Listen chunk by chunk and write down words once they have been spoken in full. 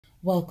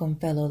Welcome,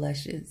 fellow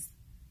lushes.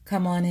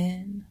 Come on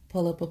in,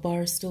 pull up a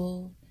bar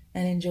stool,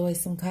 and enjoy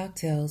some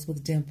cocktails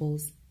with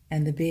Dimples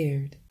and the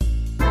Beard.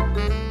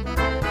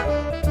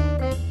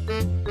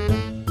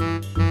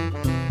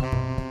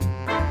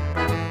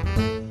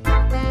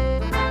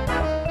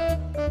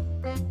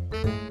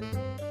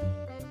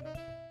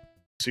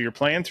 So you're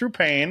playing through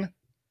pain.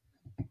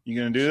 You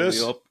gonna do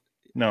this?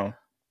 No.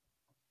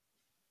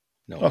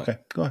 No. Okay,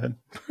 go ahead.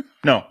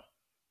 No.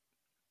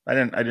 I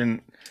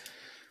didn't.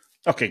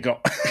 Okay,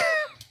 go.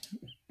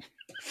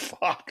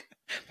 Fuck.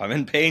 If I'm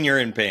in pain, you're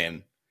in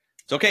pain.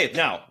 It's okay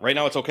now. Right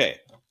now, it's okay.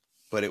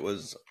 But it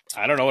was,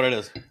 I don't know what it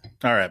is.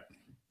 All right.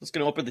 Just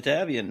going to open the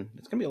tabby and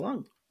it's going to be a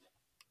long.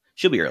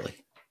 She'll be early.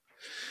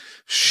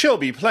 She'll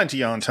be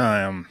plenty on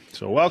time.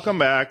 So welcome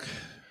back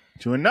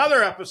to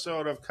another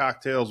episode of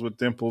Cocktails with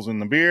Dimples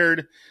and the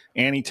Beard.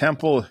 Annie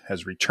Temple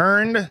has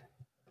returned.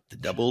 The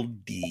double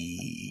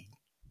D.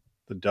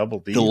 The double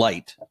D.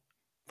 Delight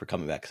for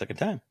coming back a second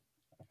time.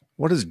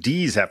 What does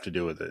D's have to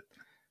do with it?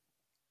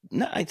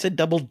 No, I said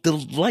double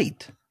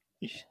delight.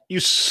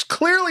 You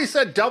clearly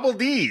said double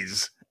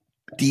D's.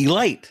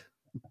 Delight.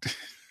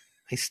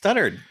 I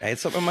stuttered. I had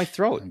something in my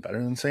throat.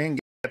 Better than saying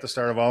at the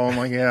start of all of them.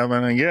 Like, yeah,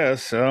 but I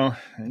guess. So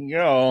there you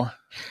go.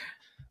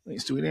 At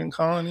least we didn't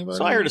call anybody.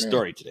 So I heard a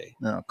story today.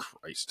 Oh,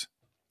 Christ.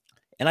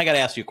 And I got to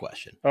ask you a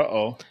question.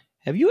 Uh-oh.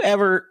 Have you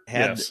ever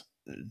had Yes.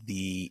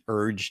 the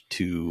urge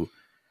to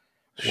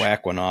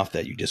whack one off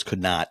that you just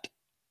could not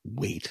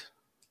wait?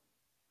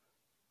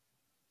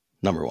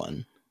 Number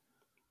one.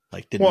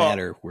 Like, didn't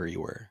matter where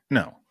you were.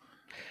 No.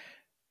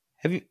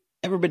 Have you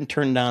ever been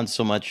turned on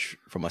so much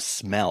from a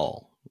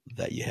smell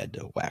that you had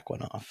to whack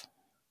one off?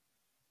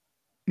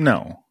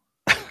 No.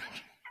 I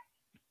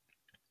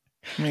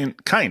mean,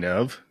 kind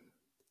of.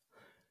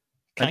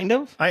 Kind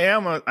of? I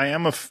am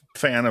a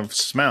fan of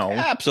smell.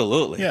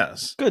 Absolutely.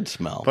 Yes. Good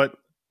smell. But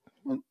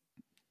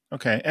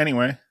okay,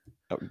 anyway.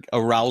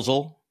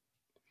 Arousal.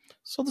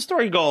 So the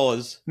story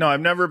goes. No,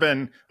 I've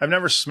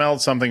never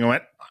smelled something and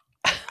went,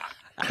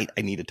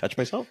 I need to touch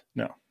myself?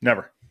 no,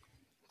 never.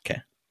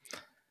 Okay.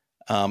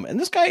 And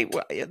this guy,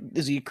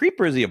 is he a creep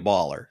or is he a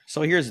baller?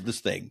 So here's this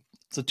thing.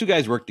 So two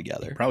guys work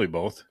together. Probably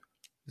both.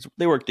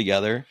 They work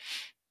together.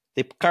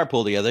 They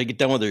carpool together. They get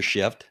done with their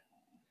shift.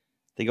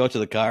 They go to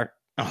the car.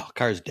 Oh,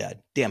 car's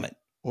dead. Damn it.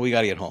 Well, we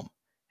got to get home.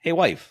 Hey,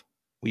 wife,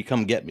 will you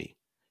come get me?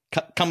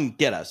 Come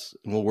get us,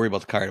 and we'll worry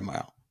about the car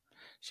tomorrow.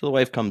 So the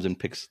wife comes and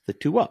picks the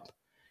two up.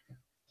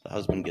 The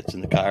husband gets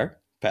in the car,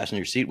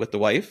 passenger seat with the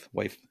wife.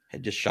 Wife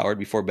had just showered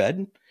before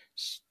bed.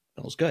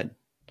 Smells good.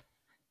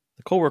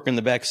 The coworker in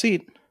the back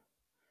seat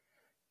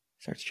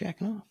starts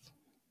jacking off.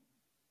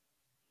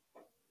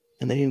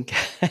 And they didn't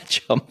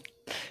catch him.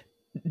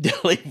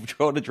 Dilly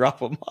drove to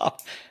drop him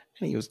off.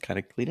 And he was kind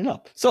of cleaning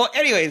up. So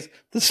anyways,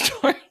 the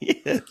story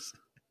is...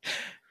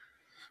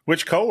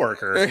 Which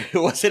coworker? It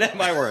wasn't at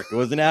my work. It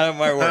wasn't out of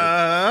my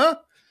work.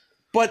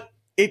 But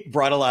it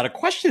brought a lot of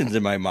questions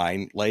in my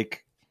mind.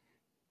 Like,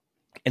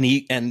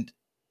 and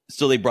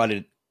so they brought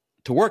it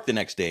to work the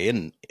next day,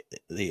 and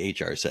the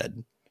HR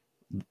said,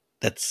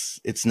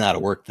 it's not a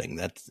work thing.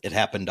 It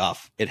happened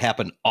off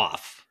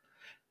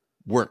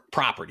work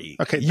property.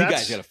 Okay, you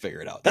guys got to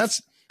figure it out.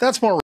 That's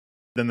more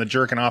than the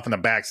jerking off in the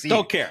back seat.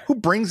 Don't care. Who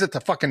brings it to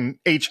fucking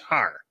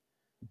HR?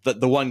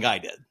 The one guy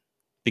did.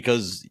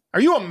 Because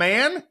are you a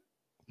man?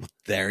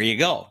 There you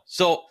go.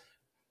 So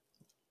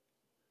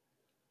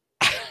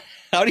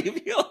how do you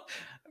feel?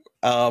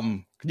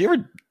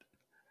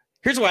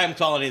 Here's why I'm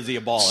calling Izzy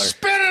a baller.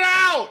 Spit it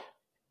out.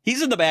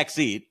 He's in the back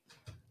seat.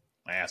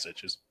 My ass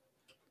itches.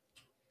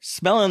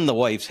 Smelling the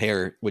wife's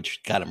hair,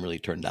 which got him really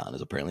turned on,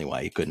 is apparently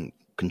why he couldn't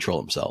control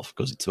himself,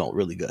 because it smelled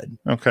really good.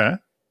 Okay.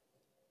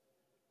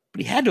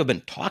 But he had to have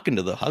been talking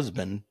to the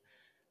husband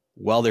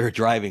while they were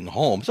driving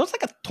home. So it's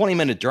like a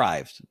 20-minute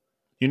drive.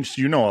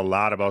 You know a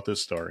lot about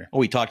this story. Oh,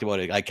 we talked about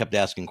it. I kept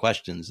asking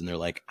questions, and they're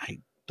like, I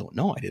don't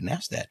know. I didn't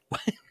ask that.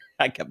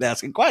 I kept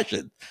asking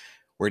questions.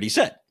 Where'd he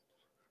sit?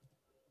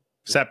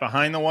 Sat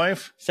behind the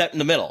wife? Sat in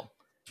the middle.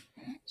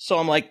 So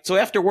I'm like, so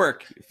after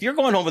work, if you're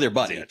going home with your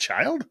buddy. Is he a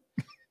child?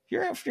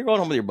 If you're going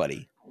home with your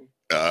buddy,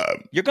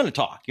 you're going to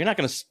talk. You're not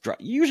going to,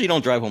 you usually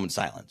don't drive home in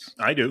silence.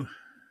 I do.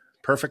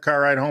 Perfect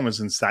car ride home is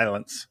in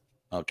silence.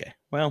 Okay.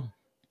 Well,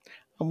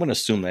 I'm going to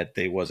assume that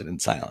they wasn't in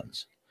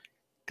silence.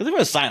 Because if it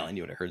was silent,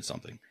 you would have heard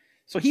something.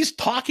 So he's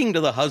talking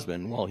to the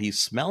husband while he's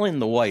smelling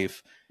the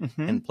wife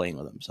and playing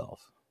with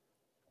himself.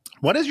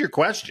 What is your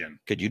question?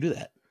 Could you do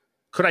that?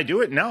 Could I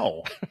do it?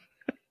 No.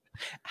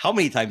 How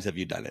many times have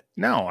you done it?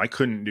 No, I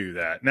couldn't do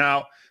that.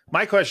 Now,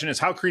 my question is,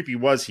 how creepy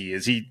was he?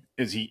 Is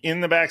he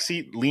in the back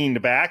seat,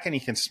 leaned back, and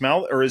he can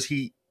smell, or is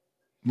he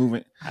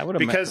moving? I would have,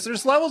 because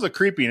there's levels of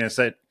creepiness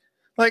that,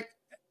 like,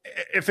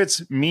 if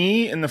it's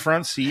me in the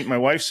front seat, my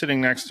wife's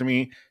sitting next to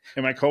me,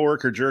 and my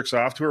coworker jerks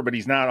off to her, but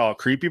he's not all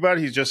creepy about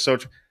it. He's just so.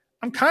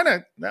 That's kind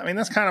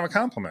of a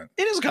compliment.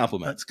 It is a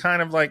compliment. It's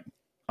kind of like,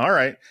 all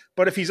right.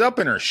 But if he's up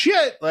in her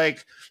shit,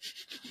 like,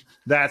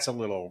 that's a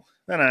little.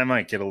 Then I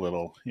might get a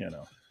little,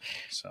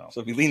 So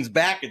if he leans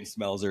back and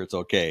smells her, it's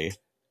okay.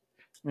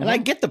 And I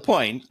get the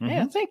point. Mhm.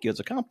 Yeah, thank you. It's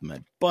a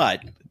compliment.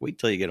 But wait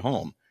till you get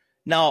home.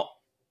 Now,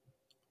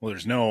 Well,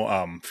 there's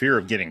no fear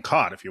of getting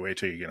caught if you wait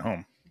till you get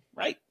home.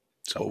 right?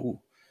 So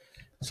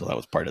that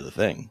was part of the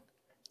thing.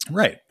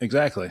 Right.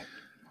 Exactly.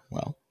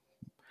 Well,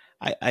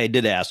 I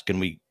did ask, could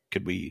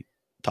we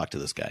talk to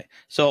this guy?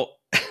 So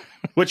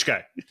Which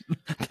guy?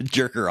 the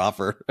jerker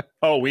offer.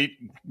 Oh, we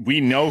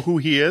know who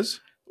he is.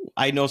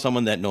 I know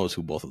someone that knows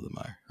who both of them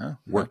are. Oh,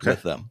 Worked okay.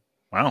 with them.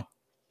 Wow.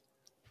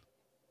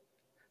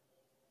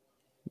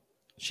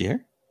 She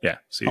here? Yeah.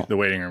 See the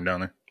waiting room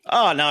down there.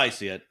 Oh, now I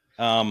see it.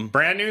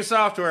 Brand new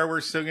software.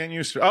 We're still getting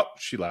used to. Oh,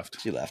 she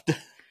left. She left.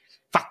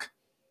 Fuck.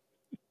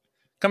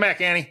 Come back,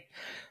 Annie.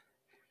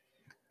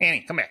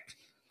 Annie, come back.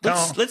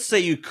 Let's say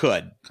you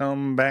could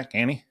Come back,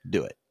 Annie.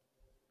 do it.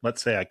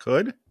 Let's say I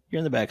could. You're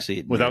in the back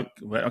seat.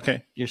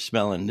 Okay. You're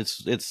smelling.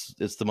 It's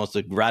the most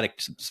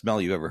erotic smell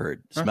you've ever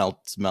heard. Huh.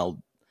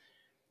 Smelled.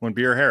 Wouldn't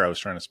be her hair I was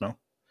trying to smell.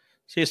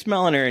 So you're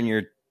smelling her and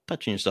you're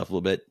touching yourself a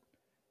little bit.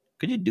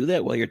 Could you do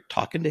that while you're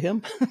talking to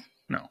him?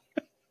 No.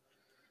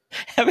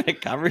 Having a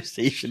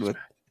conversation with.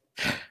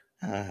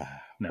 No.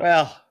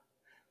 Well,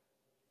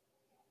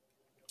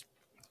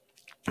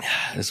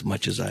 as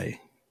much as I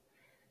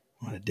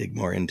want to dig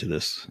more into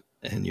this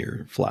and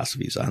your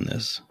philosophies on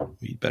this,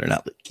 we better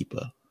not keep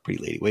a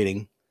pretty lady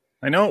waiting.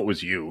 I know it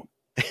was you.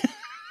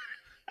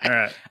 All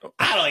right.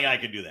 I don't think I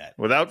could do that.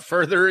 Without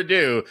further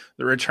ado,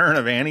 the return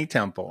of Annie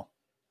Temple.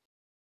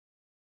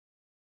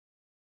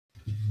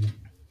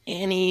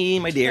 Annie,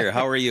 my dear,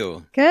 how are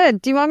you?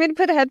 Good. Do you want me to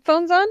put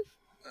headphones on?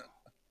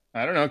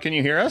 I don't know. Can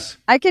you hear us?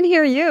 I can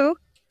hear you.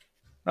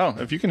 Oh,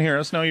 if you can hear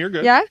us, no, you're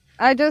good. Yeah.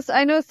 I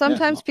know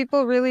sometimes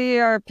people really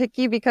are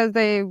picky because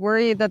they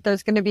worry that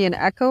there's going to be an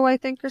echo, I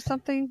think, or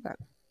something. But...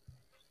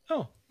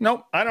 Oh,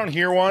 nope. I don't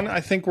hear one. I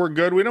think we're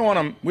good. We don't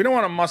want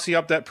to mussy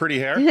up that pretty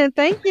hair.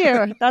 Thank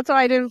you. That's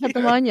why I didn't put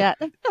them on yet.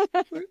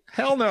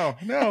 Hell no.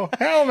 No.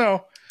 Hell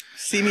no.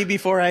 See me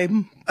before I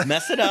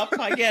mess it up.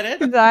 I get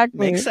it.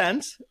 Exactly. Makes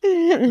sense.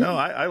 No,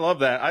 I love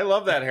that. I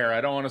love that hair.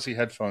 I don't want to see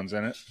headphones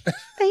in it.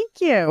 Thank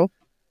you.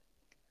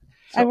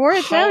 So I wore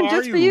it how down are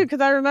just for you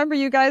because I remember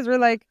you guys were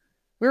like,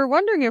 we were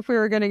wondering if we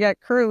were going to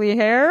get curly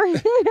hair.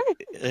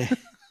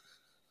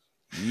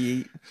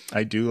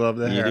 I do love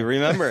that You hair. do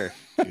remember.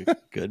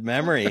 Good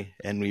memory.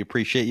 And we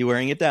appreciate you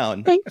wearing it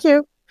down. Thank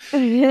you.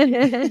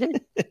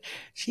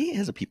 She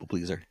is a people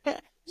pleaser.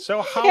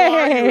 So how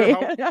are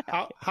you?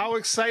 How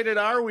excited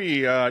are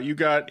we? You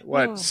got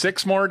what?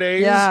 6 more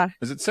days? Yeah.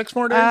 Is it 6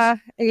 more days?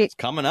 8. It's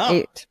coming up.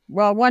 8.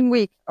 Well, 1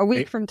 week. A week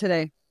 8. from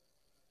today.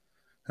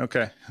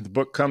 Okay. The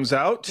book comes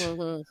out.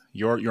 Mm-hmm.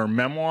 Your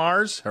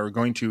memoirs are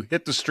going to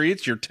hit the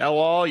streets. Your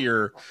tell-all.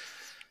 I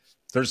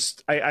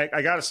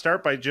got to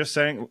start by just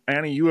saying,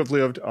 Annie, you have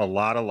lived a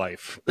lot of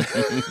life.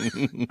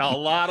 A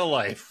lot of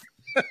life.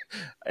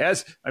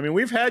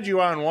 We've had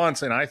you on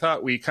once, and I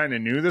thought we kind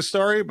of knew the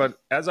story, but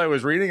as I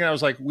was reading, I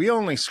was like, we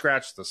only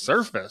scratched the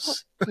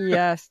surface.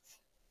 Yes.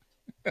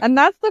 And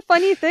that's the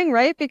funny thing,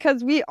 right?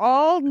 Because we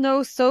all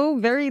know so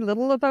very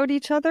little about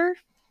each other.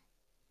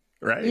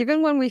 Right.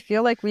 Even when we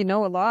feel like we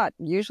know a lot,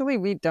 usually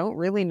we don't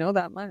really know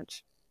that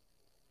much.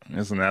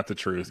 Isn't that the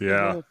truth?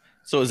 Yeah.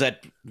 So is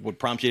that what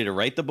prompted you to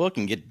write the book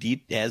and get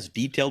as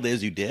detailed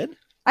as you did?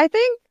 I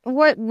think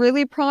what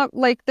really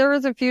there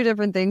was a few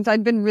different things.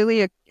 I'd been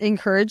really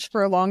encouraged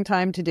for a long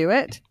time to do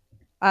it.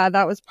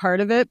 That was part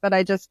of it, but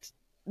I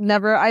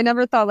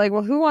never thought like,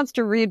 well, who wants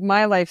to read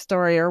my life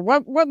story or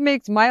what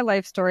makes my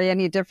life story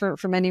any different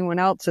from anyone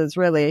else's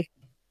really?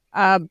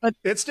 But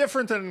it's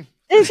different than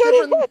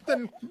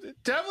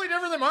definitely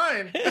different than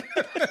mine.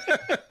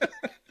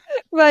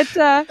 but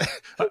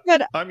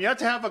I'm yet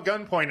to have a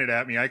gun pointed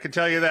at me. I can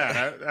tell you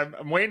that.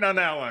 I'm waiting on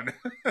that one.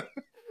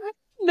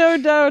 No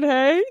doubt,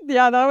 hey?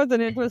 Yeah, that was an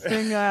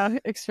interesting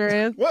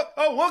experience.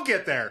 We'll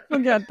get there.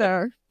 We'll get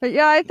there. But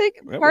yeah, I think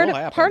part of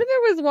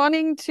it was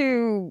wanting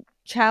to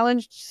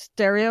challenge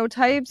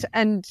stereotypes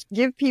and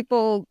give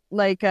people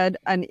like an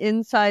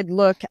inside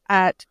look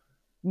at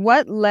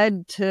what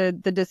led to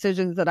the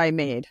decisions that I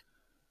made.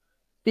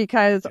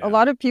 Because a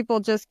lot of people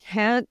just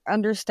can't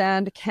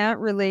understand, can't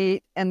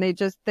relate, and they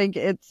just think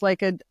it's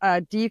like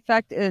a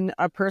defect in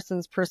a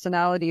person's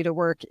personality to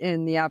work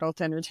in the adult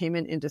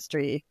entertainment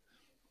industry.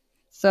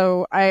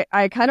 So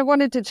I kind of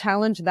wanted to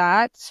challenge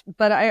that,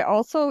 but I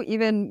also,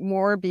 even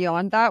more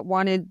beyond that,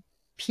 wanted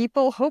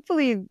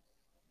hopefully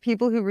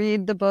people who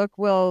read the book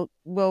will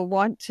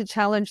want to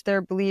challenge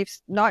their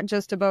beliefs, not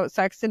just about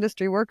sex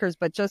industry workers,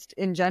 but just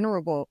in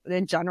general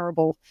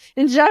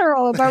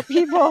about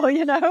people,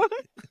 you know?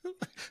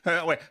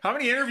 Wait, how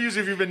many interviews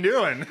have you been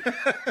doing?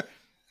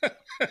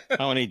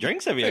 How many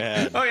drinks have you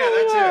had? Oh, yeah,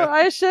 that's it.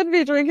 I should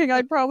be drinking.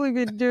 I'd probably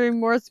be doing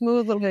more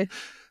smoothly.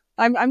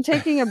 I'm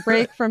taking a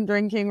break from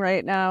drinking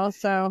right now,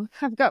 so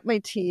I've got my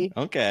tea.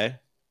 Okay.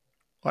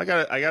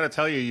 Well, I gotta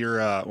tell you, your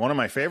one of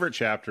my favorite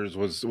chapters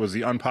was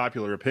the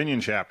unpopular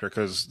opinion chapter,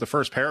 because the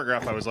first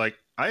paragraph I was like,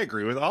 I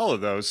agree with all of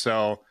those,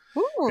 so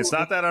Ooh. It's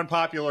not that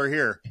unpopular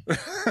here.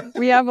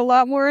 We have a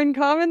lot more in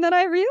common than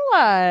I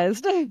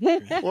realized.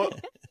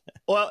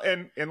 Well,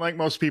 and like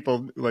most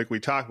people, like we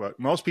talk about,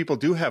 most people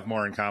do have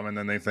more in common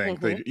than they think.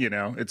 They,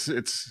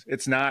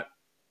 it's not.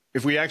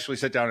 If we actually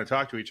sit down and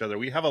talk to each other,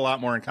 we have a lot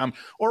more in common,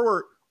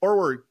 or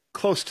we're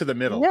close to the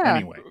middle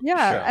anyway.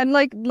 Yeah, so. and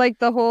like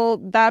that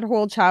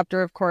whole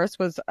chapter, of course,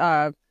 was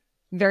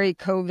very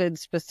COVID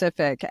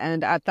specific,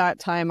 and at that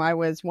time, I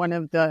was one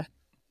of the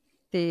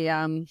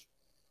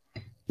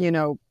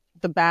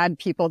bad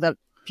people that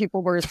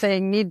people were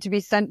saying need to be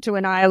sent to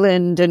an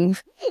island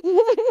and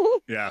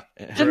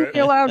didn't be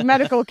allowed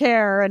medical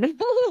care and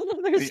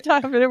other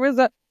stuff. And it was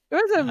a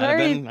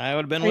very I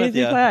would have been with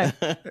you.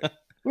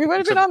 We would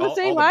have been on the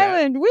same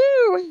island.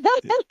 Woo!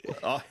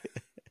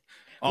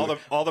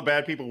 all the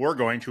bad people were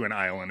going to an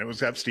island. It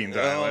was Epstein's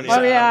island.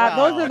 Oh yeah,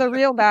 those are the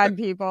real bad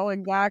people.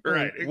 Exactly.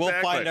 Right, exactly.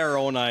 We'll find our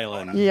own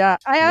island. Yeah,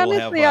 I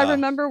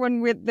remember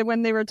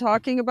when they were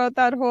talking about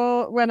that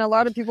when a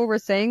lot of people were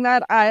saying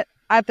that.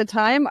 At the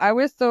time, I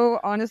was so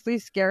honestly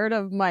scared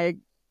of my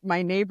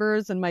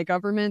neighbors and my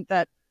government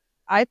that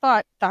I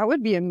thought that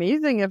would be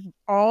amazing if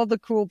all the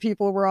cool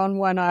people were on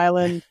one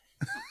island.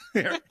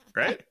 Yeah,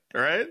 right.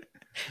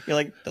 You're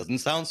like, doesn't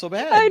sound so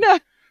bad. I know.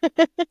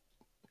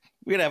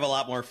 We'd have a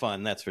lot more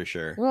fun, that's for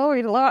sure. Well,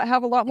 we'd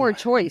have a lot more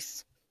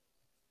choice.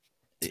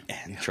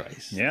 And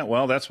choice. Yeah,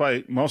 well, that's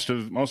why most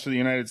of the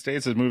United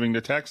States is moving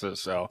to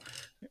Texas. So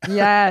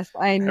yes,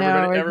 I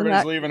know.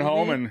 Everybody's leaving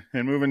home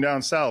and moving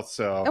down south.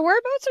 So and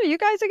whereabouts are you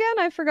guys again?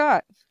 I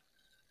forgot.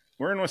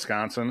 We're in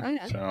Wisconsin,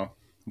 so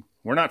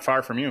we're not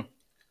far from you.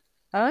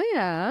 Oh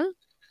yeah.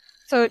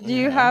 So do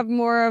you have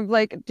more of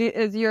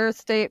is your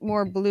state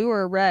more blue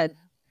or red?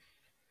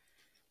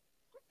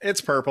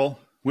 It's purple.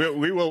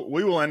 We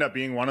will end up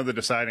being one of the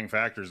deciding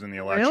factors in the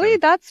election. Really?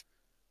 That's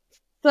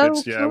so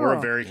cool. Yeah, we're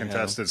a very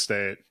contested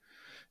state.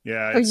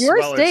 Yeah. So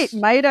your state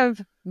might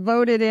have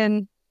voted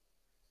in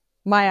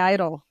my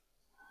idol,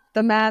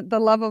 the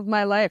love of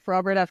my life,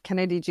 Robert F.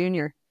 Kennedy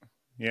Jr.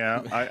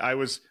 Yeah, I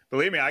was.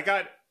 Believe me,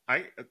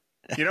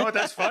 you know what?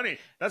 That's funny.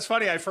 That's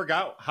funny. I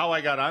forgot how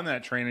I got on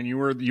that train, and you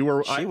were.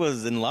 She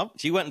was in love.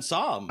 She went and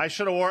saw him. I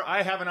should have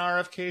I have an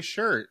RFK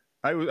shirt.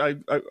 I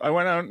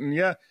went out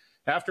and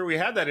after we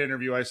had that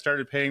interview, I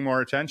started paying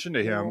more attention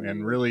to him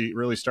and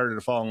really started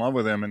to fall in love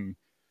with him. And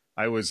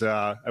I was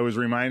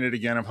reminded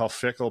again of how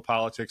fickle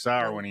politics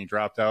are when he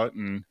dropped out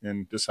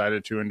and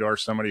decided to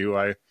endorse somebody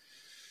who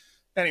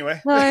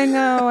anyway. I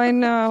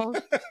know.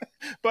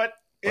 But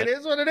it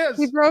is what it is.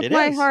 He broke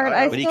my heart.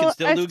 I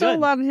still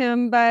love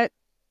him, but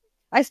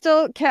I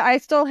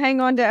still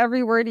hang on to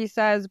every word he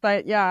says.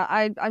 But yeah,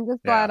 I'm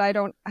just glad I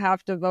don't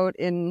have to vote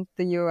in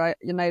the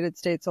United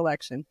States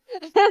election.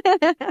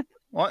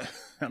 Well,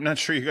 I'm not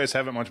sure you guys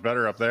have it much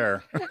better up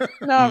there.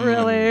 Not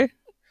really.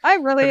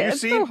 It's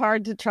so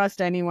hard to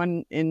trust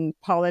anyone in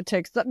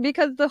politics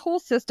because the whole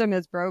system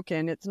is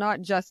broken. It's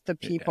not just the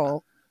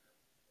people.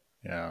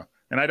 Yeah.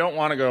 And I don't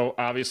want to go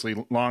obviously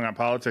long on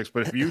politics,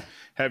 but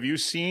have you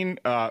seen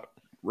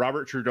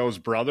Robert Trudeau's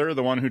brother,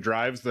 the one who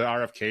drives the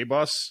RFK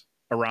bus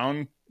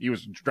around? He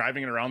was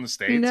driving it around the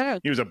States. No.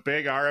 He was a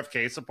big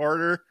RFK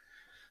supporter.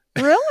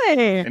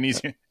 Really? And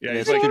he's like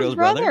Trudeau's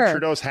brother?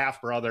 Trudeau's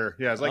half brher.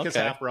 Yeah, it's like his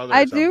half brother.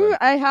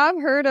 I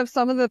have heard of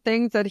some of the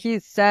things that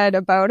he's said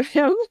about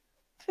him.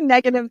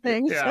 Negative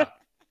things.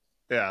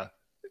 Yeah.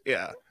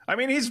 I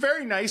mean, he's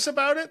very nice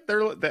about it.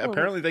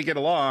 Apparently they get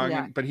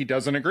along, but he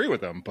doesn't agree with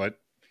them. But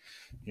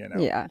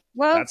yeah.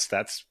 Well,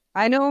 that's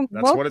I know.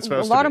 That's what it's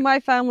supposed to be. A lot of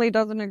my family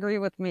doesn't agree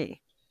with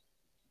me.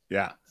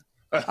 Yeah.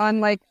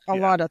 On a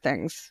lot of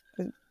things.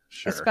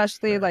 Sure,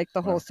 especially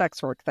the whole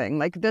sex work thing.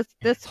 Like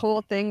this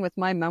whole thing with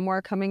my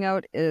memoir coming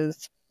out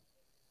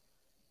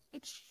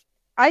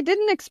I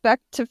didn't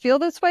expect to feel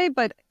this way,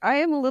 but I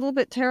am a little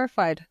bit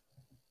terrified.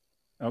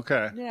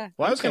 Okay. Yeah.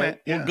 Well, I was well,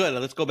 good.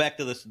 Let's go back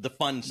to the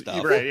fun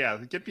stuff. Right. Yeah.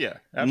 Absolutely.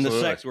 And the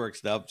sex work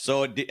stuff.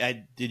 So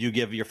did you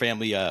give your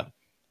family a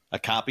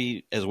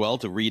copy as well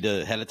to read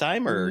ahead of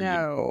time, or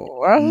no?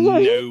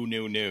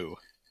 No.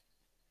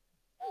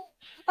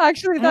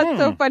 Actually, that's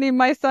so funny.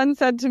 My son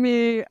said to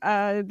me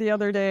the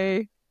other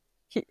day,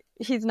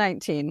 he's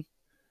 19.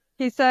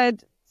 He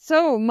said,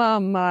 "So,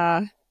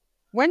 Mom,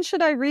 when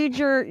should I read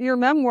your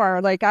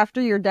memoir? Like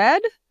after you're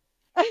dead?"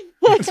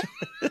 Because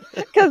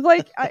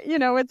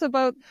it's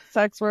about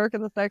sex work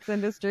and the sex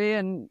industry,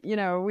 and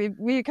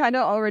we kind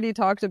of already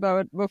talked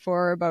about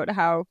before about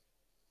how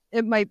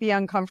it might be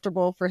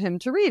uncomfortable for him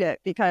to read it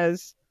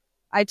because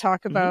I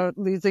talk about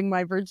losing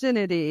my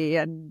virginity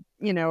and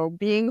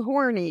being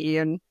horny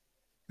and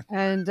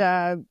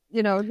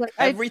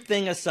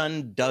everything a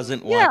son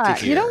doesn't want to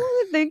hear. You don't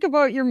want to think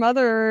about your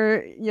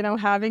mother,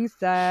 having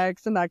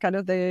sex and that kind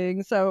of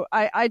thing. So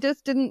I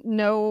just didn't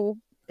know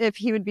if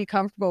he would be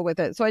comfortable with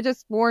it. So I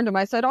just warned him.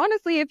 I said,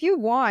 honestly, if you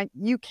want,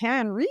 you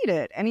can read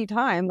it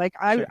anytime. Like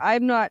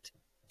I'm not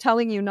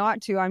telling you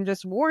not to. I'm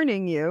just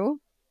warning you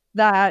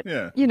that,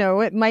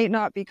 it might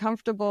not be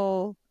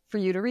comfortable for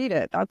you to read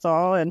it. That's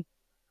all. And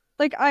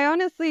I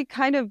honestly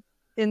kind of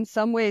in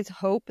some ways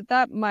hope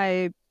that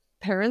my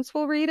parents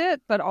will read it,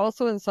 but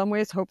also in some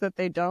ways hope that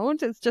they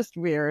don't. It's just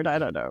weird. I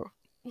don't know.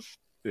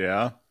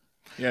 Yeah.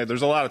 Yeah,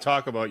 there's a lot of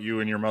talk about you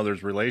and your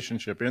mother's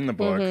relationship in the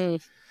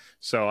book.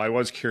 So I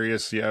was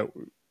curious,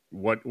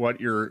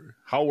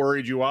 how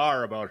worried you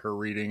are about her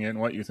reading it and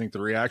what you think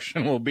the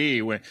reaction will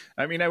be.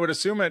 I would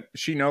assume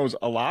she knows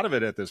a lot of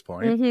it at this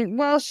point.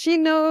 Well, she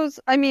knows,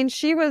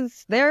 she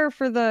was there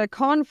for the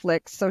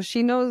conflict, so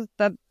she knows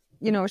that,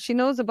 she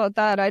knows about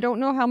that. I don't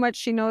know how much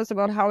she knows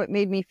about how it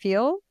made me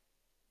feel,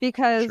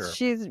 because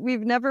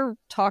we've never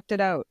talked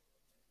it out,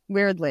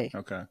 weirdly.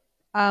 Okay.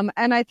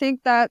 And I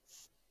think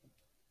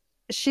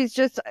she's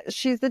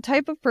the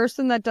type of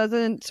person that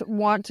doesn't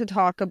want to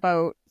talk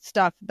about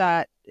stuff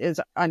that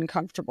is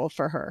uncomfortable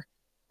for her.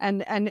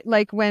 And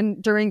like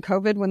during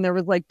COVID, when there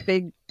was like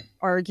big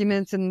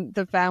arguments in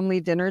the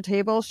family dinner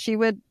table, she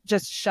would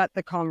just shut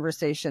the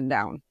conversation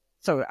down.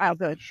 So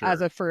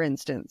as a for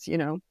instance,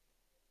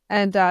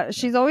 and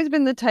she's always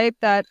been the type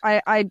that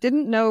I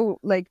didn't know,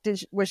 like,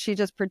 was she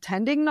just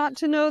pretending not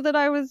to know that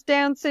I was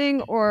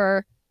dancing,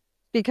 or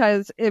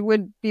because it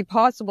would be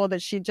possible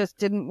that she just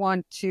didn't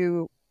want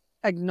to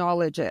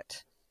acknowledge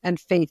it and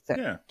face it.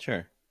 Yeah,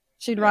 sure.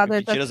 She'd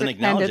rather just pretend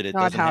acknowledge it's it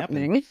not doesn't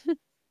happening.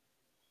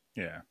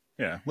 Yeah.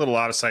 A little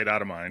out of sight,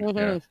 out of mind.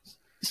 Yeah.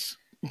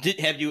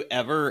 Have you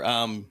ever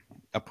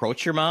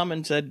approached your mom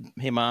and said,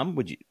 "Hey, Mom,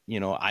 would you?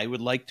 I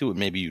would like to."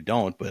 Maybe you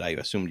don't, but I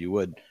assumed you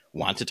would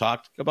want to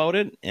talk about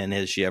it. And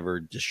has she ever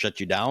just shut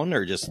you down,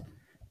 or just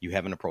you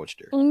haven't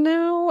approached her?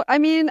 No,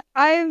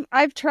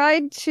 I've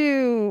tried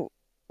to.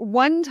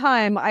 One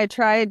time, I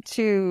tried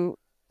to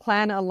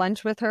plan a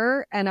lunch with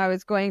her, and I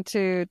was going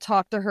to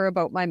talk to her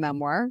about my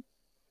memoir.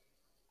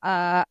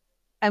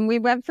 And we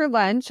went for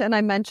lunch, and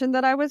I mentioned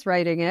that I was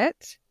writing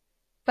it,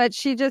 but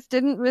she just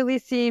didn't really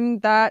seem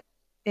that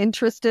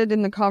interested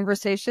in the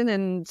conversation,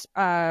 and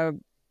I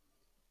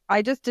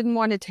just didn't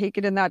want to take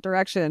it in that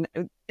direction.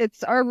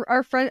 It's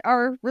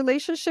our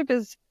relationship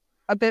is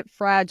a bit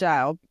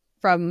fragile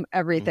from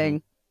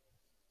everything.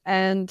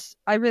 And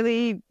I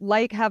really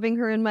like having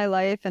her in my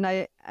life, and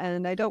I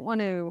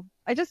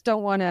just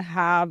don't want to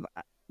have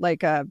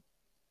like a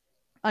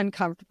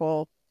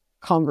uncomfortable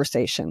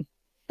conversation.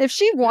 If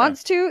she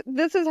wants to,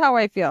 this is how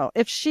I feel.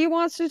 If she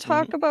wants to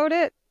talk about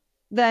it,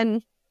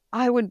 then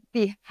I would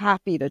be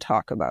happy to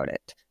talk about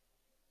it.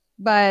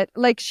 But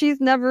like,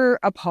 she's never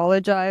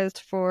apologized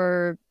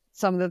for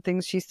some of the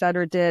things she said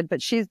or did,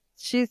 but she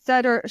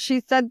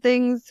said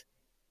things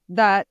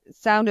that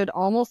sounded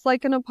almost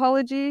like an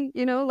apology,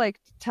 like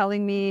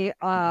telling me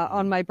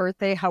on my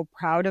birthday how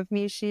proud of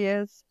me she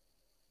is,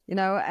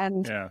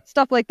 and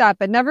stuff like that,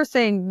 but never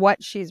saying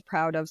what she's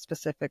proud of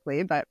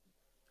specifically, but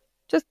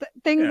just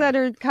things that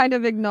are kind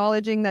of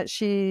acknowledging that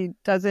she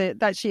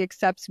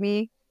accepts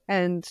me,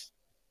 and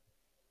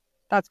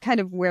that's kind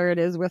of where it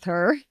is with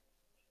her.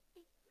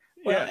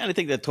 Well, and I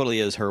think that totally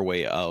is her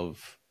way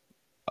of,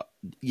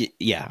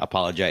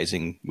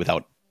 apologizing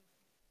without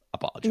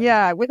apologizing.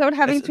 Yeah, without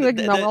having to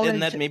acknowledge.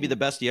 And that may be the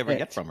best you ever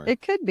get from her.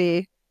 It could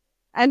be,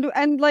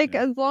 and like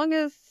as long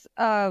as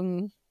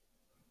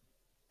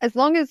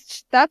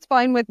that's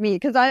fine with me,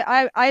 because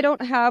I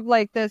don't have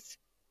like this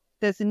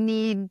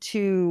need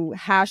to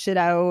hash it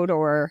out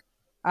or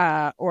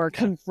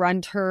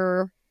confront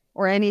her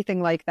or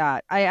anything like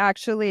that. I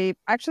actually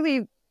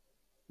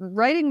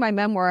writing my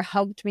memoir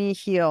helped me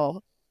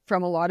heal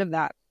from a lot of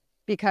that,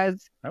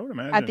 because I would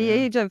imagine, at the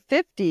age of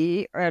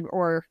 50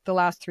 or the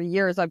last 3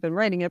 years I've been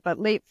writing it, but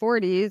late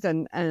 40s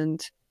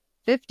and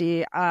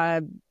 50,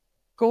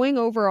 going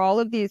over all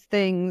of these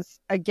things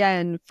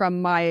again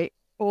from my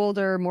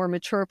older, more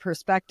mature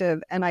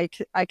perspective, and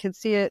I could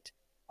see it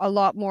a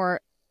lot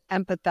more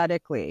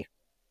empathetically.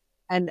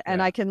 And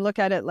I can look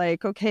at it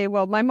like, okay,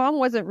 well, my mom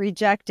wasn't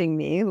rejecting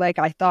me like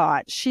I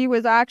thought. She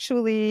was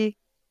actually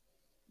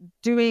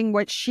doing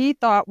what she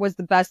thought was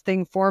the best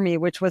thing for me,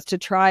 which was to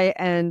try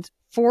and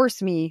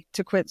force me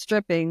to quit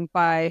stripping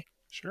by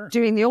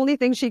doing the only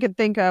thing she could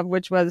think of,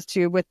 which was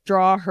to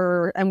withdraw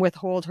her and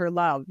withhold her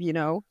love,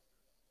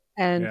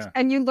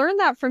 And you learn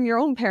that from your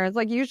own parents.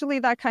 Like, usually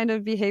that kind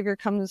of behavior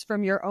comes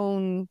from your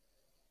own,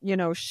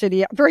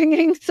 shitty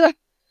upbringing. So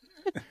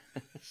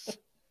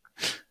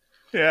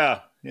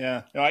Yeah.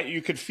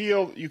 You could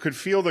feel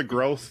the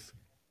growth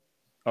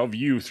of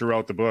you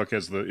throughout the book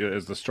as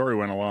the story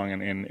went along,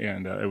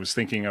 and I was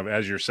thinking of,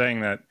 as you're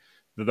saying that,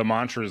 the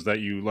mantras that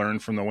you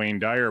learned from the Wayne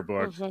Dyer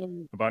book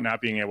about not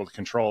being able to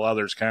control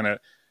others, kind of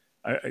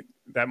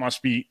that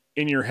must be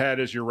in your head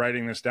as you're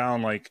writing this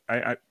down. Like,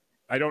 I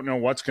don't know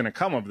what's going to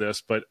come of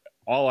this, but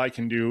all I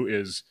can do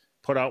is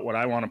put out what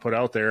I want to put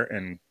out there,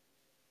 and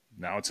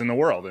now it's in the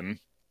world, and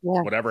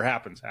whatever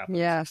happens.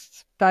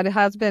 Yes, that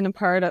has been a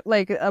part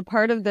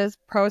of this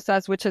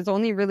process, which has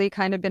only really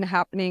kind of been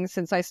happening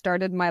since I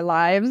started my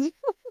lives.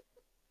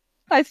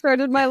 I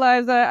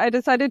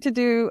decided to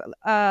do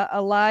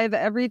a live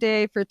every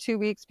day for 2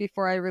 weeks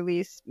before I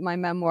release my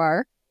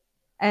memoir.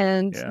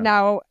 And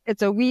now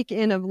it's a week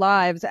in of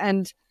lives.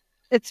 And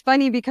it's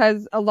funny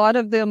because a lot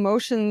of the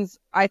emotions,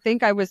 I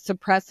think I was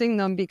suppressing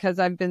them because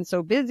I've been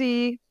so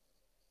busy.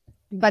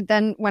 But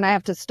then when I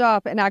have to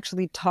stop and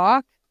actually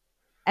talk,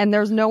 and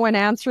there's no one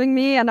answering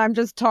me and I'm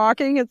just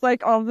talking. It's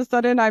like all of a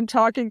sudden I'm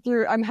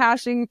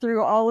hashing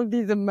through all of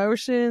these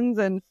emotions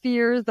and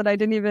fears that I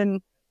didn't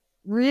even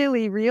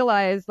really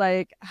realize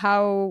like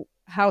how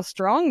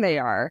strong they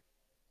are.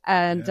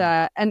 And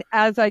and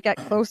as I get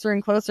closer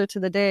and closer to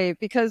the day,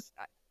 because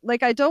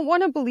like I don't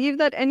want to believe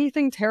that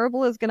anything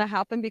terrible is going to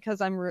happen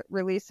because I'm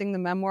releasing the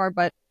memoir,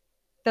 but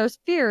there's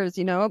fears,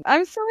 you know.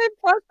 I'm so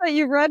impressed that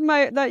you read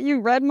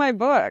my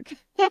book.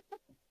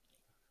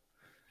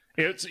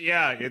 I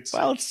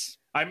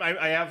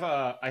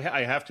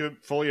have to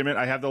fully admit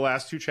I have the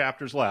last 2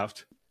 chapters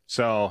left.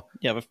 So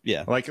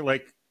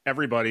like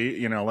everybody,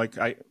 you know, like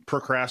I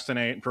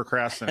procrastinate.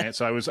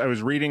 So I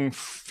was reading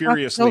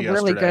furiously yesterday.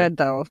 Really good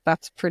though.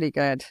 That's pretty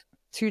good.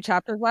 2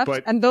 chapters left,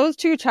 and those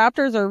 2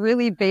 chapters are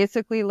really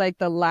basically like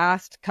the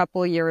last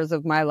couple years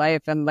of my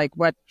life, and like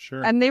what.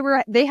 Sure. And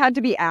they had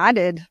to be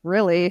added.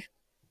 Really,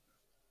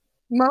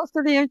 most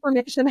of the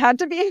information had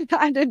to be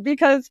added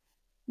because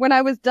when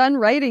I was done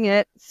writing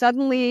it,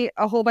 suddenly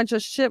a whole bunch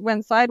of shit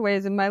went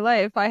sideways in my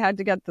life. I had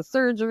to get the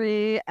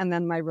surgery, and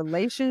then my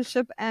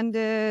relationship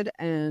ended,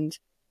 and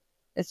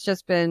it's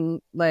just been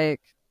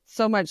like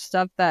so much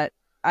stuff that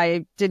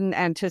I didn't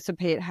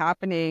anticipate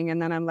happening.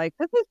 And then I'm like,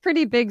 this is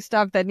pretty big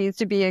stuff that needs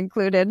to be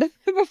included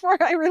before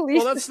I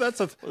release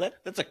it. But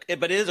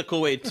it is a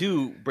cool way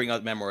to bring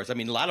out memoirs. I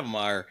mean, a lot of them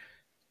are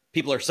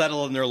people are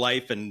settled in their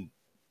life and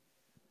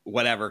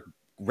whatever,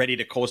 ready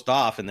to coast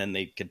off, and then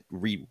they could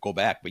go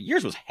back. But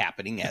yours was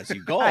happening as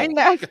you go. I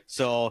know.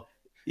 So,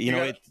 you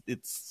know,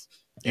 it's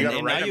you got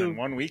to write them in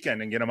one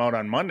weekend and get them out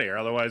on Monday, or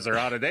otherwise they're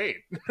out of date.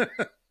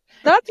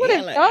 That's what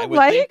it felt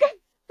like.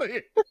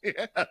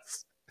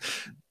 Yes.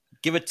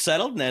 Give it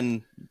settled, and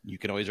then you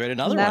can always write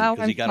another one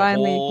because you got a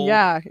whole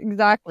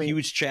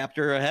huge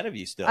chapter ahead of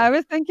you still. I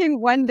was thinking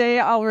one day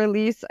I'll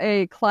release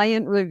a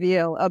client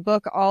reveal, a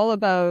book all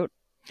about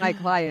my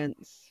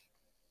clients.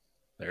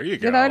 There you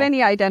go. Without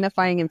any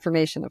identifying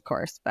information, of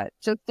course, but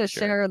just to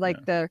share like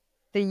the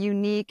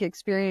unique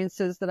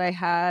experiences that I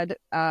had,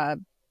 the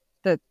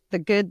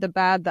good, the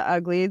bad, the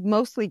ugly,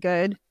 mostly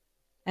good.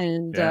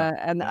 And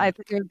I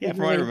think from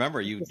what I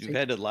remember, you've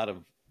had a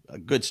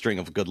good string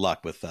of good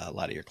luck with a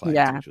lot of your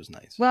clients, which was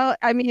nice. Well,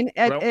 I mean,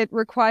 it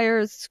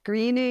requires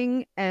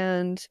screening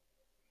and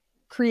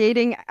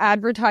creating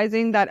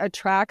advertising that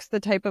attracts the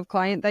type of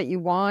client that you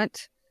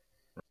want,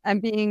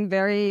 and being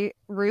very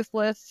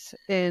ruthless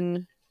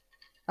in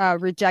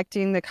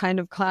rejecting the kind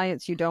of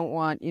clients you don't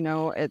want. You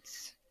know,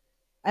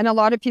 and a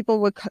lot of people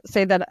would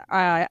say that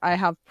I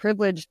have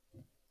privilege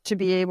to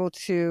be able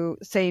to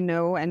say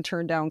no and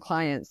turn down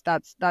clients.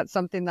 That's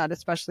something that,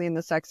 especially in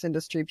the sex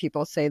industry,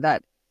 people say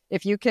that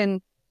if you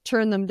can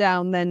turn them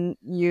down, then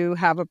you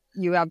have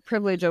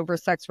privilege over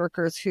sex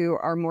workers who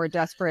are more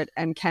desperate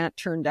and can't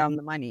turn down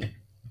the money.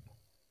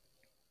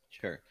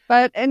 Sure.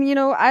 And you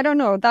know, I don't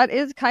know, that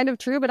is kind of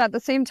true, but at the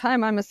same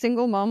time, I'm a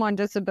single mom on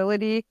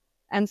disability,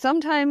 and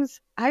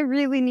sometimes I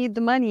really need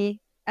the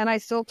money and I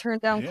still turn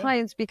down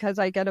clients because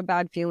I get a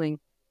bad feeling.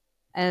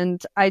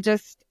 And I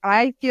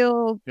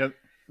feel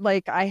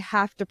like I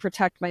have to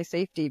protect my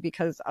safety,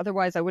 because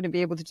otherwise I wouldn't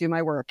be able to do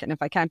my work. And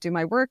if I can't do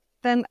my work,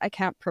 then I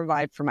can't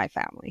provide for my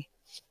family.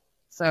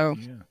 So,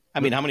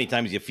 I mean, how many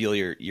times do you feel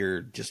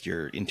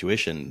your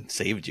intuition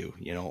saved you,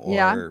 you know,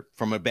 or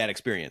from a bad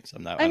experience? I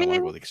don't want to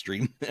go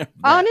extreme.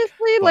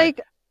 Honestly,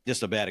 like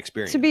just a bad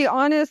experience. To be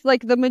honest,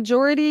 like the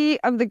majority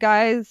of the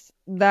guys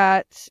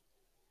that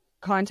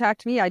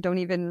contact me, I don't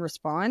even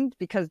respond,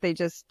 because they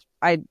just,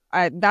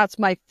 that's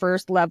my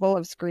first level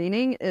of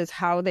screening, is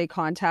how they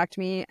contact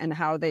me and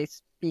how they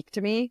speak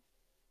to me.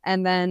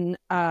 And then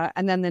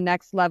the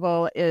next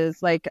level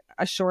is like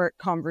a short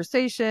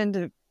conversation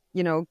to,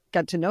 you know,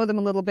 get to know them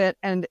a little bit.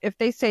 And if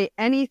they say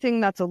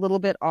anything that's a little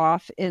bit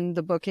off in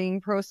the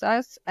booking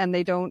process, and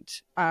they don't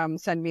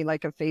send me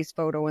like a face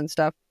photo and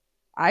stuff,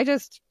 I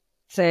just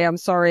say, I'm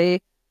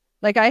sorry.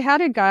 Like I had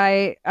a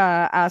guy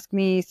ask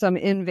me some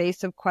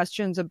invasive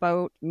questions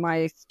about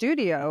my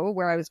studio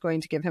where I was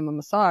going to give him a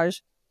massage.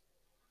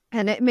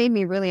 And it made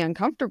me really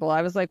uncomfortable.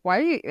 I was like,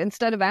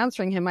 instead of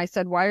answering him, I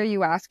said, why are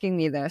you asking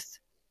me this?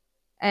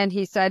 And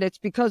he said, it's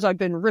because I've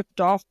been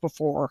ripped off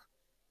before.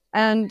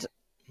 And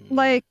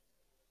like,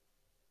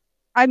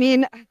 I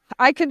mean,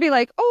 I could be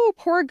like, oh,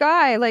 poor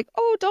guy. Like,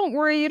 oh, don't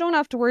worry. You don't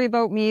have to worry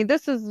about me.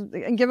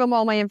 And give him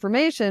all my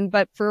information.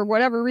 But for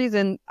whatever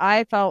reason,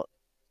 I felt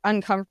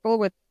uncomfortable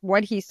with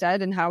what he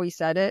said and how he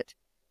said it.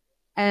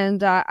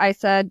 And I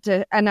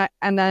said, and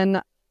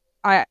then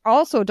I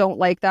also don't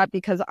like that,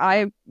 because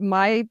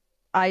my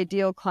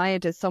ideal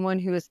client is someone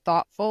who is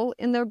thoughtful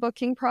in their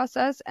booking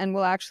process and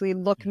will actually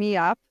look me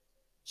up,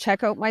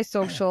 check out my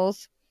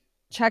socials,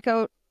 check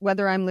out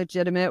whether I'm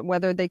legitimate,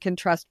 whether they can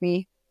trust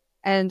me.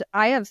 And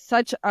I have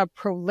such a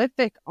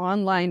prolific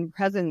online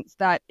presence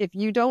that if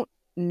you don't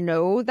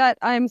know that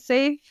I'm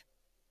safe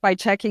by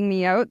checking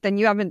me out, then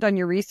you haven't done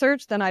your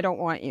research, then I don't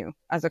want you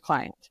as a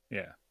client.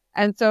 Yeah.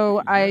 And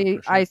so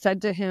I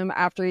said to him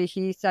after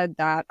he said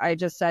that, I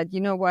just said,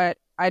 you know what?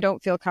 I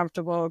don't feel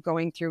comfortable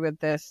going through with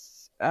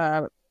this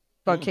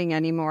booking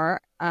anymore.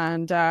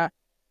 And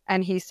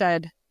he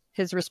said,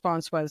 his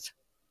response was,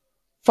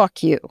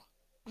 "Fuck you."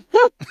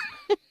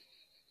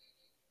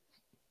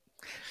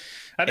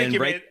 I think you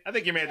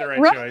made the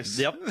right choice.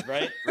 Yep,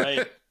 right.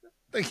 I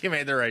think you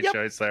made the right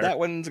choice there. That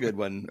one's a good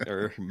one,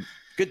 or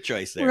good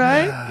choice there.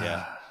 Right?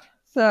 Yeah.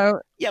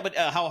 So yeah, but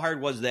how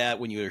hard was that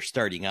when you were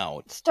starting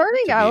out?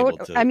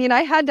 I mean,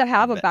 I had to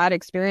have a bad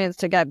experience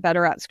to get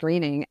better at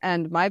screening,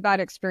 and my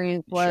bad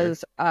experience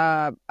was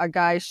a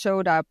guy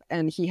showed up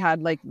and he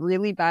had like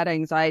really bad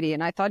anxiety,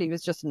 and I thought he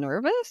was just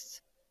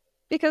nervous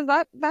because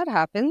that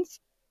happens.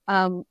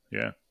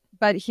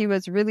 But he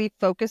was really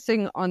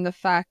focusing on the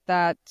fact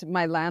that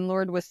my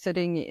landlord was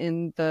sitting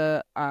in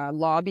the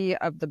lobby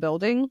of the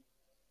building,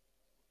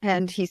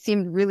 and he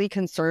seemed really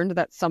concerned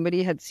that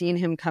somebody had seen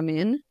him come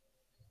in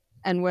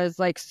and was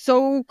like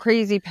so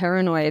crazy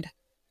paranoid.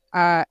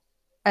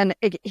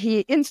 He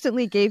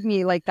instantly gave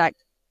me like that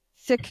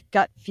sick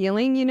gut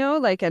feeling, you know,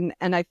 like, and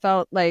I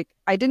felt like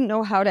I didn't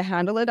know how to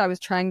handle it. I was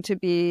trying to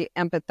be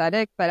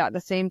empathetic, but at the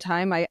same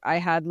time, I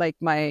had like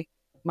my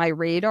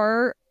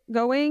radar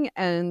going,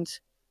 and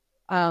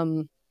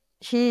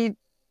he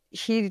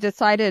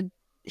decided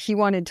he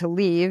wanted to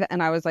leave,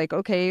 and I was like,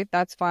 okay,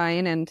 that's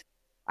fine. And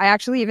I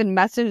actually even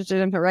messaged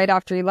him right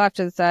after he left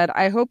and said,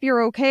 "I hope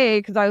you're okay,"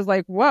 because I was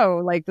like,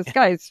 whoa, like this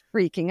guy's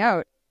freaking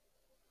out.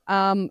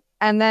 And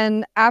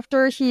then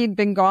after he'd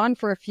been gone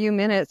for a few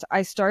minutes,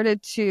 I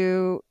started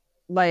to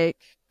like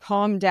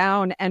calm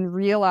down and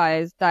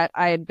realize that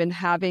I had been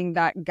having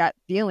that gut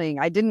feeling.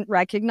 I didn't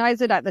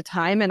recognize it at the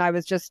time, and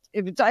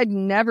I'd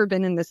never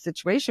been in this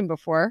situation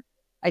before.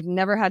 I'd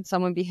never had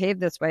someone behave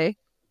this way.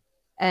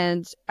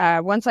 And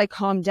once I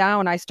calmed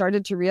down, I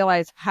started to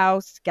realize how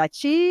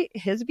sketchy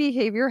his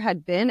behavior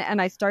had been. And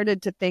I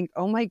started to think,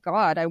 oh my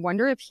God, I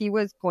wonder if he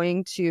was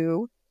going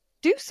to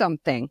do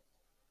something.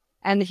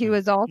 And he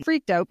was all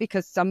freaked out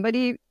because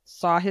somebody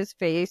saw his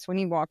face when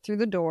he walked through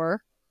the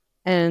door.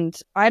 And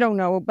I don't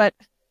know, but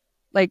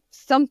like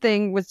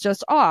something was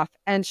just off.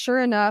 And sure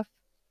enough,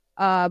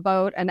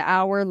 about an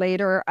hour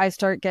later, I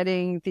start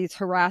getting these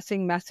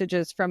harassing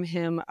messages from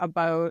him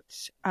about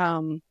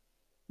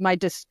my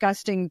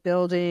disgusting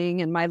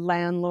building and my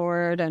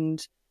landlord,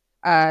 and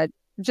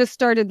just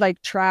started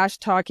like trash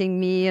talking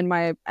me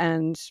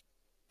and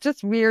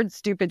just weird,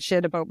 stupid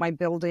shit about my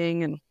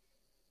building.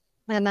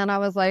 And then I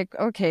was like,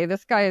 okay,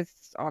 this guy is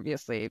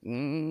obviously,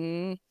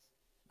 and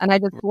I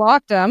just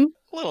blocked him.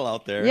 A little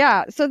out there.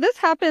 Yeah. So this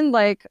happened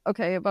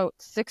about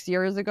 6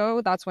 years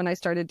ago. That's when I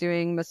started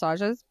doing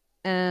massages.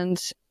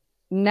 And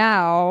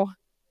now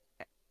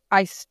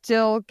I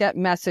still get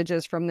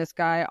messages from this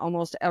guy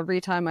almost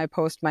every time I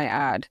post my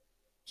ad.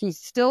 He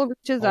still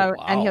reaches out,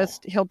 and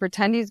he'll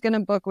pretend he's going to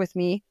book with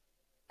me.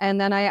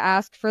 And then I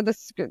ask for the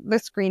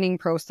screening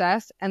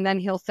process, and then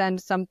he'll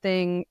send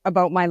something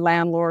about my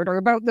landlord or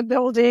about the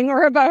building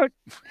or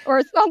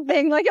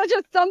something like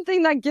just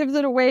something that gives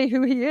it away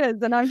who he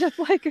is. And I'm just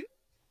like,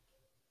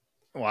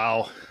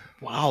 wow,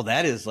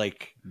 that is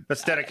like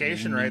that's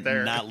dedication right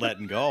there. Not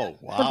letting go.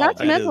 Wow, but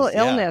that's mental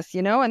illness,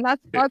 you know, and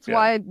that's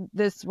why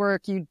this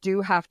work you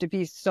do have to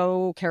be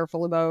so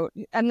careful about.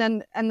 And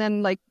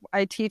then like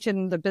I teach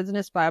in the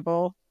business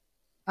Bible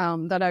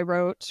that I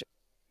wrote.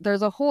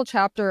 There's a whole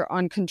chapter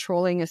on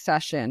controlling a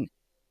session.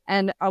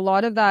 And a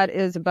lot of that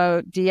is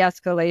about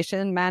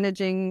de-escalation,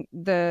 managing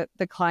the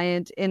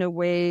client in a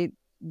way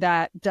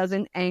that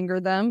doesn't anger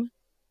them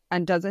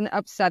and doesn't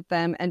upset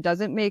them and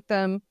doesn't make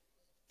them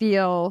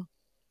feel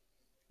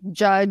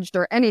judged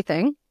or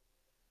anything.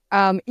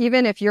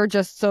 Even if you're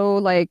just so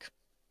like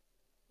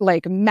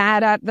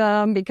mad at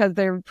them because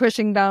they're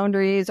pushing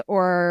boundaries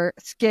or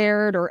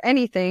scared or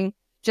anything,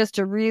 just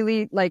to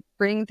really like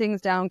bring things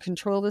down,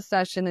 control the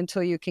session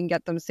until you can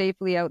get them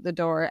safely out the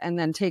door, and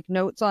then take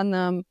notes on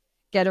them,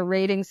 get a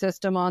rating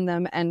system on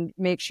them, and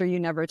make sure you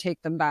never take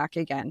them back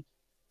again.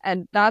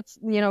 And that's,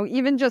 you know,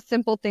 even just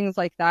simple things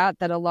like that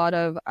a lot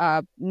of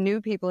new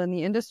people in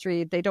the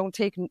industry,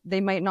 they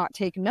might not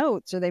take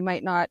notes, or they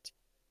might not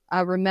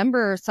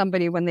remember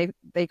somebody when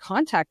they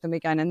contact them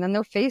again, and then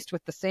they're faced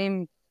with the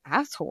same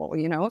asshole,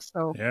 you know?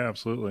 So yeah,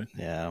 absolutely.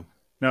 Yeah.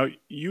 Now,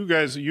 you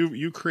guys,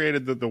 you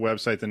created the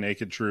website, The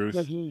Naked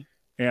Truth,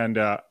 and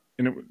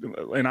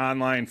an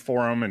online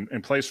forum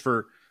and place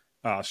for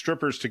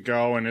strippers to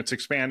go, and it's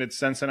expanded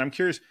since then. I'm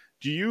curious,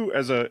 do you,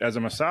 as a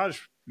massage,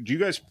 do you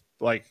guys,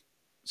 like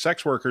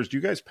sex workers, do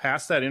you guys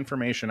pass that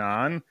information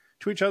on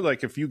to each other?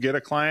 Like if you get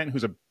a client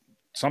who's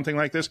something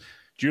like this,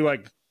 do you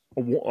like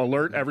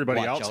alert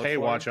everybody else, hey,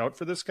 watch out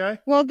for this guy?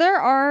 Well, there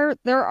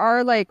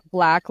are like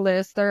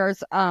blacklists.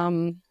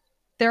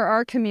 There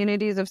are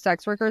communities of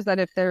sex workers that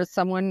if there's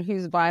someone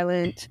who's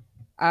violent,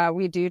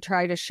 we do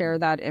try to share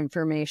that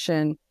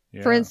information.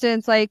 Yeah. For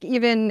instance, like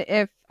even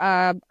if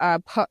a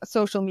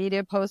social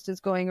media post is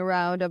going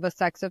around of a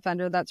sex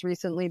offender that's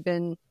recently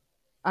been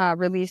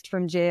released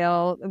from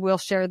jail, we'll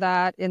share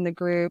that in the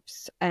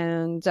groups,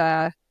 and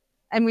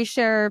we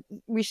share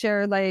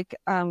like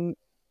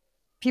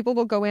people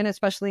will go in,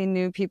 especially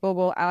new people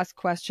will ask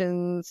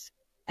questions,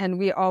 and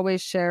we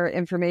always share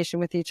information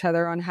with each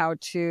other on how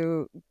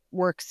to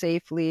work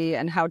safely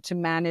and how to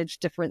manage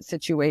different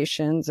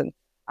situations. And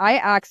I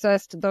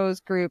accessed those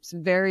groups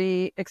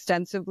very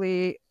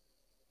extensively,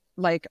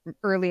 like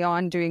early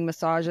on doing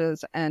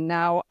massages. And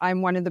now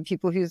I'm one of the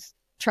people who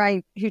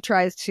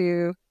tries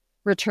to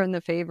return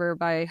the favor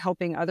by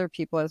helping other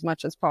people as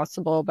much as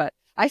possible. But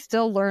I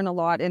still learn a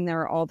lot in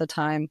there all the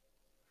time.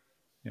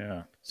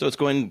 Yeah. So it's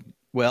going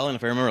well. And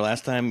if I remember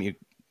last time,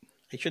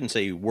 I shouldn't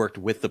say you worked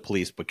with the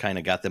police, but kind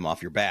of got them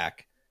off your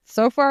back.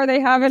 So far, they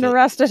haven't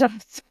arrested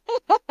us.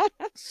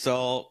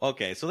 So,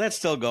 okay. So that's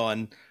still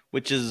going,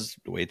 which is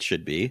the way it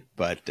should be.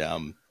 But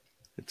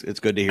it's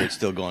good to hear it's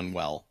still going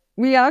well.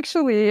 We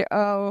actually,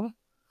 I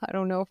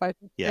don't know if I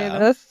can say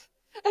this.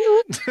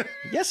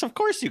 Yes, of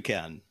course you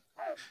can.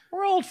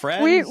 We're old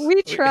friends.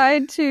 We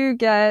tried to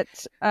get,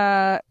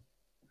 we're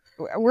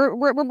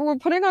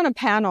putting on a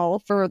panel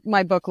for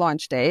my book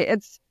launch day.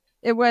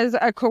 It was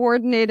a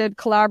coordinated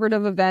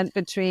collaborative event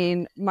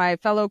between my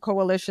fellow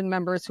coalition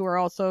members who are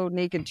also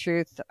Naked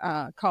Truth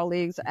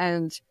colleagues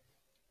and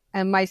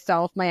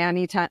myself, my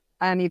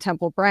Annie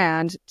Temple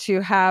brand,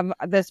 to have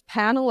this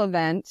panel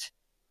event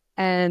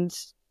and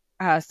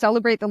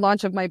celebrate the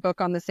launch of my book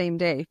on the same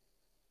day.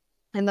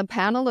 And the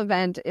panel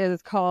event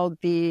is called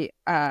the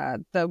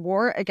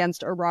War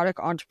Against Erotic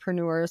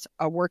Entrepreneurs,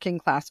 a Working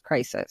Class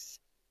Crisis,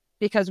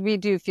 because we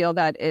do feel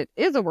that it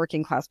is a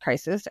working class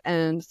crisis.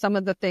 And some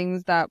of the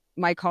things that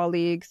my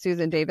colleague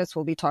Susan Davis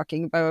will be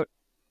talking about,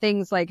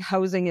 things like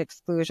housing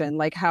exclusion,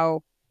 like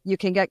how you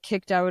can get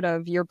kicked out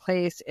of your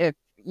place if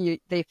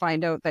they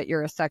find out that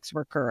you're a sex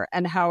worker,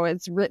 and how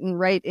it's written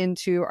right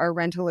into our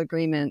rental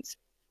agreements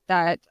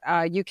that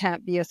you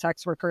can't be a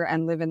sex worker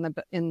and live in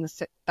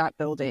that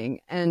building.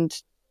 And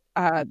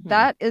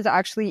that is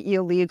actually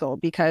illegal,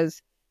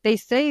 because they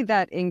say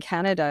that in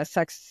Canada,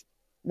 sex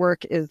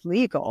work is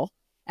legal.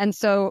 And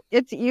so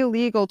it's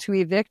illegal to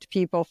evict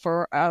people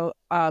for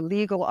a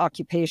legal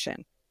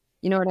occupation.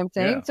 You know what I'm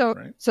saying? Yeah,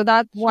 right. So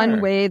that's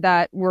one way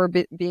that we're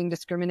being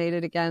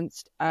discriminated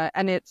against.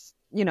 And it's,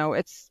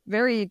 it's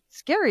very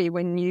scary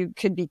when you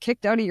could be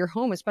kicked out of your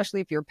home,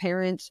 especially if you're a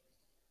parent.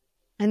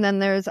 And then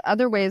there's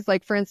other ways,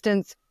 like, for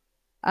instance,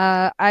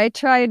 I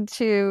tried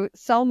to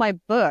sell my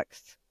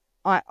books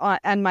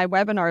and my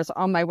webinars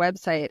on my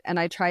website, and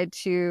I tried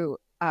to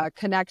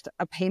connect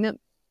a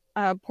payment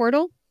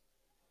portal,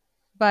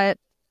 but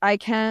I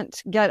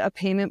can't get a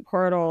payment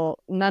portal.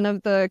 None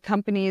of the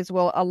companies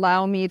will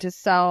allow me to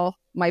sell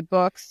my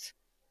books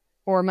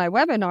or my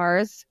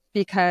webinars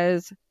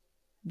because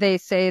they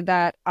say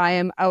that I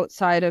am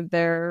outside of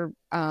their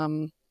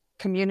not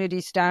community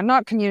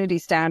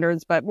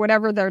standards, but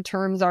whatever their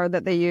terms are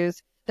that they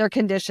use, their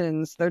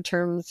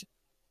terms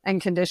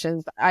and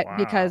conditions,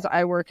 because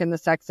I work in the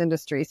sex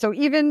industry. So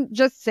even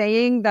just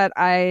saying that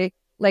I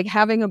like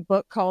having a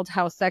book called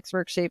How Sex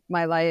Work Shaped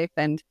My Life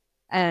and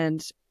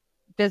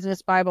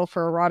Business Bible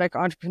for Erotic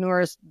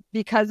Entrepreneurs,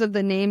 because of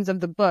the names of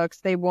the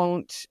books, they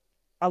won't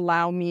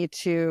allow me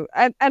to.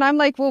 And I'm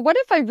like, well, what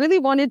if I really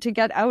wanted to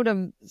get out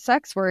of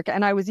sex work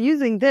and I was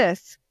using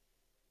this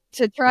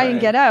to try and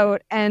get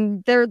out,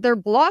 and they're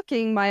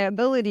blocking my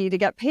ability to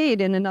get paid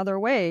in another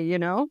way,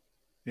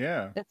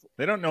 Yeah.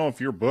 They don't know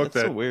if your book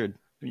so weird.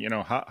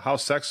 How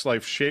sex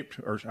life shaped,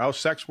 or how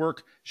sex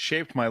work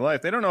shaped my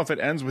life. They don't know if it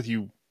ends with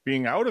you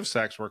being out of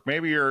sex work.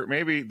 Maybe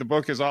the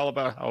book is all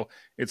about how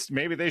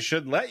maybe they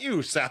should let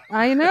you sell.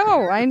 I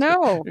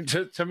know.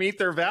 to meet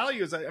their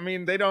values. I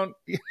mean, they don't,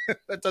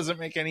 that doesn't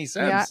make any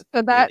sense.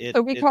 Yeah.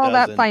 So we call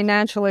that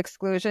financial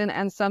exclusion.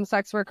 And some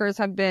sex workers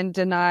have been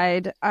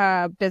denied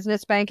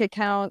business bank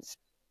accounts,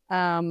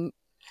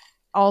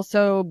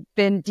 also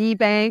been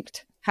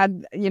debanked,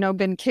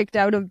 been kicked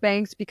out of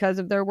banks because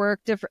of their work.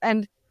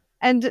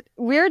 And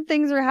weird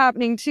things are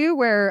happening too,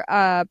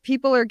 where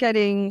people are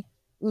getting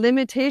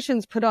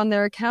limitations put on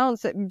their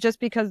accounts just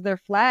because they're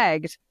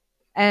flagged,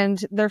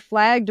 and they're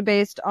flagged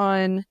based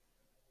on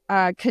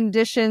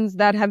conditions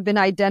that have been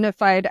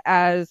identified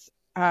as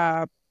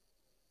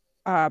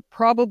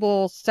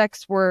probable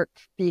sex work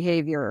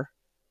behavior,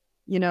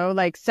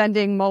 like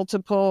sending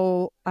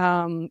multiple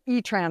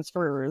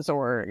e-transfers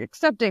or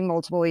accepting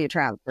multiple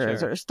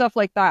e-transfers or stuff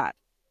like that.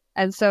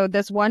 And so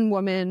this one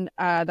woman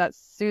that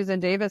Susan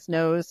Davis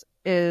knows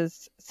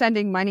is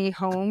sending money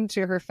home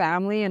to her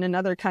family in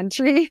another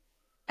country,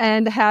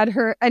 and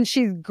and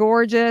she's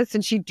gorgeous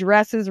and she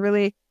dresses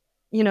really,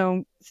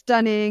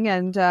 stunning.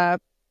 And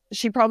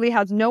she probably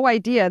has no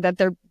idea that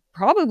they're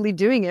probably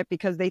doing it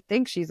because they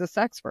think she's a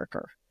sex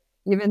worker,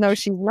 even though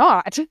she's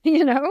not,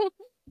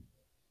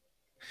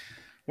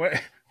 When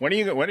are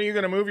you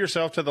going to move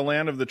yourself to the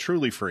land of the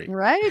truly free?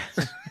 Right.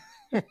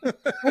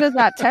 What is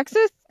that,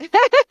 Texas?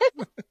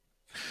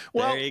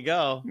 Well, there you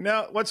go.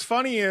 Now, what's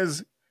funny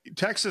is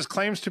Texas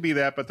claims to be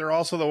that, but they're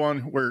also the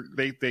one where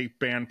they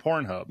ban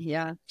Pornhub.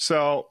 Yeah.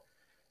 So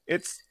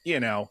it's,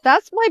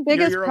 That's my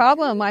biggest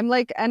problem. I'm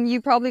like, and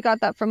you probably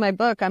got that from my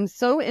book, I'm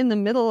so in the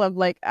middle of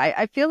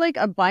I feel like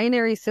a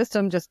binary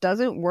system just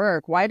doesn't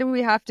work. Why do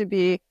we have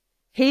to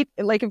hate,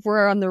 like if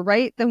we're on the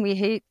right, then we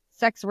hate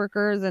sex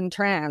workers and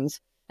trans.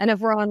 And if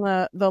we're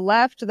on the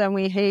left, then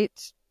we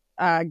hate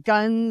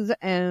guns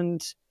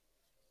and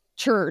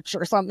church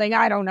or something.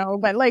 I don't know.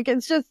 But like,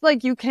 it's just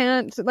like, you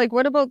can't, like,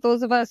 what about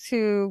those of us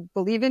who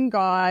believe in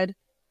God,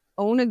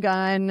 own a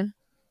gun,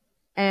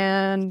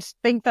 and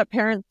think that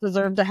parents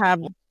deserve to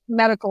have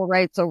medical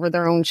rights over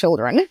their own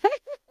children?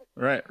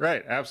 Right.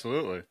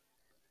 Absolutely.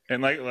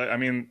 And I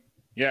mean,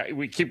 yeah,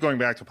 we keep going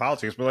back to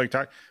politics,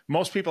 but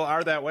most people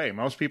are that way.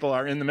 Most people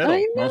are in the middle.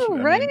 I know,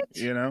 right?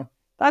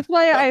 That's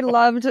why I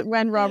loved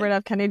when Robert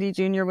F. Kennedy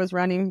Jr. was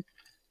running,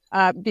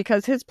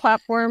 because his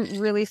platform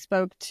really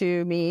spoke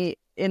to me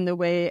in the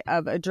way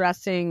of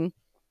addressing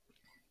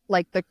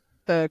like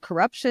the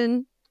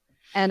corruption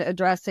and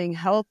addressing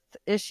health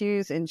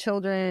issues in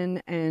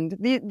children. And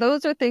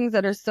those are things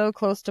that are so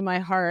close to my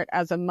heart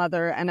as a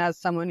mother and as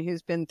someone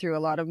who's been through a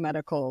lot of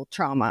medical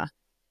trauma.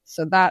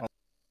 So that's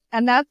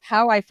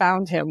how I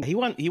found him. He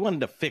wanted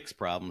to fix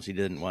problems. He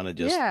didn't want to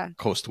just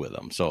coast with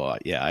them. So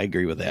I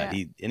agree with that.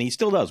 Yeah. He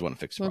still does want to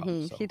fix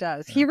problems. So. He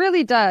does. Yeah. He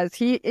really does.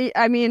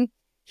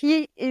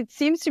 It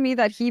seems to me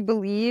that he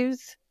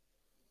believes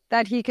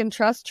that he can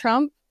trust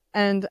Trump,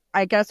 and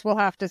I guess we'll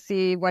have to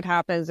see what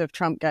happens if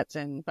Trump gets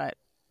in. But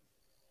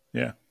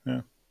yeah.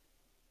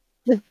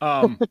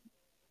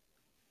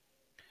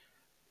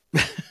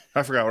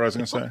 I forgot what I was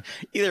going to say.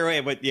 Either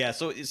way, but yeah.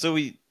 So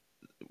do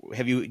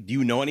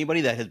you know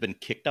anybody that has been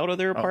kicked out of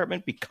their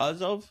apartment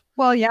because of?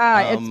 Well,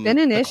 yeah, it's been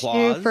an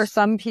issue for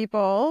some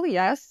people.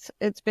 Yes,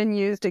 it's been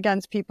used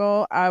against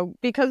people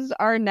because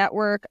our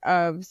network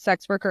of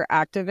sex worker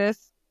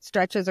activists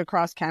stretches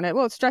across Canada.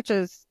 Well, it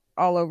stretches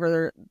all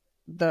over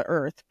the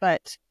earth,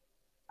 but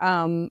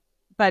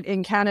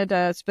in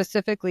Canada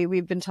specifically,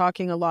 we've been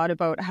talking a lot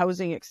about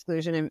housing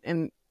exclusion,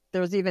 and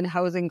there's even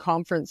housing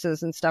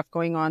conferences and stuff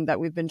going on that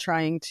we've been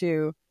trying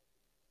to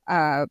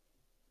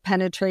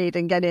penetrate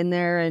and get in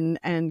there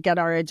and get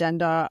our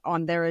agenda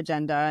on their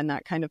agenda and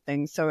that kind of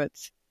thing. So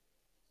it's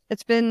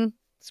been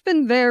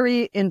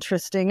very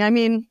interesting. I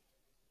mean,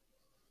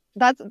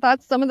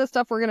 that's some of the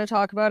stuff we're going to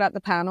talk about at the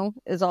panel,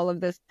 is all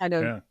of this kind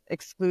of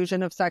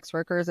exclusion of sex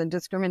workers and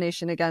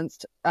discrimination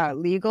against a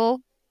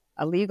legal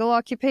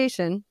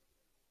occupation.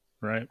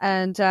 Right.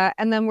 And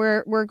then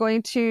we're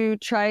going to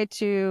try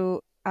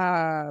to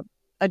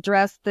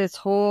address this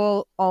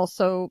whole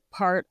also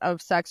part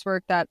of sex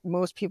work that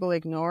most people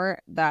ignore,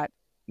 that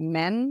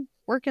men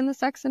work in the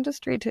sex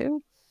industry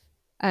too.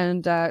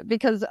 And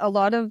because a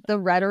lot of the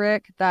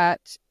rhetoric that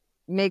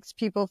makes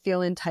people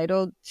feel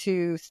entitled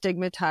to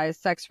stigmatize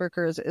sex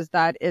workers is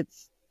that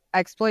it's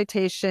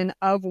exploitation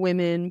of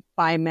women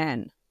by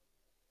men.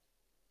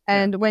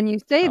 And when you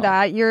say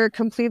that, you're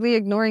completely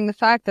ignoring the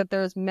fact that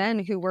there's men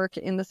who work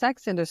in the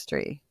sex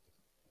industry.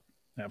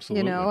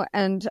 Absolutely.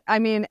 And I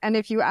mean, and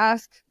if you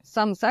ask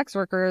some sex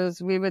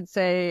workers, we would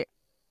say,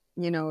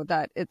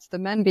 that it's the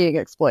men being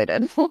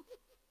exploited.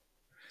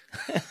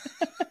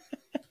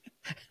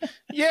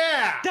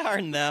 Yeah.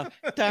 Darn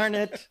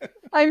it.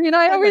 I mean,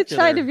 I always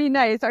try to be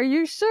nice. Are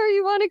you sure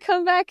you want to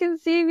come back and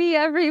see me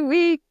every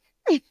week?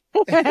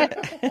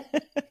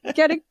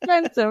 Get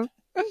expensive.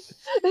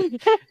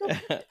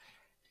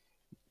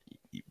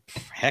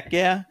 Heck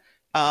yeah.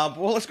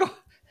 Well, let's go.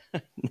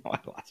 No, I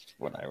lost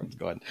what I was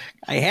going.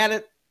 I had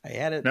it.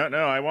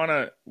 No, I want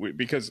to,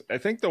 because I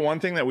think the one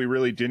thing that we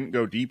really didn't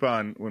go deep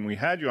on when we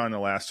had you on the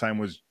last time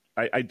was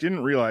I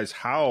didn't realize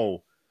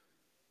how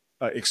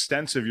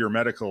extensive your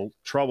medical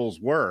troubles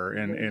were.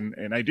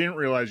 And I didn't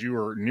realize you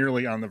were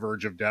nearly on the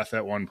verge of death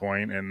at one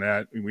point, and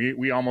that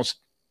we almost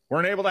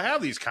weren't able to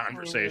have these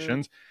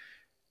conversations.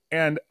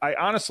 And I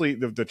honestly,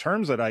 the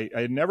terms that I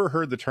had never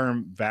heard the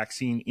term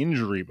vaccine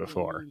injury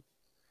before.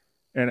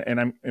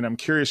 And I'm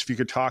curious if you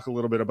could talk a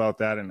little bit about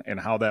that and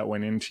how that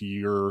went into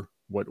your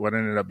what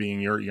ended up being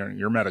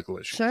your medical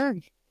issue. Sure.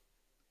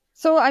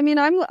 So I mean,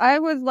 I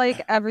was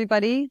like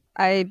everybody.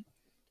 I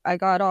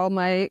got all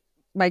my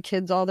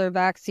kids all their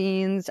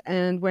vaccines,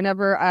 and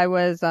whenever I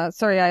was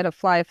sorry, I had a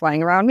fly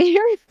flying around me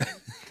here.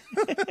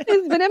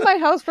 He's been in my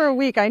house for a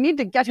week. I need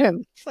to get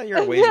him. It's like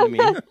you're waving me.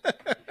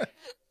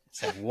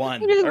 It's like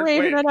one. I'm just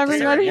waving at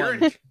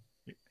everybody.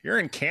 You're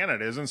in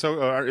Canada, isn't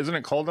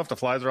it cold enough? The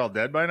flies are all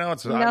dead by now.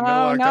 It's no,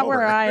 not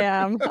where I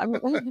am.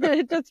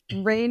 It's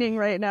raining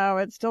right now.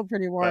 It's still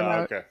pretty warm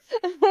out. Okay.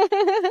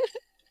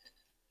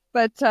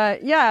 But so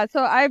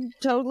I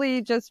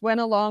totally just went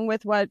along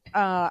with what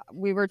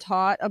we were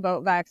taught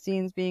about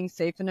vaccines being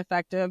safe and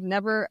effective.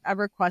 Never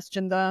ever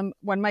questioned them.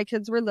 When my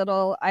kids were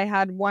little, I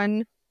had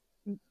one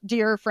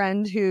dear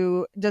friend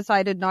who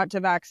decided not to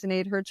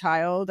vaccinate her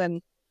child,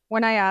 and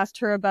when I asked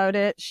her about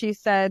it, she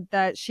said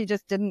that she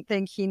just didn't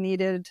think he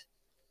needed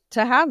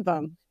to have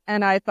them.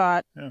 And I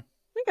thought,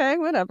 okay,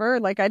 whatever.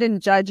 Like, I didn't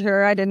judge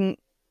her.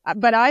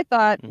 But I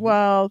thought,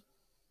 well,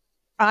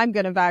 I'm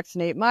going to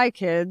vaccinate my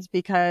kids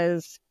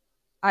because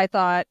I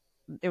thought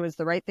it was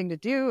the right thing to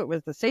do. It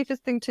was the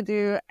safest thing to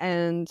do.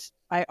 And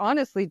I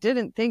honestly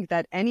didn't think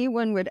that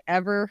anyone would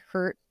ever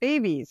hurt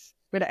babies,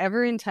 would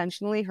ever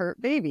intentionally hurt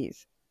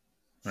babies.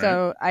 Right.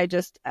 So I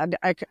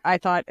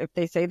thought if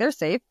they say they're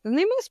safe, then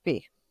they must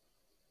be.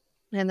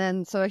 And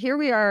then, so here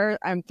we are.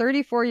 I'm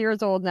 34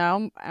 years old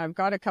now. I've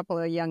got a couple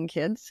of young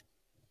kids.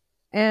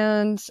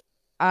 And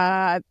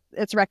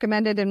it's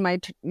recommended in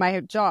my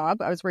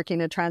job. I was working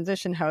in a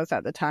transition house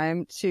at the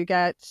time to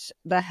get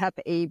the Hep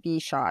A/B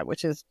shot,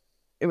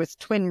 it was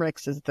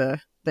Twinrix is the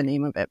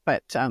name of it,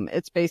 but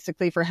it's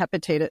basically for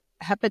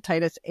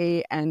hepatitis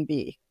A and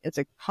B. It's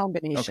a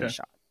combination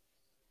shot.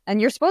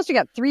 And you're supposed to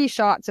get 3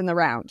 shots in the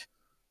round.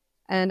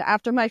 And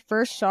after my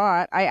first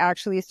shot, I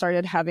actually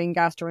started having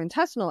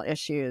gastrointestinal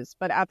issues.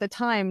 But at the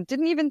time,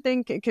 didn't even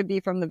think it could be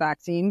from the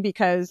vaccine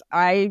because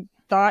I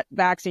thought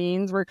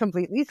vaccines were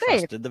completely safe.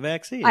 Trusted the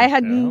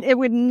vaccine. It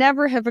would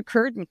never have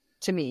occurred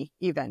to me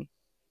even.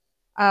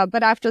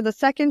 But after the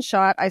second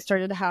shot, I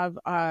started to have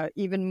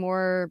even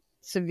more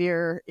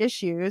severe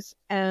issues.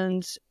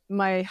 And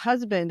my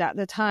husband at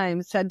the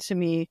time said to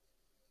me,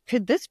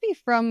 could this be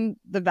from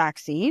the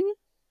vaccine?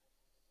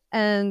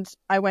 And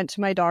I went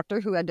to my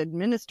doctor who had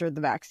administered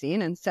the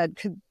vaccine and said,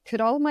 could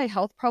all of my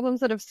health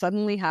problems that have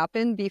suddenly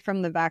happened be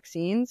from the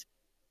vaccines?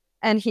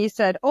 And he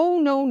said, oh,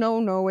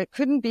 no, it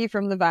couldn't be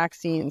from the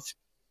vaccines,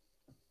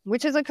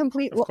 which is a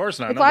complete... Of course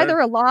not. It's either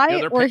a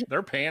lie or...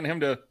 They're paying him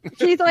to...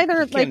 He's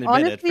either, like,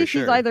 honestly,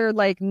 sure. he's either,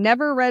 like,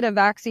 never read a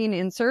vaccine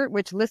insert,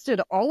 which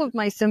listed all of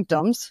my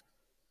symptoms,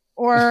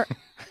 or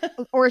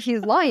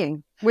he's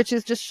lying, which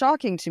is just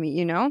shocking to me,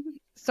 you know?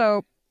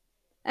 So...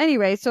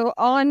 Anyway, so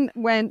on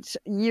went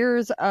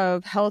years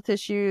of health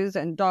issues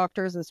and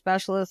doctors and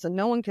specialists, and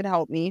no one could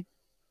help me.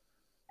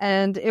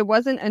 And it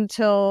wasn't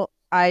until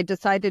I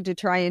decided to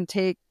try and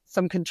take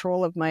some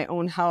control of my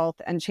own health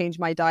and change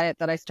my diet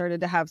that I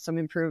started to have some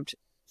improved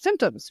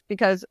symptoms,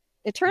 because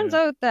it turns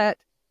out that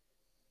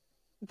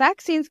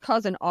vaccines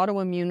cause an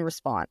autoimmune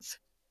response.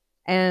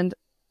 And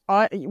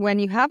when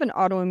you have an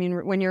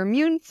when your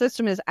immune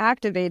system is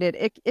activated,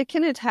 it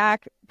can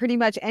attack pretty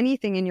much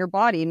anything in your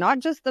body, not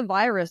just the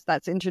virus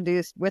that's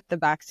introduced with the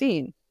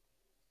vaccine.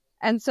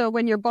 And so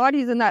when your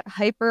body's in that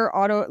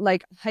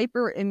hyperimmune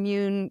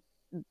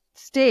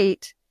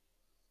state,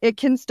 it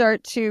can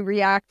start to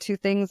react to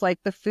things like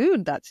the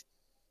food that's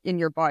in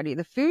your body,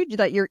 the food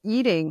that you're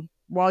eating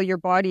while your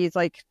body is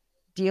like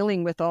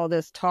dealing with all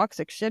this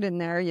toxic shit in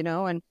there, you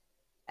know,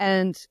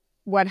 and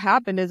what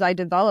happened is I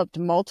developed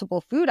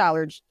multiple food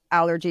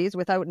allergies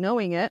without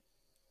knowing it.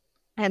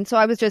 And so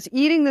I was just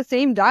eating the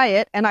same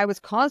diet and I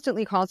was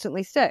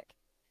constantly sick.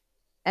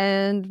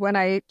 And when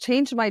I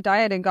changed my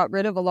diet and got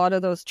rid of a lot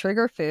of those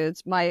trigger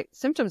foods, my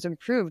symptoms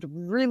improved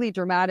really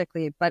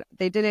dramatically, but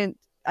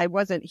I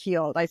wasn't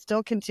healed. I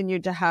still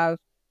continued to have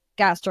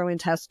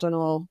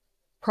gastrointestinal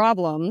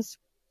problems,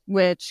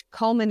 which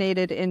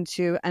culminated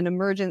into an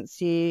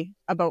emergency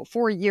about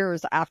 4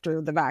 years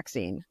after the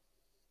vaccine.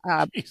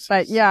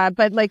 But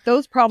like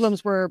those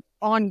problems were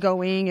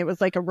ongoing. It was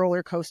like a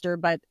roller coaster.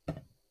 But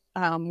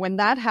when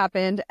that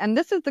happened, and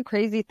this is the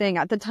crazy thing,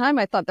 at the time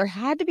I thought there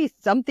had to be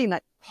something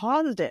that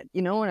caused it,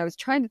 you know, and I was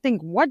trying to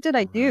think, what did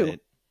I do? Right.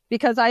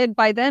 Because I had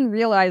by then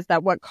realized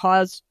that what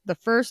caused the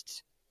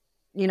first,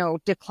 you know,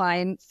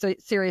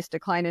 serious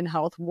decline in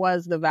health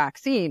was the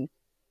vaccine.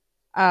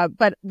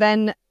 But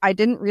then I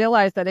didn't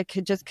realize that it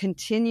could just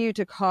continue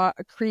to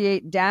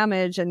create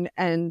damage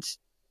and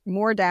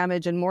more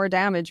damage and more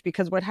damage,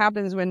 because what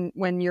happens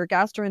when your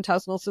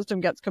gastrointestinal system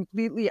gets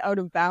completely out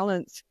of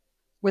balance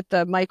with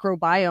the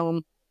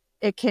microbiome,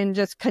 it can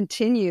just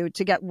continue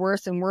to get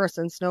worse and worse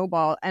and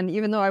snowball. And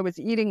even though I was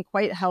eating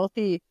quite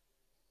healthy,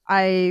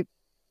 I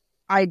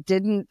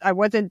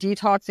wasn't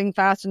detoxing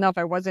fast enough.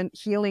 I wasn't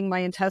healing my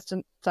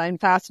intestine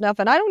fast enough.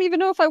 And I don't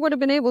even know if I would have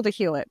been able to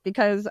heal it,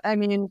 because I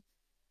mean,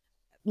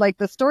 like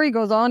the story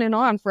goes on and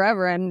on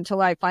forever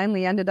until I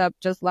finally ended up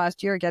just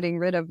last year getting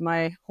rid of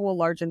my whole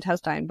large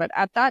intestine. But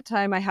at that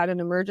time I had an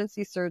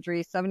emergency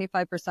surgery,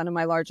 75% of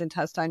my large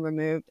intestine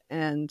removed.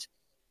 And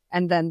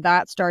then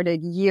that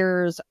started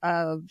years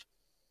of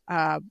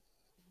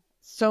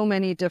so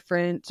many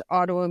different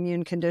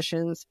autoimmune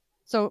conditions.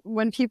 So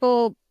when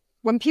people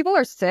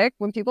are sick,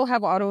 when people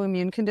have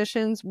autoimmune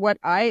conditions, what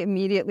I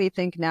immediately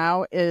think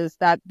now is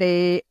that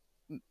they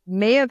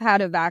may have had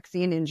a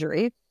vaccine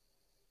injury.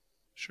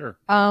 Sure.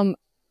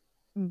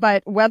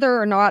 But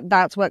whether or not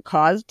that's what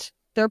caused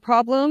their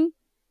problem,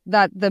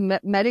 that the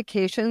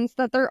medications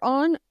that they're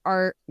on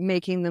are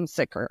making them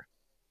sicker.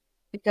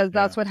 Because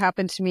that's what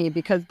happened to me.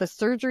 Because the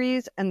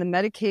surgeries and the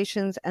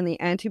medications and the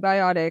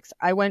antibiotics,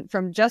 I went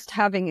from just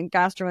having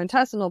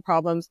gastrointestinal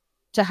problems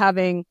to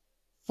having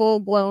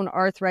full-blown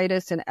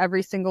arthritis in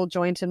every single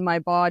joint in my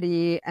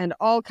body and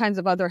all kinds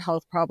of other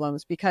health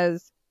problems,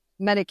 because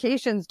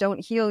medications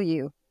don't heal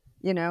you.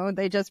 You know,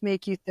 they just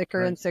make you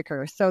thicker and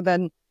sicker. So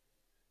then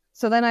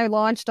I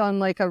launched on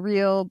like a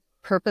real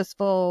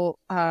purposeful,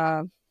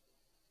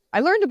 I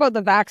learned about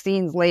the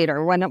vaccines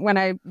later when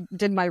I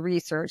did my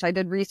research. I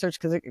did research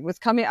because it was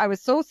coming. I was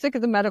so sick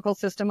of the medical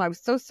system. I was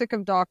so sick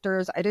of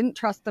doctors. I didn't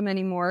trust them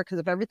anymore because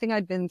of everything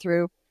I'd been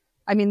through.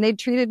 I mean, they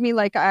treated me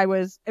like it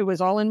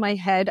was all in my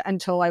head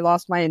until I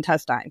lost my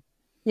intestine,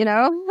 you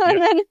know? Yep.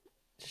 And then,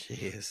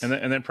 jeez.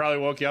 And then probably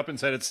woke you up and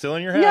said it's still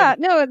in your head. Yeah,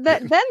 no.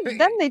 Then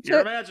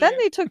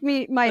they took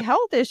my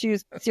health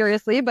issues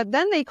seriously, but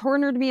then they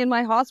cornered me in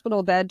my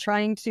hospital bed,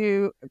 trying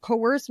to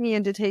coerce me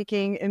into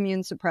taking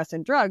immune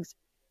suppressant drugs.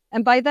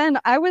 And by then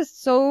I was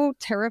so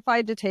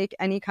terrified to take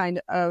any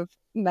kind of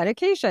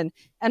medication.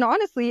 And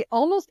honestly,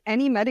 almost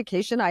any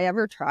medication I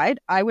ever tried,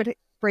 I would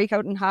break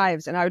out in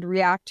hives and I would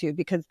react to,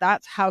 because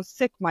that's how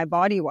sick my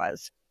body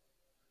was.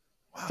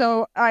 Wow.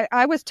 So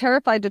I was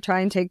terrified to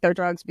try and take their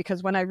drugs,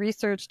 because when I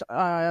researched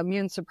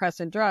immune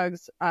suppressant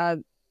drugs,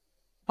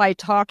 by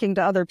talking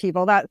to other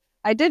people, that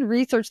I did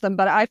research them,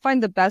 but I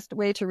find the best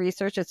way to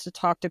research is to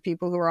talk to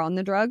people who are on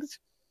the drugs.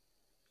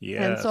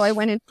 Yes. And so I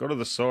went in, go to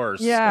the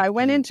source. Yeah, I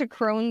went into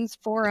Crohn's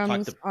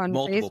forums on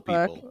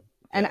Facebook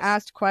and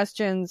asked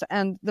questions.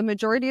 And the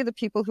majority of the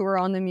people who were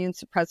on the immune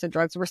suppressant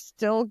drugs were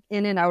still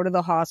in and out of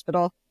the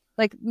hospital.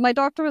 Like, my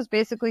doctor was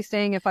basically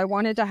saying if I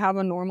wanted to have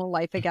a normal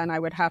life again, I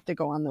would have to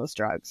go on those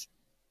drugs.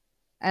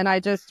 And I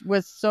just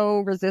was so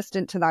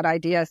resistant to that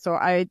idea. So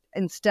I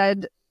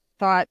instead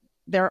thought,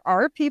 there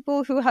are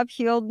people who have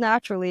healed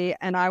naturally,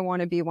 and I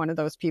want to be one of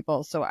those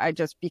people. So I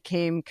just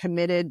became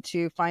committed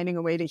to finding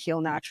a way to heal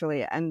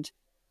naturally. And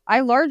I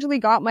largely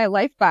got my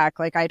life back.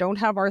 Like, I don't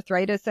have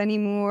arthritis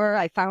anymore.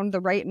 I found the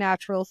right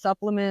natural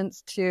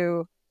supplements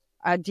to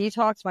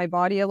detox my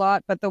body a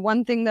lot. But the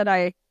one thing that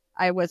I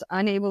was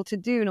unable to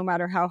do, no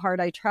matter how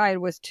hard I tried,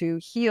 was to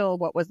heal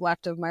what was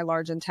left of my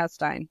large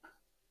intestine.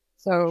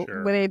 So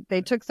when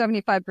they took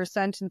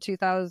 75% in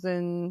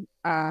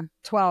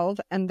 2012,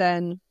 and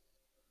then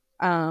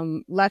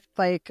left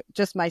like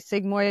just my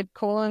sigmoid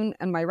colon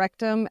and my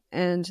rectum,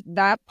 and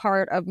that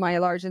part of my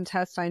large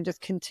intestine just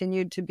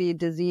continued to be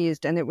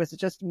diseased, and it was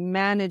just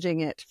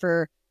managing it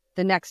for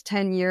the next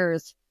 10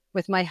 years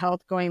with my health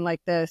going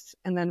like this.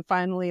 And then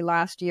finally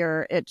last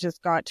year it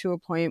just got to a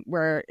point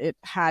where it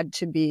had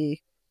to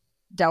be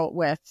dealt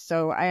with.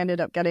 So I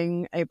ended up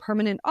getting a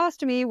permanent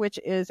ostomy, which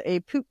is a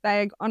poop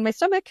bag on my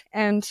stomach,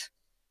 and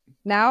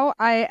now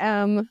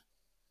I'm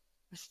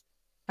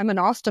an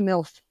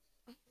ostomilf.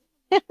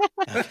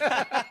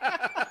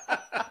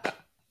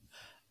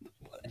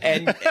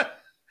 And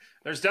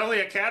there's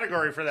definitely a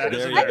category for that.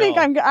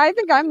 I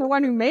think I'm the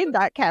one who made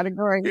that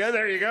category. Yeah,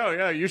 there you go.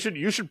 Yeah, you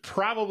should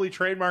probably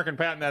trademark and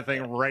patent that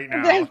thing right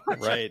now.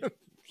 Right.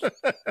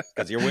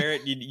 Because you wear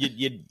it,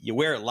 you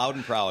wear it loud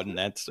and proud, and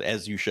that's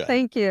as you should.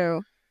 Thank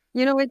you.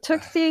 You know, it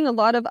took seeing a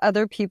lot of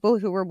other people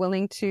who were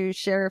willing to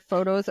share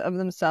photos of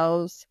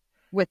themselves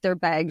with their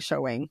bag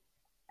showing,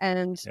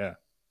 and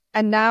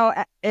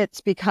now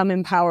it's become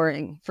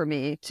empowering for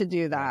me to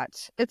do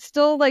that. It's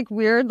still like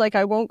weird. Like,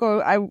 I won't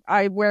go,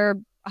 I wear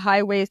a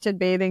high-waisted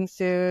bathing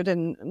suit,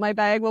 and my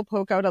bag will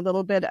poke out a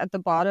little bit at the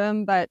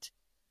bottom, but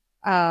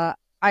I'm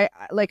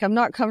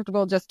not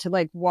comfortable just to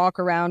like walk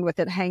around with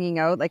it hanging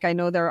out. Like, I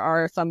know there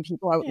are some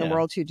people out in the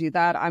world who do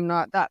that. I'm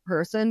not that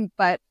person,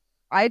 but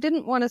I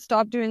didn't want to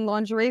stop doing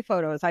lingerie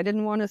photos. I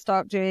didn't want to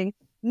stop doing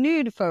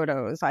nude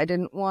photos. I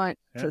didn't want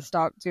to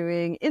stop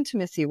doing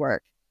intimacy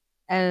work.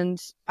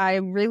 And I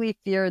really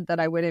feared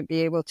that I wouldn't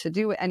be able to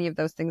do any of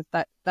those things,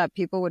 that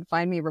people would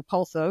find me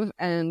repulsive,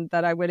 and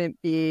that I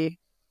wouldn't be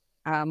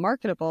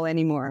marketable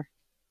anymore.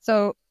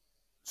 So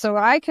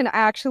I can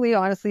actually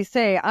honestly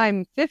say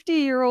I'm a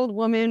 50-year-old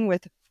woman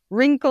with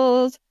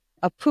wrinkles,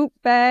 a poop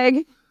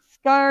bag,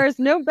 scars,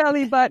 no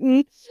belly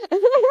button.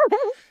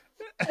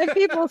 And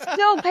people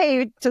still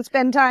pay to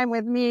spend time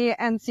with me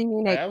and see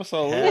me naked.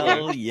 Absolutely.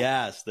 Hell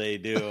yes, they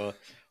do.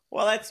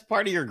 Well, that's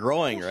part of your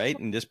growing, right?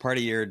 And just part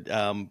of your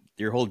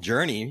whole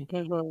journey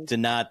to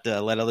not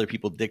let other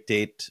people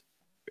dictate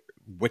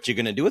what you're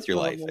going to do with your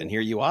life. And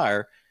here you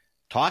are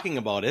talking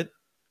about it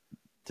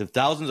to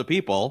thousands of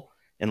people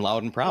and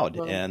loud and proud.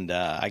 And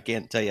I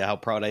can't tell you how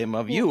proud I am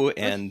of you.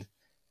 And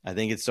I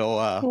think it's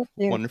so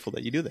wonderful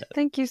that you do that.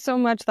 Thank you so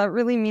much. That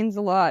really means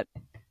a lot.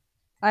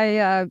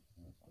 Another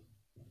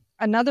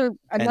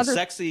and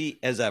sexy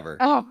as ever.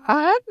 Oh,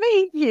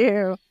 thank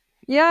you.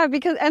 Yeah,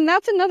 and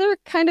that's another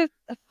kind of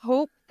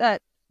hope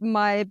that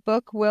my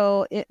book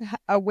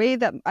a way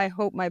that I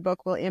hope my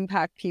book will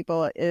impact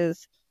people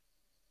is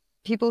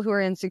people who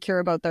are insecure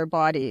about their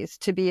bodies,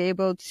 to be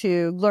able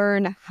to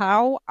learn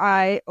how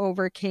I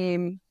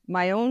overcame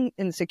my own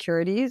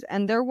insecurities.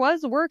 And there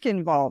was work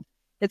involved.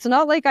 It's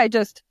not like I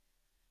just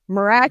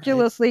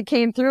miraculously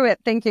came through it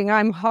thinking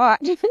I'm hot.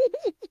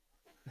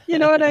 You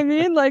know what I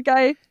mean? Like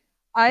the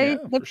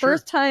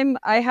first time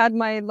I had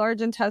my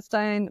large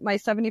intestine, my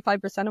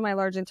 75% of my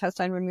large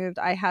intestine removed,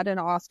 I had an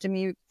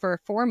ostomy for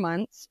 4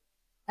 months.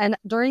 And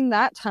during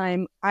that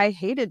time, I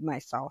hated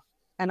myself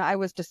and I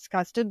was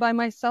disgusted by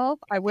myself.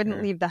 I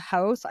wouldn't leave the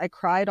house. I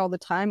cried all the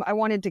time. I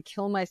wanted to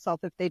kill myself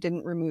if they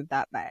didn't remove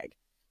that bag.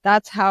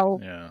 That's how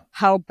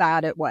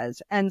bad it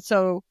was. And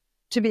so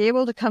to be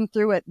able to come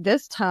through it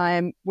this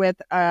time with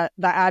the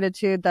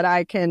attitude that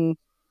I can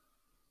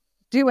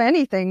do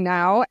anything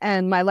now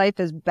and my life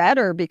is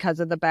better because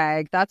of the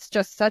bag, that's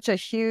just such a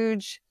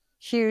huge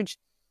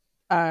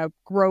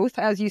growth,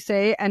 as you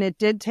say. And it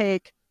did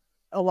take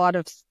a lot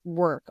of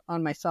work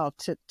on myself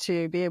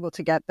to be able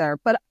to get there.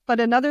 But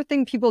another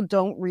thing people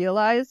don't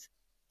realize,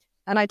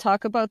 and I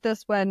talk about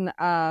this when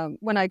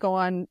I go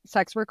on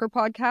sex worker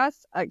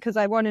podcasts, because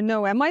I want to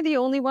know, am I the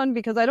only one?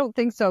 Because I don't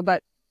think so.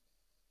 But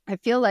I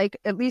feel like,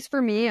 at least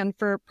for me and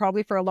for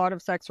probably for a lot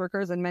of sex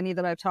workers and many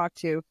that I've talked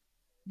to,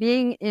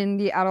 being in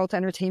the adult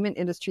entertainment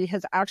industry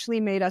has actually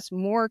made us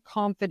more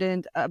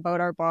confident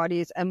about our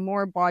bodies and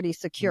more body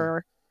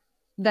secure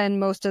than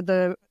most of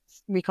the,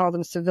 we call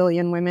them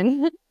civilian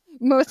women,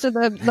 most of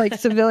the like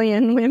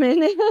civilian women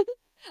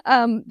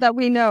that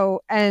we know.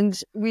 And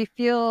we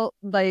feel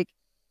like,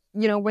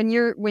 you know, when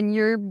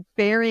you're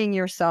burying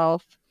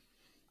yourself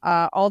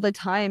all the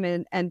time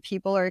and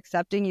people are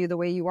accepting you the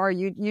way you are,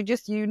 you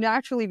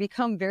naturally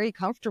become very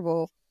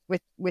comfortable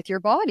with your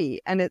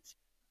body. And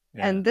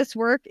and this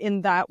work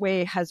in that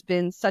way has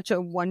been such a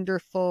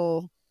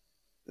wonderful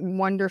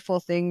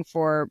thing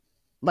for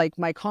like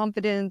my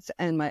confidence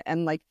and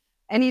like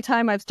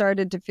anytime I've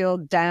started to feel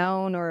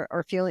down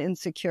or feel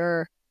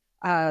insecure,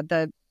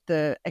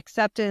 the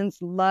acceptance,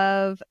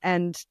 love,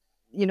 and,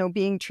 you know,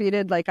 being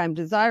treated like I'm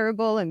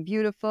desirable and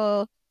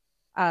beautiful.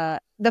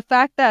 The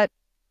fact that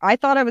I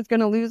thought I was going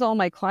to lose all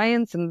my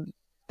clients and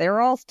they're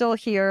all still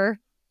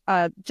here.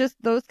 Just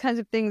those kinds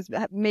of things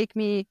make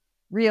me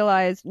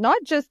realize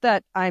not just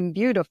that I'm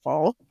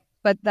beautiful,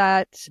 but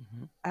that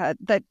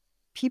that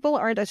people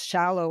aren't as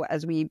shallow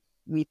as we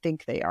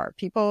think they are.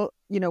 People,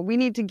 you know, we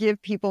need to give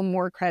people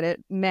more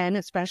credit, men,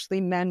 especially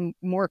men,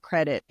 more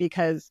credit,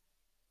 because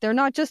they're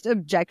not just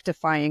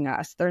objectifying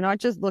us. They're not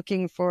just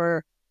looking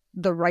for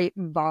the right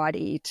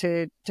body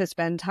to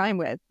spend time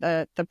with.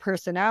 The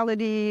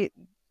personality,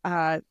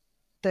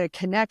 the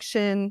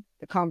connection,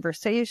 the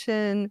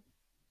conversation,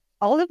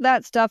 all of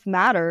that stuff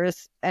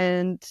matters.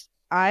 And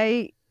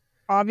I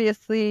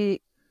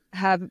obviously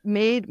have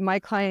made my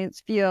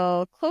clients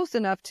feel close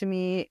enough to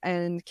me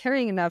and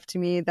caring enough to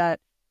me that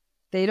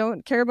they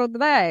don't care about the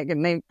bag.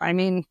 And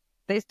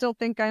they still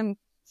think I'm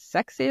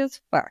sexy as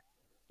fuck.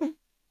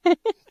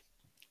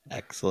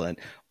 Excellent.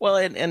 Well,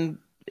 and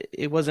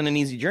it wasn't an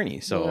easy journey.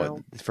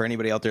 So for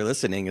anybody out there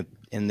listening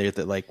and they're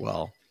like,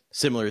 well,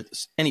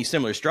 any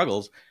similar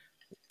struggles,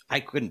 I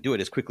couldn't do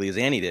it as quickly as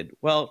Annie did.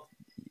 Well,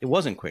 it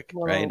wasn't quick,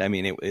 right? I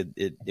mean,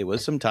 it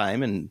was some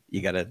time, and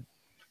you gotta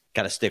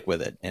stick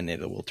with it, and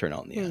it will turn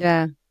out in the end.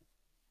 Yeah,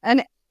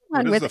 and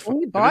with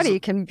any body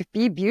can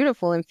be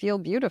beautiful and feel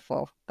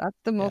beautiful. That's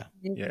the most.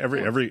 Yeah,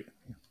 everybody.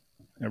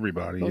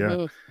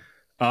 Yeah.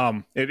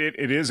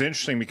 It is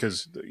interesting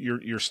because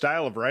your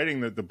style of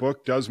writing, the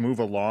book does move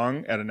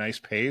along at a nice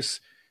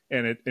pace,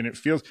 and it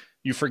feels,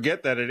 you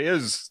forget that it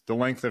is the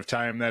length of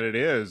time that it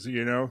is,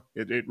 you know,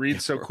 it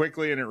reads so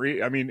quickly, and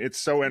it's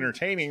so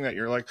entertaining that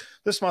you're like,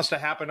 this must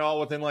have happened all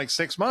within like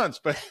 6 months,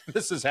 but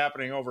this is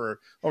happening over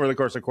the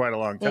course of quite a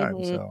long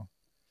time. So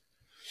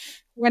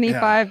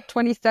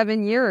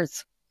 27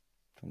 years.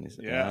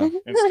 Yeah,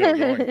 it's still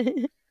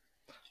going.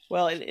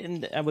 Well,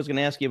 and I was going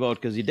to ask you about,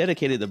 because you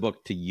dedicated the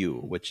book to you,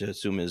 which I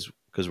assume is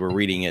because we're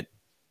reading it,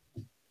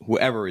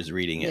 whoever is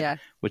reading it,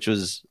 which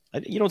was,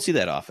 you don't see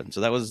that often.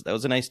 So that was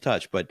a nice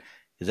touch. But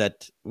is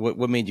that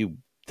what made you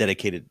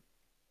dedicate it?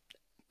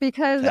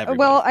 Because,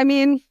 well, I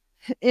mean,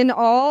 in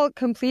all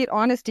complete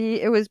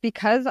honesty, it was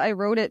because I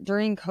wrote it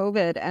during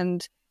COVID,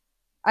 and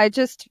I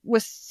just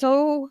was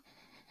so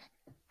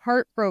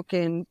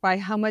heartbroken by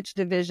how much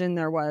division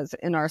there was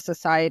in our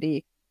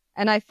society.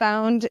 And I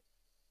found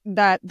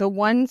that the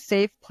one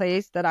safe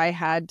place that I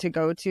had to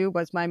go to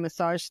was my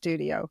massage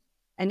studio.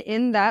 And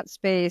in that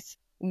space,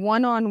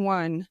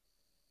 one-on-one,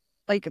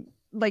 like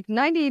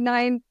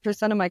 99%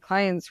 of my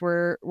clients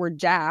were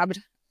jabbed,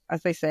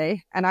 as they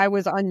say, and I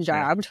was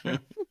unjabbed.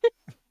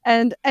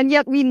 and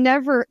yet we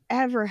never,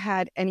 ever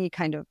had any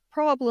kind of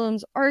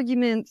problems,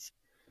 arguments.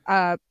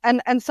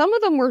 And some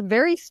of them were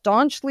very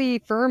staunchly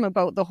firm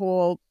about the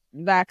whole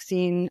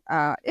vaccine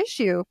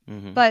issue,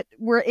 but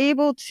were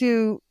able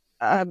to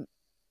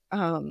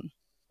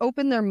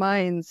open their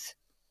minds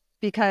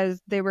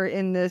because they were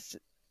in this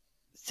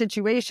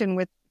situation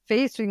with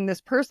facing this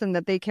person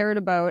that they cared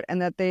about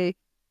and that they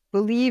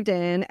believed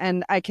in,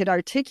 and I could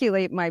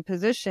articulate my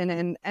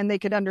position, and they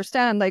could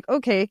understand, like,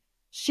 okay,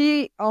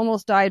 she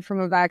almost died from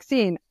a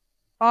vaccine.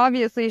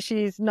 Obviously,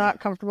 she's not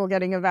comfortable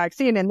getting a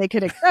vaccine, and they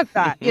could accept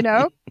that, you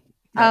know?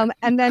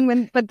 And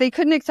then but they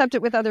couldn't accept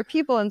it with other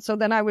people. And so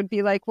then I would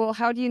be like, well,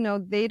 how do you know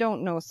they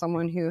don't know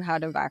someone who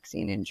had a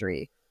vaccine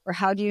injury? Or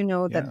how do you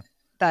know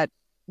that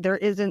there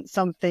isn't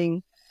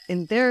something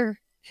in their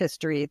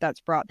history that's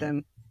brought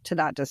them to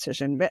that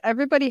decision? But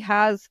everybody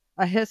has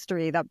a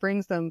history that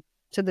brings them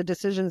to the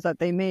decisions that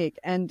they make.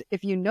 And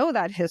if you know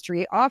that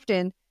history,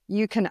 often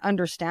you can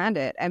understand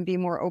it and be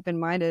more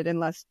open-minded and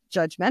less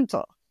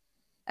judgmental.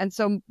 And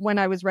so when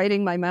I was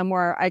writing my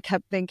memoir, I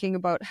kept thinking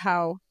about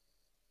how,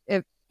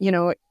 if, you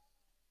know,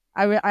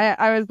 I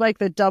was like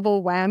the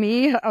double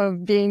whammy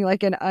of being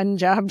like an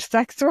unjabbed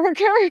sex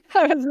worker. I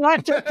was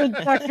not just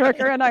a sex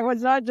worker, and I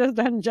was not just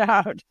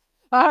unjabbed.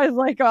 I was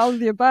like all of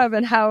the above.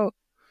 And how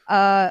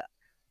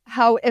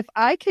if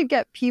I could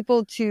get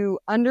people to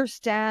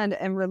understand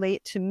and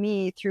relate to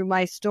me through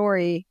my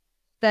story,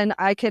 then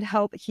I could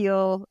help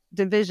heal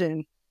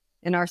division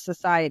in our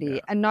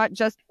society, and not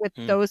just with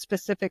those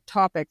specific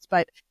topics,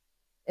 but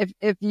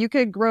if you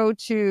could grow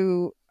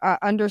to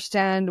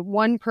understand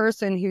one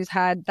person who's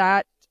had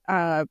that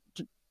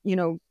you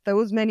know,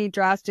 those many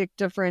drastic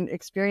different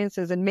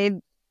experiences and made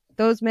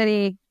those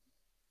many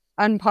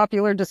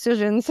unpopular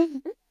decisions.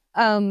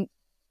 And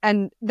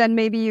then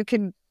maybe you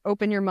can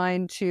open your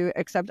mind to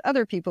accept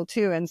other people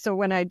too. And so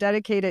when I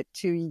dedicate it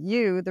to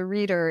you, the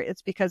reader,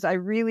 it's because I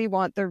really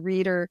want the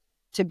reader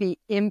to be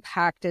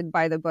impacted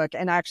by the book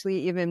and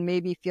actually even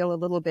maybe feel a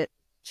little bit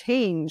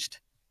changed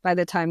by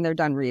the time they're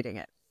done reading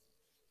it.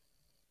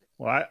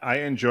 Well, I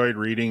enjoyed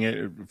reading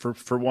it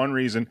for one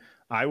reason.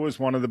 I was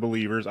one of the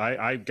believers.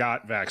 I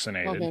got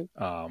vaccinated.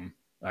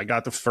 I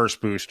got the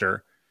first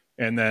booster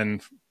and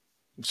then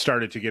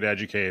started to get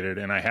educated,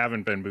 and I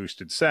haven't been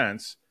boosted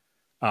since.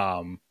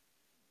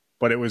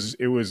 But it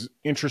was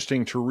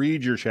interesting to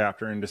read your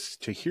chapter and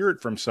to hear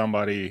it from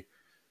somebody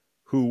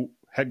who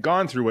had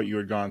gone through what you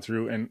had gone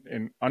through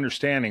and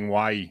understanding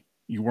why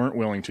you weren't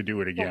willing to do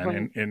it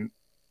again.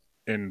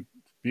 And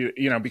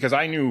you know, because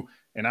I knew,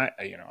 and I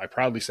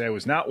proudly say I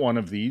was not one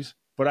of these,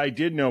 but I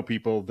did know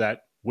people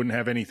that wouldn't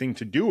have anything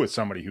to do with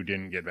somebody who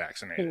didn't get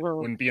vaccinated,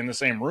 wouldn't be in the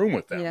same room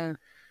with them. Yeah.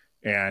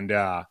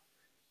 And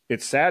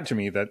it's sad to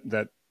me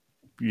that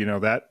you know,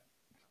 that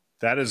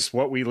is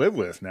what we live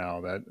with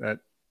now,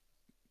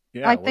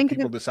 yeah, I think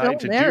people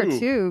decide to there do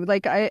too.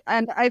 Like I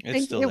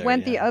think it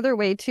went the other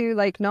way too.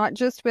 Like not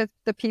just with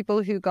the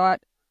people who got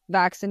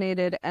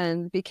vaccinated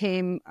and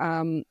became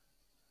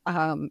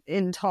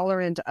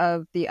intolerant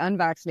of the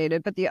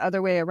unvaccinated, but the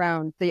other way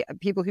around. The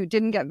people who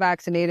didn't get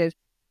vaccinated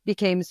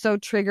became so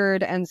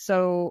triggered and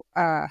so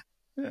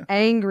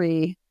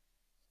angry,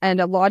 and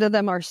a lot of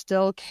them are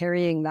still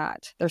carrying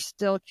that. They're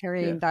still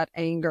carrying that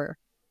anger,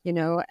 you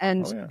know.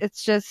 And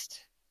it's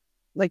just.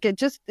 Like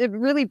it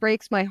really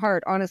breaks my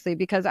heart, honestly,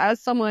 because as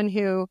someone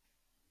who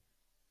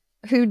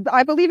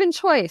I believe in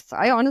choice.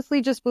 I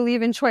honestly just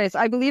believe in choice.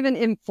 I believe in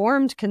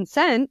informed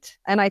consent.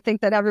 And I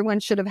think that everyone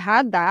should have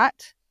had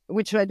that,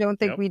 which I don't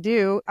think we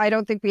do. I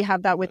don't think we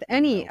have that with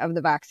any of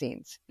the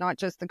vaccines, not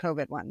just the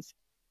COVID ones.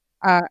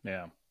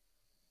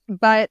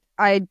 But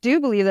I do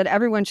believe that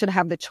everyone should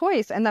have the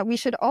choice and that we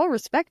should all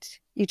respect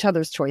each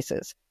other's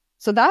choices.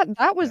 So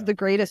that was the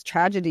greatest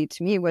tragedy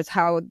to me, was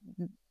how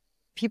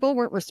people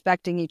weren't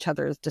respecting each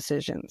other's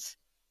decisions,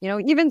 you know,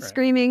 even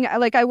screaming.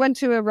 Like I went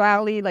to a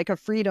rally, like a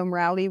freedom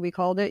rally, we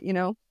called it, you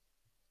know,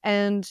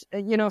 and,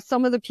 you know,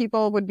 some of the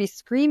people would be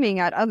screaming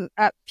at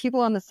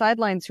people on the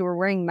sidelines who were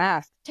wearing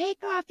masks, take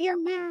off your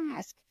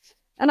mask.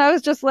 And I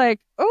was just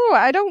like, oh,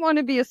 I don't want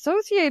to be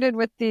associated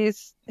with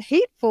these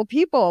hateful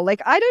people.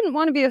 Like I didn't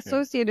want to be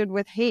associated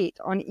with hate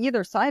on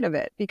either side of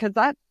it, because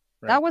that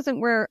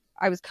wasn't where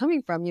I was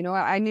coming from. You know,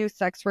 I knew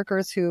sex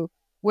workers who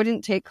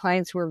wouldn't take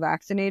clients who were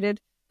vaccinated.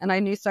 And I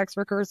knew sex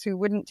workers who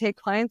wouldn't take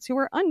clients who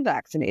were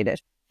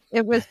unvaccinated.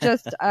 It was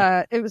just,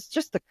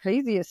 the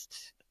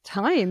craziest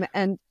time.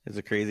 And it's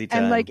a crazy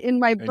time. And like in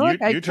my book,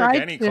 you took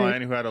any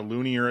client who had a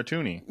loony or a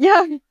toonie.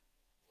 Yeah.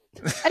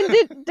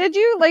 And did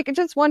you, like,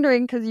 just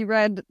wondering, because you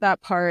read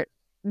that part,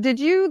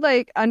 did you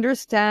like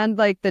understand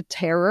like the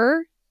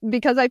terror?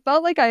 Because I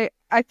felt like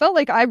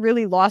I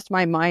really lost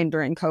my mind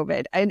during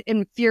COVID, and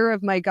in fear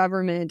of my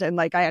government, and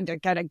like I had to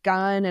get a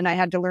gun and I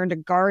had to learn to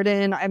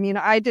garden. I mean,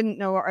 I didn't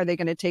know, are they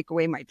going to take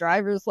away my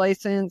driver's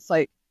license?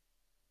 Like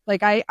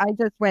I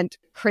just went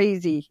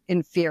crazy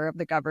in fear of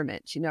the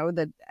government, you know,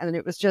 and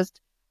it was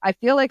just, I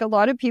feel like a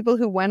lot of people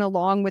who went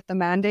along with the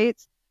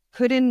mandates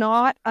could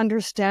not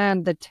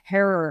understand the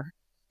terror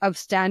of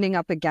standing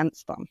up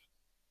against them.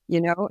 You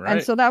know,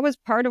 and so that was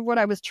part of what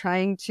I was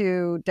trying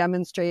to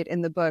demonstrate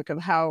in the book, of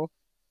how,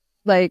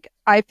 like,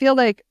 I feel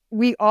like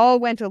we all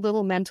went a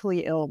little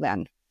mentally ill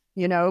then,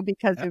 you know,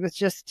 because it was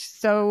just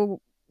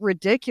so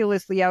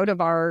ridiculously out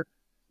of our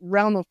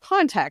realm of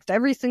context,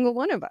 every single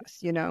one of us,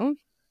 you know?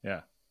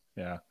 Yeah.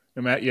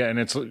 And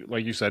it's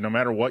like you said, no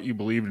matter what you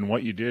believed and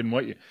what you did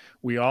and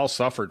we all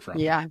suffered from.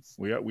 Yeah.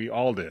 We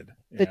all did.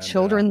 The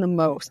children the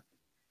most.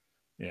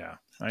 Yeah,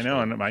 I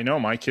know. And I know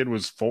my kid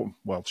was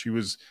she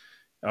was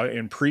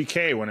in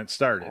pre-K when it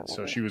started.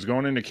 So she was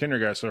going into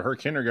kindergarten. So her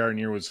kindergarten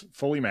year was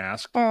fully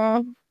masked.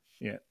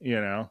 Yeah, you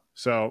know.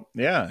 So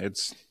yeah,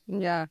 it's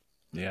yeah.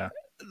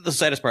 The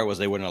saddest part was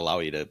they wouldn't allow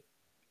you to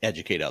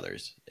educate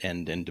others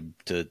and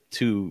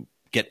to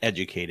get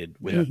educated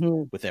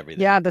with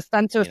everything. Yeah, the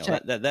censorship. You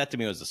know, that to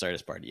me was the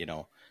saddest part. You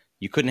know,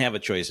 you couldn't have a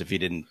choice if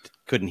you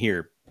couldn't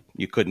hear.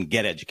 You couldn't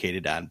get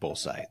educated on both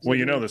sides. Well,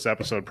 you know, this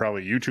episode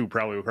YouTube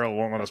probably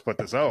won't let us put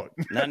this out.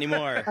 Not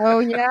anymore. Oh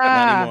yeah,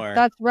 not anymore.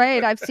 That's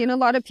right. I've seen a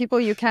lot of people.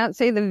 You can't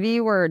say the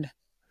V word.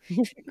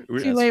 Too late.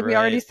 Right. We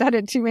already said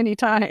it too many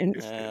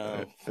times.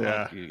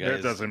 Yeah,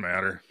 it doesn't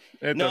matter.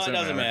 It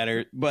doesn't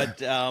matter.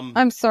 But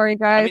I'm sorry,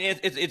 guys. I mean,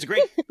 it's a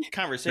great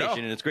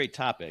conversation and it's a great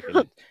topic.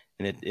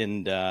 And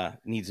it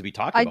needs to be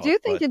talked about. I do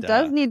think it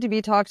does need to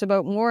be talked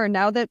about more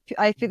now that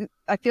I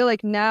feel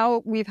like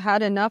now we've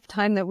had enough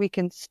time that we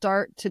can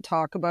start to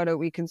talk about it.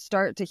 We can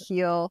start to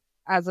heal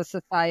as a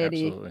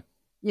society, Absolutely.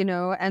 You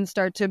know, and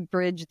start to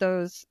bridge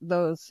those.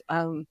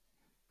 I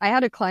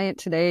had a client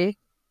today,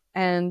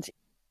 and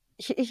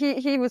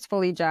he was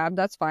fully jabbed.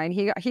 That's fine.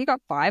 He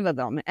got 5 of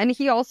them, and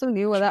he also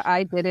knew that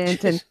I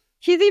didn't. And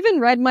he's even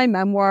read my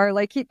memoir,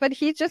 but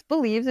he just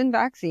believes in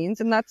vaccines,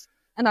 and I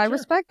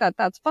respect that.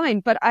 That's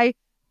fine. But I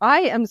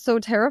am so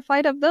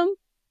terrified of them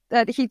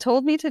that he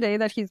told me today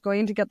that he's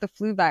going to get the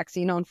flu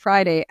vaccine on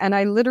Friday, and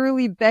I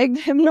literally begged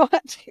him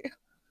not to.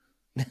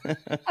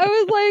 I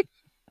was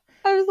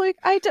like,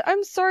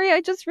 I'm sorry,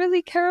 I just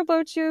really care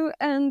about you,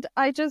 and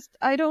I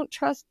don't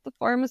trust the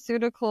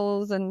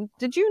pharmaceuticals, and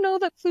did you know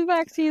that flu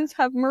vaccines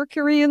have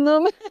mercury in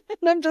them?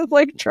 And I'm just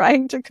like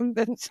trying to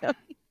convince him.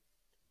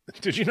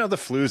 Did you know the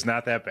flu's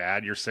not that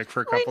bad? You're sick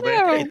for a couple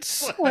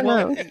days.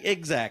 Well,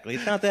 exactly.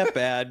 It's not that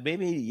bad.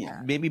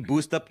 Maybe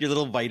boost up your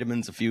little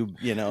vitamins a few,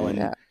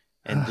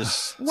 and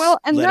just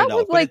and that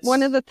was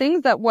one of the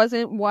things that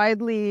wasn't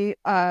widely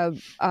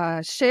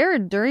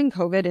shared during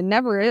COVID. It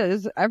never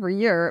is every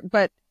year,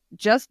 but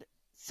just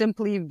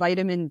simply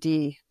vitamin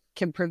D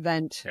can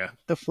prevent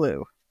the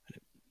flu.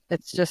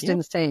 It's just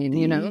insane,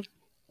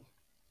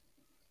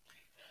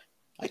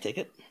 I take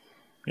it.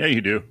 Yeah, you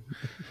do.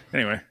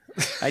 Anyway,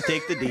 I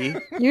take the D.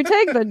 You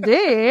take the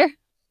D.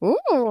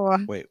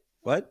 Ooh. Wait,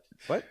 what?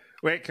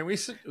 Wait, can we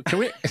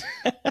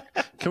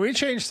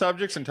change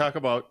subjects and talk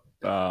about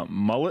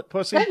mullet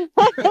pussy?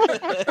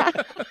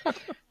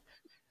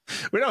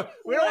 We don't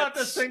want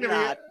this thing to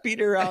be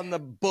beat around the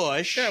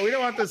bush. Yeah, we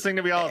don't want this thing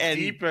to be all and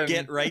deep and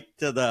get right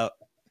to the.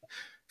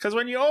 Because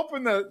when you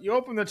open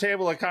the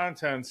table of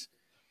contents,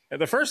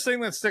 the first thing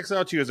that sticks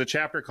out to you is a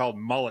chapter called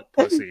mullet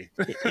pussy.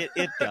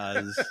 It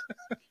does.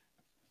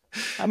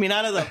 I mean,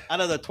 out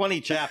of the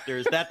 20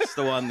 chapters, that's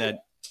the one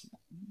that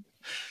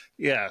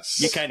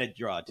yes you kind of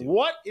draw to.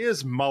 What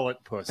is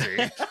mullet pussy?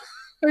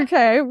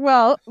 Okay,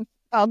 well,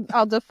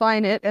 I'll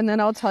define it, and then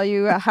I'll tell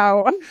you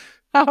how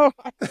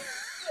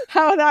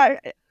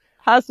that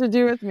has to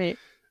do with me.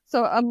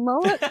 So a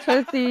mullet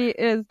pussy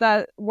is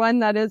that one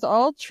that is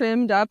all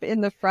trimmed up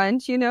in the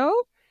front,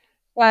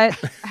 but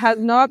has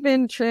not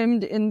been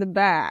trimmed in the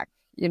back,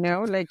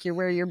 like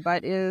where your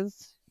butt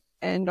is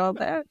and all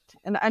that,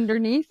 and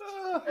underneath.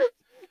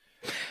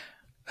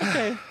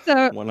 Okay,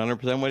 so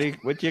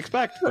 100% what you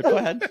expect. But go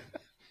ahead.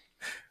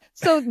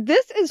 So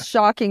this is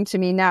shocking to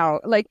me now.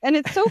 And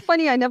it's so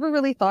funny. I never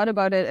really thought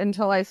about it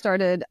until I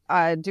started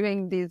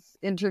doing these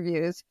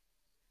interviews,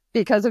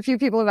 because a few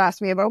people have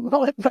asked me about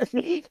mullet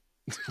pussy.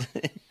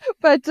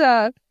 but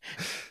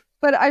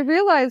I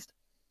realized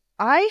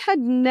I had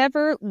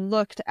never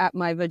looked at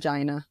my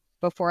vagina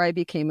before I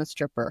became a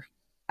stripper.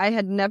 I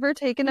had never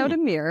taken out a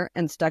mirror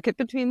and stuck it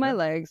between my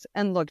legs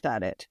and looked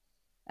at it.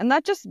 And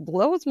that just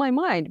blows my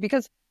mind,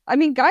 because I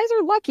mean, guys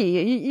are lucky.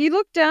 You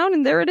look down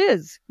and there it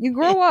is. You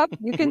grow up,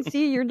 you can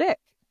see your dick.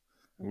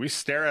 We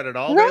stare at it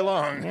all day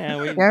long.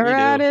 Yeah, we stare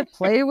at it,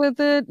 play with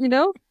it,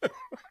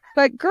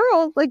 But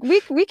girls,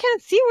 we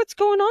can't see what's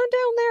going on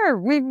down there.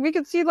 We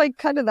can see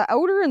kind of the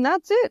outer, and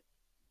that's it.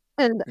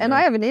 And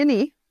I have an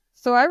innie,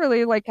 so I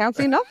really can't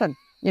see nothing,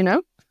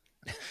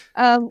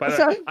 But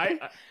so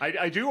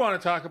I do want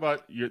to talk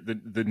about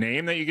the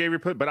name that you gave your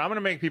pussy, but I'm going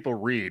to make people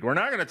read. We're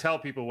not going to tell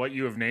people what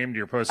you have named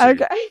your pussy,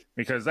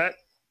 because that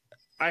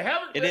I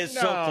haven't. It is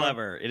so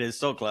clever. It is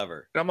so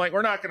clever. I'm like,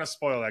 we're not going to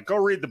spoil that. Go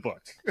read the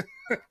book.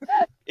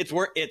 It's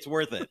worth it.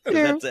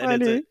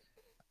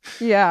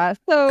 Yeah.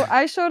 So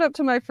I showed up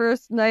to my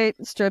first night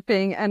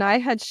stripping, and I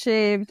had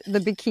shaved the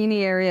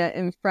bikini area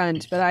in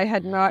front, but I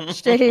had not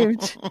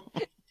shaved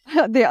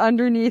the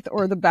underneath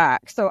or the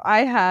back. So I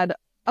had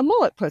a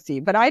mullet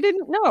pussy, but I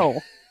didn't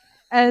know.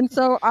 And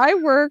so I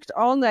worked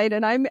all night,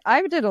 and I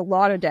did a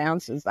lot of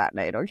dances that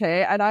night.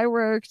 Okay. And I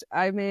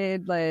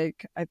made I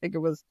think it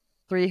was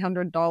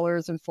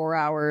 $300 in 4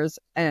 hours.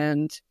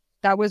 And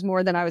that was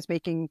more than I was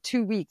making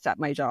 2 weeks at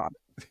my job.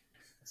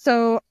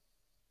 So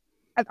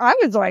I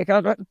was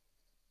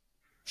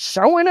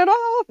showing it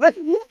off.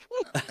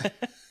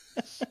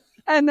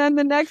 And then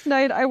the next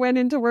night I went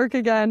into work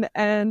again,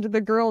 and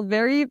the girl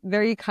very,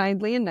 very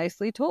kindly and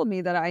nicely told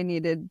me that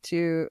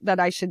that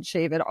I should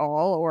shave it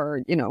all,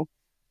 or,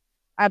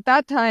 at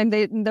that time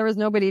there was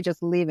nobody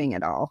just leaving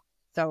it all.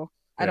 So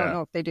I don't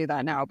know if they do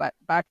that now, but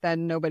back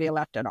then nobody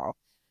left it all.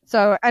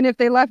 So, and if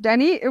they left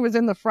any, it was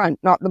in the front,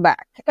 not the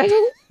back.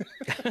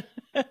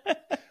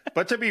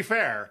 But to be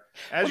fair,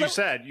 as you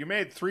said, you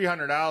made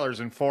 $300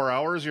 in 4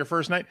 hours your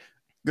first night.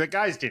 The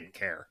guys didn't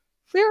care.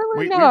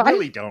 Clearly we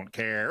really don't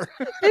care.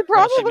 They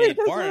probably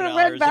just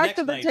went back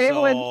to the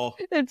table and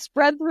it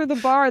spread through the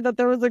bar that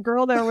there was a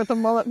girl there with a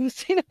mullet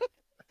machine.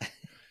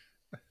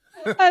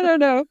 I don't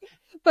know.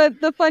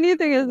 But the funny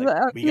thing is,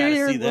 a few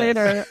years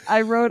later,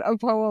 I wrote a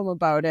poem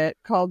about it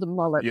called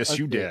Mullet. Yes,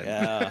 you did.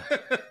 Yeah.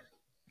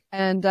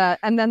 And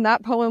then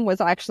that poem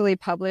was actually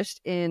published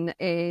in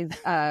a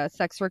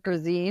sex worker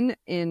zine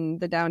in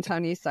the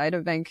downtown east side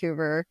of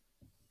Vancouver,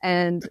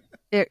 and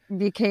I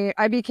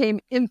became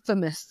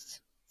infamous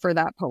for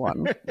that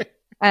poem.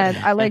 And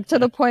I to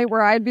the point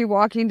where I'd be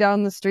walking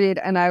down the street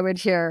and I would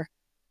hear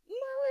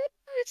mullet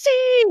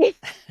pussy.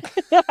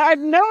 I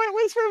know it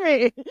was for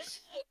me.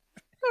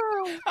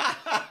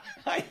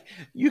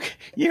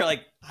 You're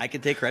like, I can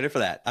take credit for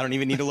that. I don't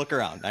even need to look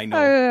around. I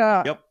know.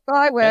 Yeah. Yep.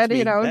 I would,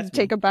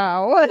 take a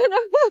bow.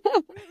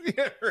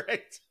 Yeah,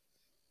 right.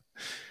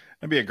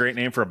 That'd be a great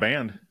name for a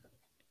band.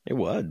 It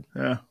would.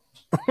 Yeah.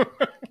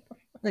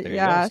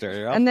 Yeah.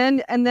 And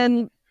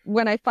then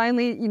when I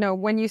finally,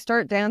 when you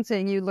start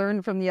dancing, you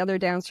learn from the other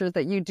dancers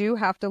that you do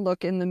have to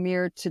look in the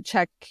mirror to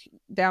check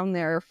down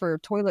there for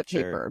toilet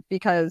paper,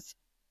 because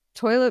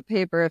toilet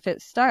paper, if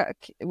it's stuck,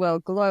 will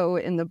glow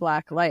in the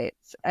black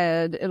lights,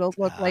 and it'll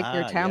look like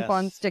your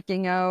tampon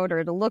sticking out, or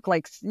it'll look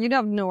like, you'd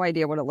have no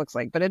idea what it looks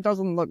like, but it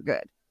doesn't look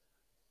good.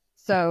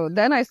 So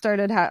then I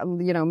started,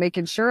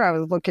 making sure I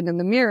was looking in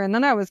the mirror, and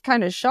then I was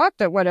kind of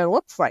shocked at what it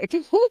looks like.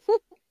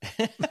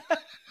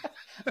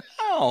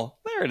 Oh,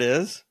 there it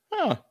is.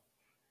 Oh.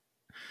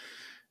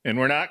 And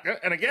we're not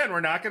going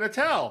to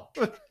tell.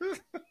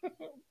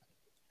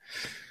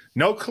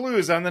 No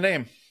clues on the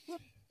name.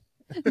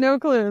 No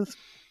clues.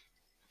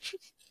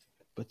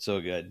 But so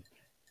good.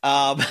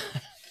 I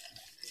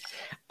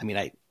mean,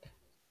 I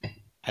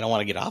don't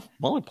want to get off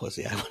mullet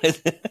pussy.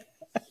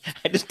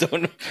 I just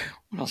don't know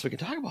what else we can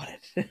talk about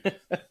it.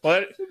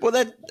 Well,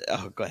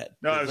 go ahead.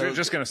 No, I was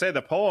just going to say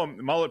the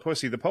poem, Mullet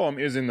Pussy, the poem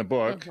is in the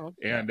book.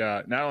 And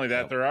not only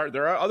that, there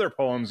are other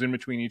poems in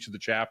between each of the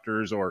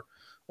chapters, or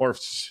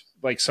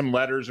like some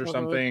letters or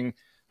something.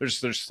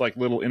 There's like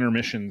little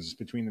intermissions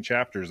between the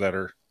chapters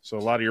so a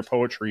lot of your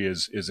poetry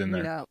is in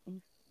there. Yeah.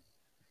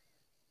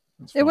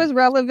 It was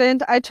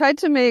relevant. I tried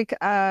to make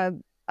a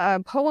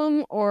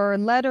poem or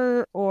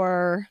letter,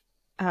 or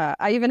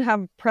I even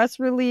have press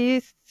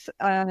release,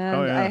 and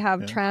I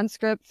have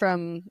transcript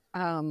from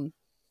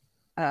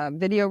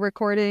video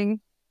recording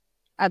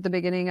at the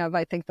beginning of,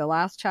 I think, the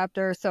last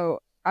chapter. So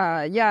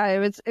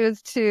it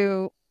was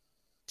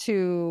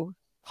to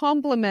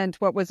complement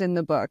what was in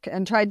the book,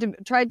 and tried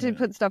to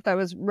put stuff that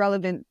was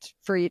relevant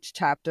for each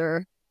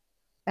chapter.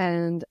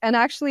 And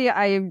actually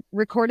I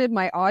recorded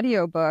my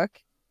audiobook,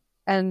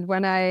 and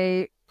when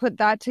I put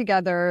that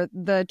together,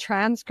 the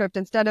transcript,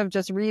 instead of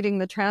just reading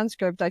the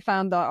transcript, I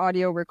found the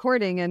audio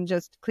recording and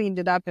just cleaned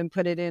it up and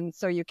put it in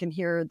so you can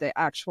hear the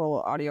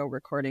actual audio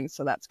recording.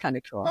 So that's kind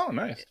of cool. Oh,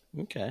 nice.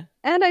 Okay.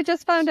 And I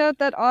just found out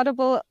that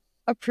Audible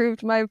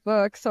approved my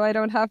book, so I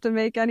don't have to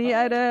make any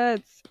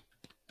edits.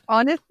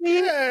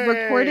 Honestly,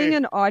 recording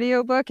an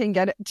audiobook and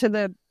get it to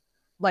the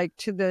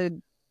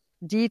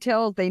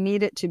details they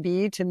need it to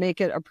be to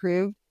make it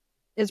approved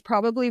is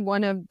probably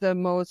one of the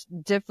most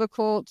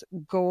difficult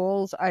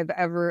goals I've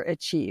ever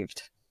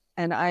achieved.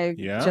 And I'm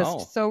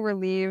just so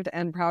relieved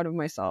and proud of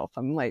myself.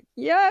 I'm like,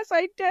 yes,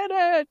 I did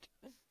it.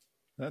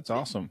 That's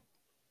awesome.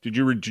 Did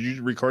you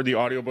record the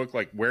audiobook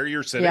like where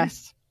you're sitting?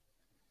 Yes.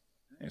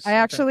 Nice.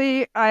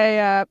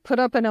 I put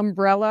up an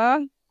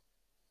umbrella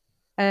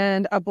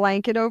and a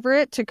blanket over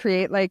it to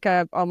create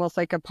almost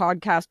like a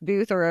podcast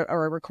booth or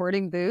a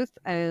recording booth.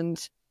 And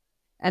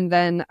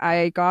then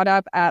I got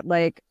up at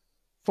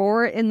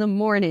 4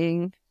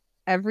 a.m.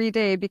 every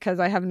day, because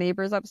I have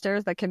neighbors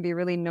upstairs that can be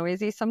really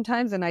noisy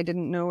sometimes, and I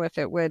didn't know if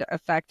it would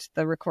affect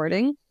the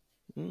recording.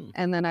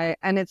 And then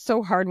and it's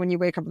so hard when you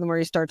wake up in the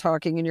morning, you start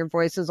talking and your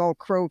voice is all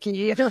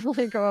croaky, and I'm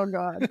like, oh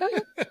God.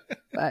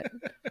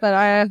 but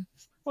I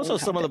also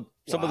some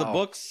of the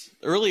books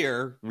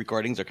earlier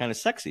recordings are kind of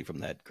sexy from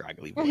that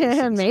groggly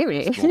voice.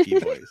 Maybe. Smoky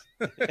voice.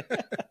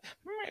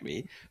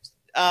 Maybe.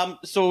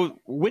 So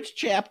which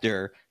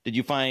chapter did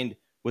you find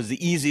was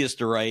the easiest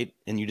to write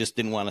and you just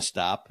didn't want to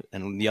stop?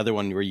 And the other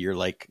one where you're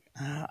like,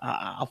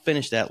 I'll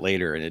finish that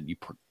later. And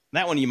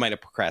that one you might have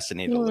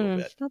procrastinated a little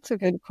bit. That's a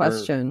good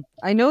question.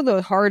 I know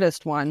the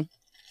hardest one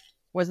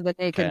was the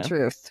naked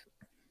truth.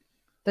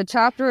 The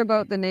chapter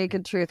about the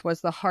naked truth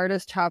was the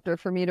hardest chapter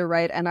for me to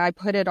write, and I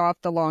put it off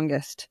the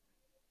longest.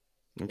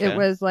 Okay. It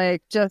was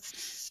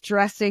just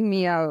stressing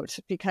me out,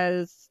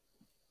 because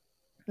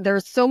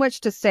there's so much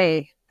to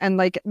say. And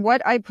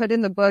what I put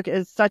in the book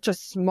is such a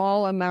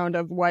small amount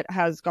of what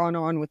has gone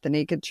on with the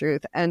naked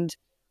truth. And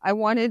I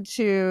wanted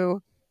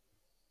to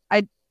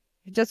write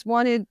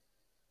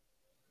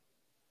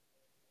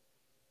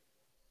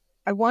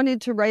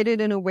it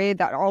in a way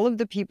that all of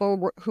the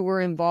people who were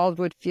involved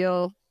would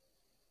feel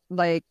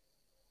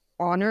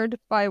honored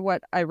by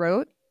what I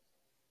wrote.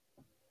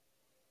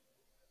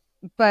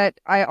 But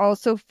I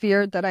also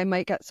feared that I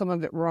might get some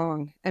of it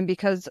wrong. And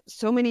because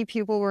so many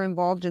people were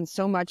involved in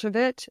so much of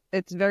it,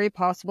 it's very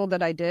possible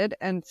that I did.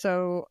 And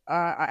so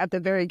at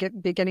the very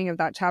beginning of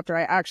that chapter,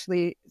 I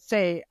actually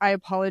say, I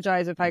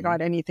apologize if I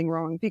got anything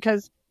wrong,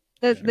 because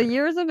the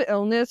years of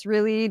illness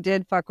really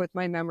did fuck with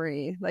my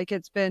memory.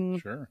 It's been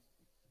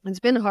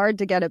hard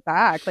to get it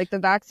back. The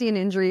vaccine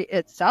injury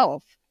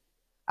itself,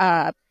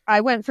 I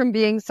went from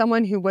being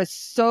someone who was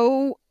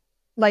so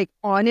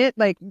on it,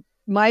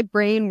 my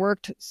brain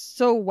worked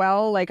so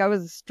well. I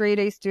was a straight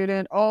A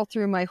student all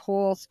through my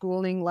whole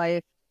schooling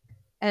life.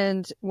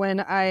 And when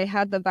I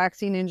had the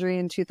vaccine injury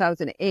in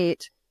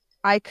 2008,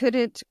 I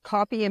couldn't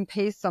copy and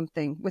paste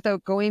something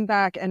without going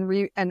back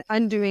and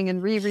undoing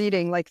and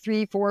rereading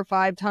 3, 4,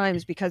 5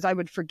 times, because I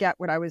would forget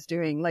what I was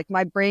doing.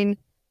 My brain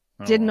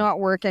did not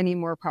work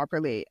anymore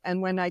properly.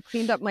 And when I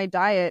cleaned up my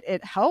diet,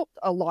 it helped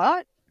a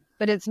lot,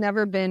 but it's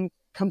never been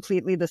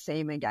completely the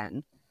same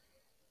again.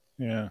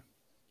 Yeah.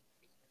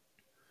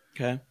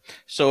 Okay.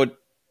 So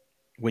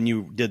when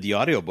you did the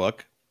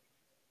audiobook,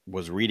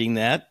 was reading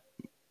that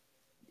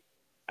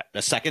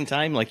a second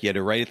time, like you had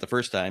to write it the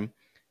first time.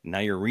 Now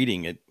you're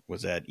reading it.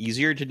 Was that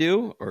easier to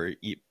do or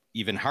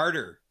even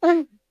harder?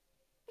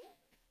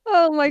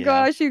 Oh my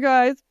gosh, you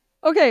guys.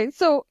 Okay,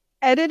 so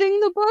editing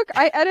the book,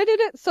 I edited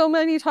it so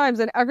many times,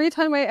 and every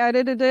time I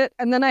edited it,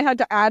 and then I had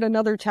to add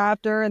another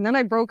chapter, and then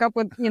I broke up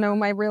with,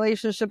 my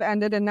relationship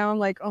ended, and now I'm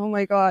like, oh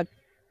my God.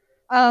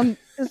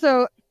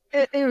 So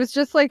it was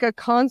just like a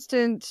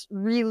constant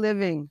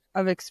reliving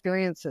of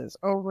experiences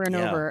over and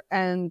over.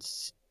 And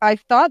I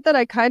thought that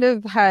I kind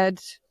of had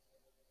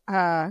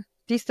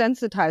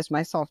desensitized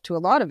myself to a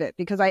lot of it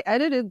because I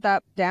edited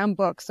that damn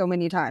book so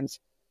many times.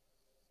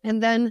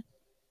 And then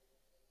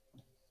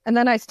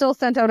I still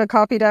sent out a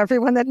copy to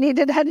everyone that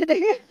needed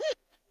editing.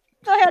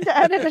 I had to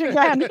edit it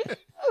again.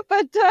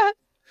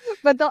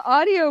 But the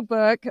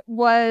audiobook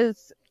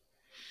was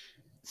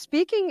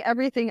speaking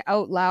everything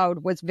out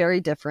loud was very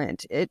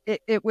different.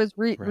 It was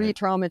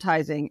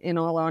re-traumatizing, in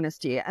all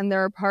honesty. And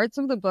there are parts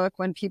of the book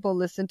when people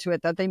listen to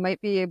it that they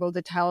might be able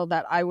to tell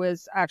that I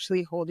was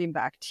actually holding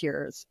back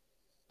tears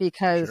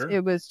because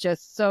it was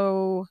just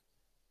so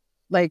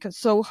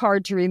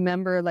hard to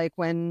remember, like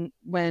when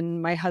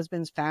my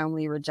husband's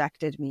family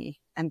rejected me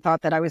and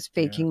thought that I was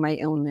faking my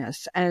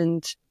illness.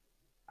 And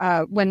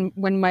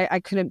when I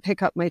couldn't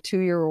pick up my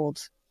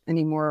 2-year-old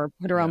anymore,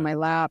 put her on my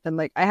lap. And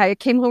like, I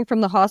came home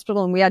from the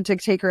hospital and we had to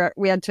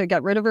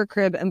get rid of her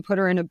crib and put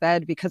her in a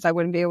bed because I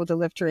wouldn't be able to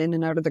lift her in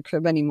and out of the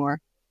crib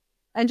anymore.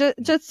 And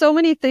just so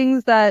many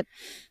things that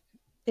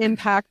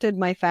impacted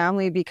my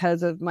family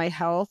because of my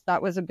health.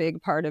 That was a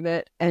big part of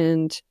it.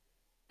 And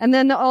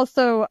then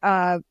also,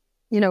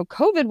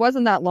 COVID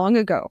wasn't that long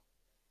ago.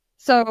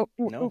 So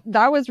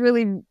that was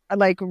really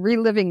like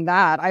reliving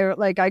that.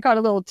 I got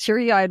a little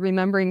teary-eyed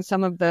remembering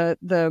some of the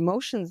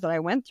emotions that I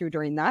went through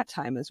during that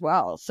time as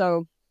well.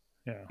 So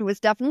it was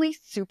definitely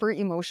super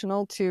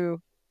emotional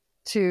to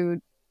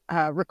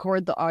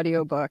record the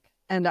audiobook.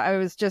 And I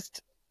was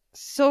just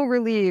so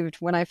relieved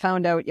when I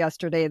found out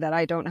yesterday that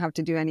I don't have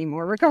to do any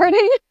more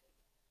recording.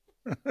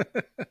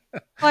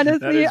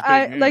 Honestly,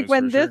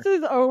 when this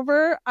is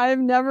over,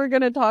 I'm never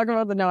going to talk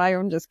about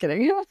I'm just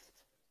kidding.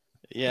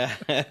 Yeah.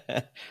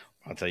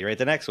 I'll tell you right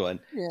the next one.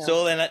 Yeah.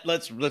 So then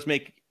let's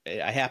make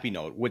a happy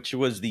note. Which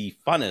was the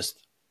funnest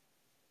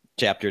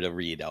chapter to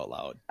read out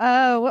loud?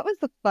 What was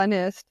the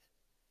funnest?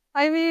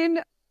 I mean,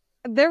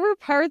 there were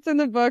parts in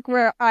the book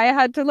where I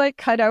had to like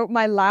cut out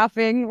my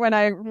laughing when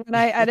I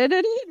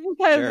edited it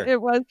because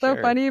it was so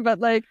funny. But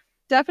like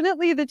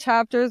definitely the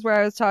chapters where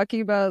I was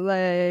talking about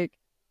like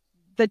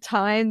the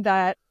time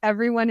that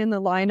everyone in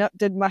the lineup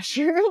did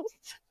mushrooms.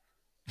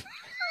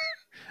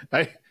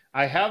 I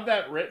have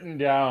that written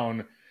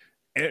down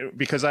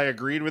because I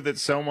agreed with it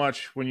so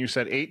much when you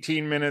said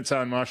 18 minutes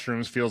on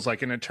mushrooms feels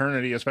like an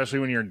eternity, especially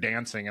when you're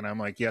dancing. And I'm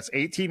like, yes,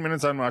 18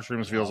 minutes on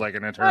mushrooms feels like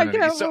an eternity.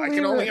 So I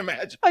can only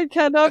imagine. I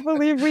cannot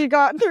believe we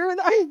got through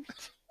that.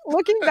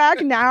 Looking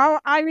back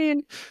now, I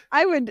mean,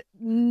 I would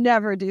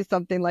never do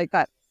something like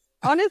that.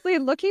 Honestly,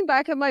 looking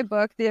back at my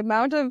book, the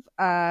amount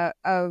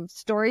of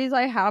stories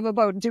I have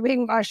about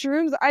doing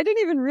mushrooms, I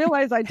didn't even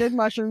realize I did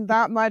mushrooms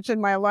that much in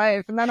my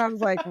life. And then I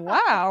was like,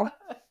 wow.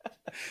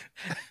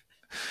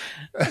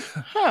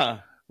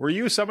 Were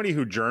you somebody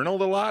who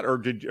journaled a lot or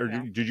did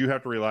you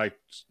have to rely?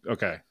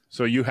 Okay.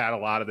 So you had a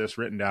lot of this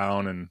written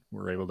down and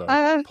were able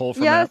to pull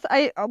from that?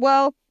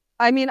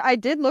 I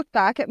did look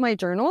back at my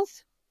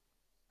journals,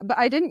 but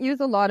I didn't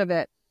use a lot of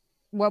it,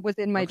 what was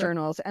in my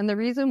journals. And the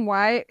reason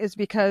why is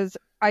because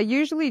I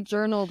usually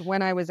journaled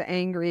when I was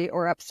angry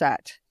or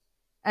upset.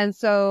 And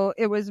so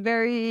it was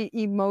very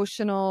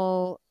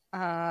emotional,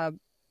 not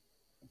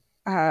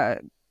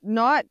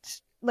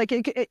like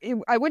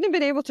I wouldn't have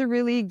been able to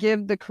really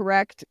give the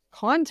correct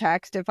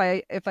context if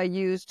I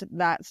used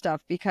that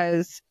stuff,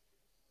 because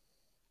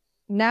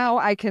now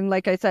I can,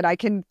 like I said, I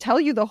can tell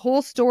you the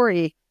whole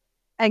story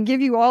and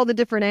give you all the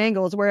different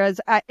angles. Whereas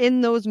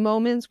in those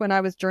moments when I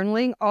was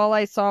journaling, all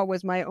I saw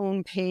was my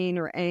own pain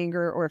or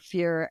anger or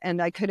fear.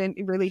 And I couldn't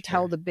really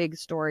tell the big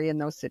story in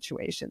those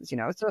situations,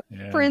 So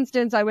for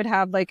instance, I would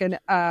have like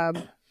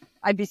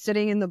I'd be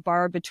sitting in the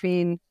bar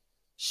between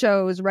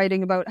shows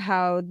writing about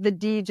how the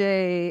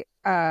DJ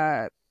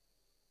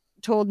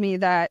told me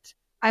that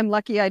I'm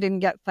lucky I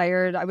didn't get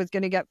fired. I was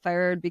going to get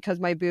fired because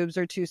my boobs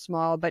are too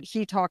small, but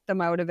he talked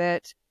them out of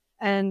it.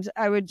 And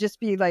I would just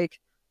be like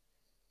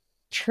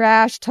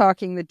trash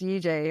talking the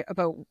DJ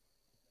about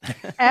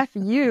F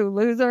you,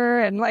 loser,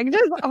 and like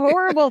just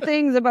horrible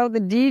things about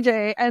the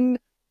DJ. And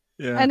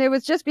it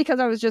was just because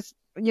I was just,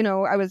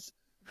 I was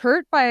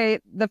hurt by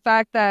the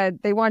fact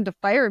that they wanted to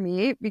fire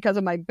me because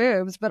of my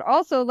boobs, but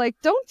also like,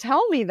 don't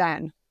tell me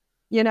then,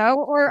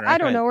 or I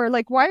don't know, or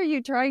like, why are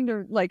you trying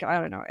to, like,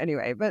 I don't know.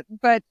 Anyway,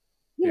 but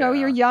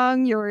you're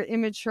young, you're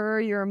immature,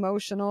 you're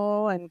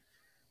emotional, and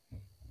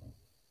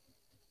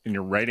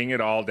you're writing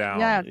it all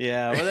down.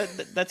 Yeah. Well,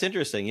 that's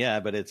interesting. Yeah.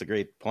 But it's a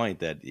great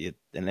point and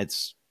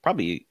it's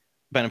probably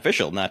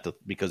beneficial,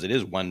 because it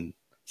is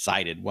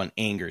one-sided, one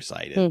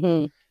anger-sided.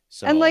 Mm-hmm.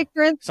 So and like,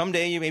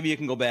 someday maybe you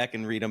can go back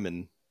and read them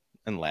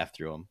and laugh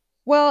through them.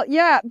 Well,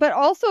 yeah, but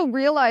also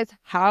realize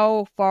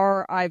how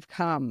far I've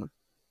come.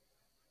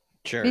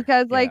 Sure.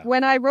 Because like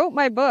when I wrote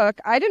my book,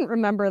 I didn't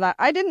remember that.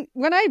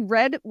 When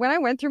I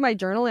went through my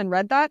journal and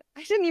read that,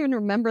 I didn't even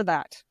remember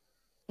that.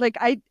 Like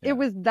it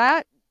was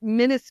that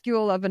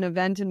minuscule of an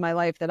event in my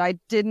life that I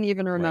didn't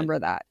even remember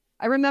that.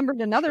 I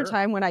remembered another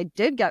time when I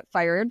did get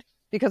fired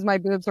because my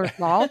boobs are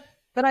small,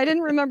 but I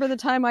didn't remember the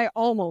time I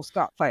almost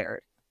got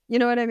fired. You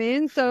know what I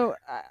mean? So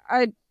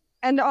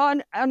and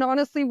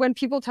honestly, when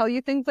people tell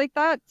you things like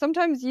that,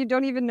 sometimes you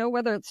don't even know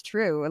whether it's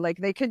true. Like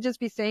they could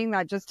just be saying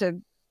that just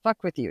to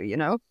fuck with you, you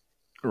know?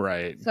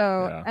 Right.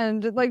 So,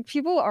 and like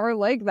people are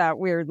like that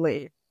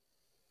weirdly.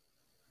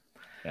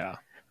 Yeah.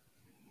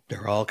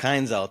 There are all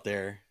kinds out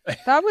there.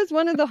 That was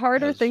one of the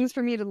harder things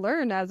for me to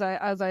learn as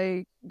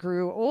I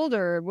grew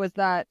older, was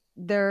that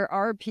there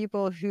are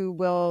people who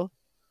will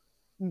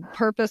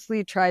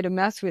purposely try to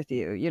mess with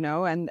you, you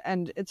know, and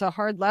it's a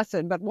hard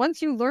lesson, but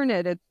once you learn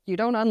it, you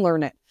don't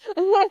unlearn it.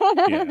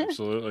 Yeah,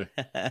 absolutely.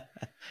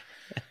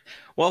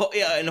 Well,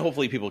 yeah, and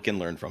hopefully people can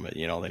learn from it,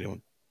 you know, they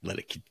don't let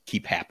it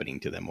keep happening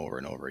to them over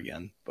and over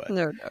again. But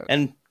no.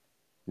 And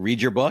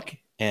read your book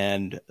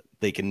and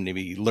they can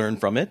maybe learn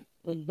from it.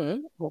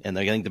 Mm-hmm. And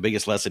I think the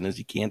biggest lesson is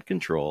you can't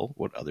control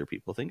what other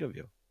people think of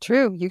you.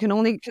 True. You can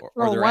only control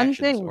or their one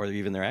actions, thing, or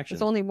even their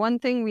actions. There's only one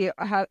thing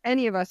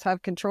any of us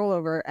have control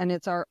over, and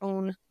it's our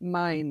own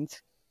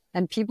minds.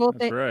 And people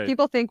think,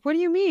 what do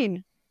you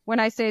mean? When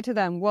I say to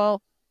them,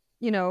 well,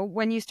 you know,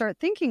 when you start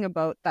thinking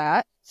about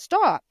that,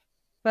 stop.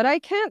 But I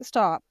can't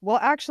stop. Well,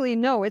 actually,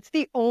 no, it's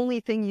the only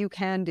thing you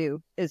can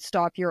do is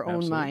stop your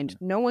own mind.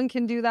 No one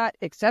can do that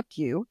except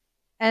you.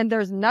 And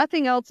there's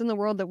nothing else in the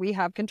world that we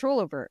have control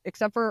over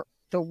except for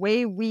the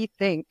way we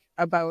think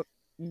about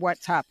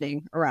what's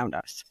happening around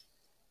us.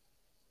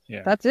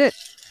 Yeah. That's it.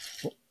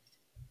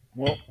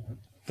 Well,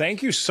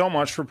 thank you so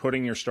much for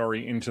putting your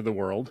story into the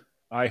world.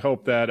 I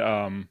hope that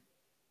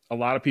a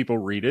lot of people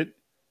read it.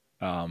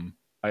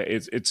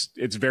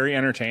 It's very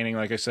entertaining.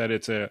 Like I said,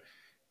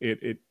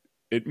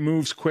 it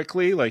moves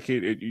quickly. Like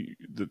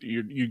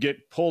you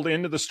get pulled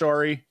into the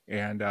story,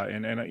 and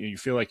you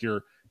feel like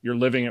you're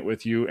living it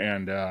with you.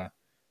 And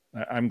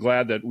I'm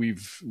glad that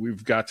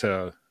we've got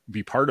to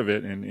be part of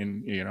it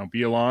and you know,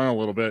 be along a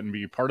little bit and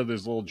be part of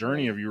this little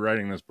journey of you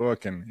writing this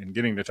book and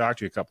getting to talk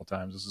to you a couple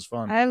times. This is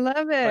fun. I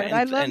love it.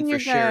 I love you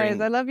guys.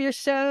 Sharing. I love your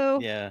show.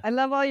 Yeah. I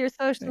love all your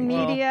social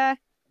media.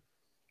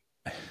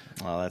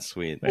 Oh, that's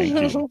sweet.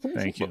 Thank you.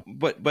 Thank you.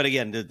 But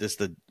again, just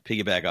to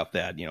piggyback off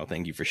that, you know,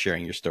 thank you for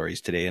sharing your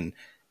stories today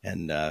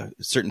and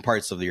certain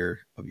parts of your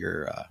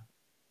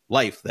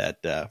life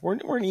that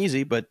weren't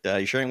easy, but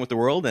you're sharing with the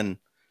world, and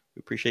we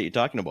appreciate you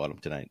talking about them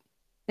tonight.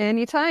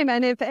 Anytime.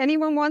 And if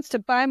anyone wants to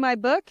buy my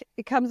book,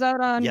 it comes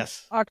out on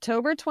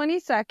October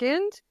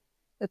 22nd.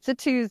 It's a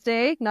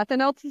Tuesday.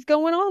 Nothing else is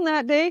going on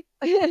that day.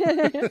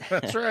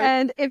 That's right.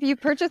 And if you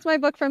purchase my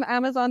book from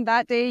Amazon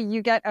that day,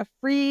 you get a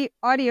free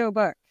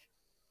audiobook.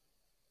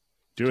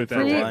 Do it that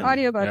free way.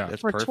 Audiobook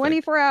for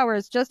 24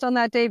 hours just on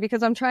that day,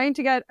 because I'm trying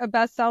to get a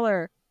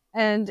bestseller.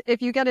 And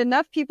if you get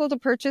enough people to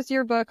purchase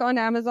your book on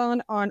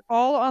Amazon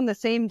on the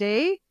same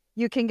day,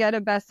 you can get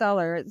a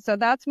bestseller. So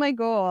that's my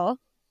goal.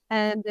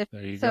 And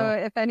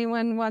if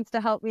anyone wants to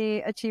help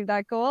me achieve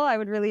that goal, I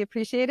would really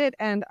appreciate it.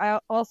 And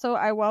I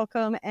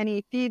welcome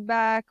any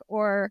feedback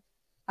or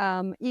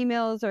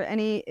emails or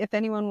if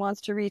anyone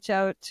wants to reach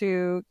out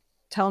to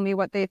tell me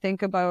what they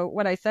think about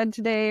what I said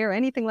today or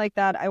anything like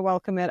that. I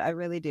welcome it. I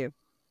really do.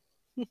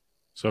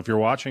 So if you're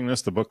watching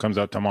this, the book comes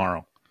out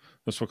tomorrow.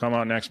 This will come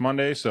out next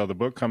Monday. So the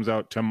book comes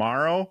out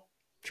tomorrow.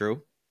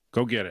 True.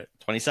 Go get it.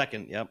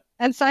 22nd. Yep.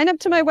 And sign up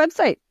to my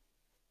website.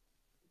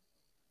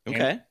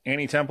 Okay.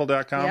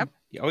 AnnieTemple.com. Yep.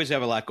 You always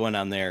have a lot going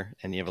on there,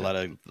 and you have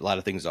a lot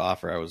of things to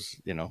offer. I was,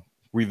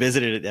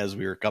 revisited it as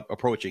we were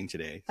approaching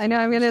today. So I know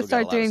I'm going to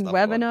start doing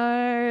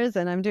webinars,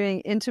 and I'm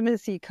doing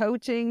intimacy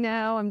coaching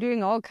now. I'm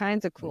doing all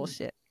kinds of cool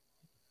shit.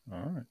 All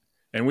right.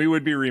 And we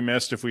would be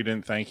remiss if we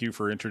didn't thank you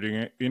for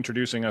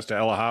introducing us to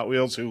Ella Hot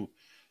Wheels, who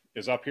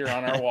is up here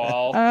on our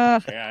wall.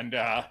 And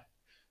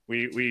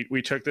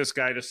we took this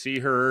guy to see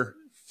her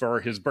for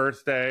his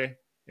birthday.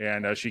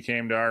 And she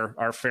came to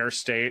our fair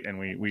state, and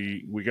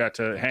we got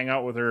to hang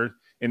out with her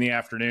in the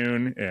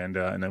afternoon, and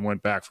then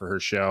went back for her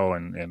show.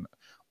 And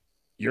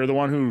you're the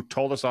one who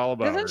told us all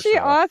about her. Isn't she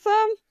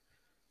awesome?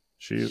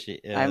 She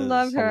is. I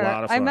love her. A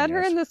lot of fun, I met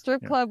her in the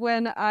strip club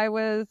when I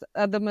was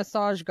the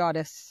massage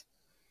goddess.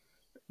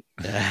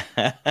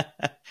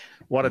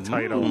 What a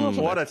title.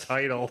 What a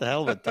title. The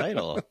hell of a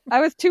title. I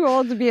was too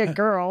old to be a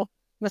girl.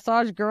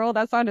 Massage girl?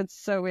 That sounded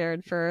so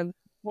weird for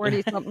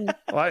 40-something.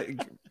 Well,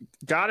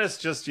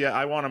 goddess,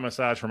 I want a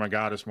massage from a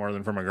goddess more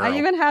than from a girl. I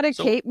even had a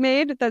cape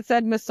made that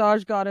said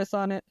massage goddess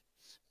on it.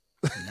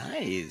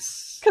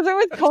 Nice. Because it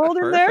was cold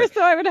in there,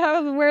 so I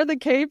would wear the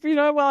cape,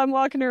 while I'm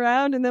walking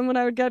around, and then when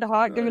I would get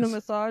hot giving a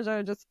massage, I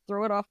would just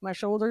throw it off my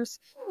shoulders.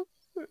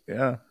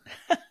 Yeah,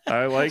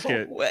 I like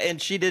it.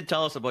 And she did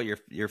tell us about your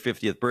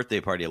 50th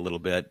birthday party a little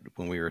bit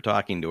when we were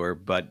talking to her,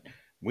 but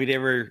we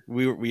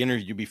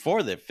interviewed you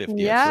before the 50th.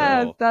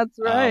 Yeah, so, that's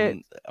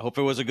right. I hope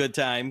it was a good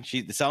time.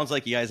 It sounds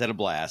like you guys had a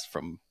blast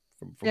from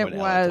what It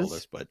Ella told was.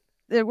 us, but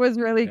It was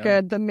really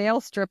good. The male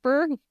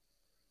stripper.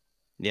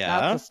 yeah,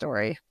 that's a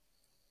story.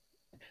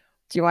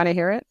 Do you want to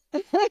hear it?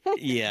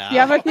 Yeah. Do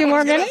you have a few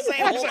more minutes?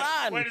 Hold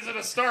on. Wait, is it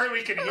a story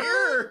we can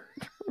hear?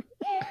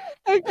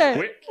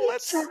 Okay.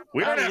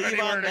 We don't have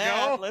anywhere to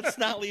go. Let's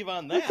not leave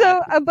on that.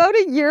 So about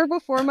a year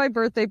before my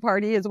birthday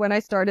party is when I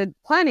started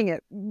planning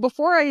it.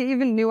 Before I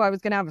even knew I was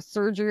going to have a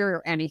surgery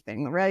or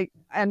anything, right?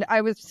 And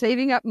I was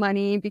saving up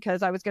money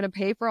because I was going to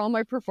pay for all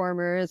my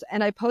performers.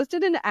 And I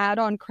posted an ad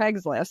on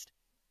Craigslist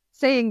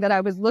saying that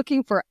I was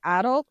looking for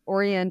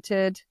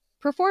adult-oriented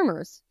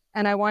performers.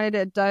 And I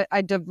wanted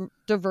a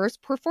diverse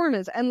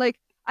performance. And like,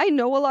 I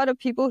know a lot of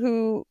people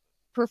who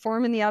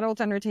perform in the adult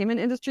entertainment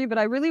industry, but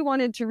I really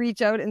wanted to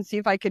reach out and see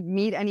if I could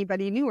meet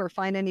anybody new or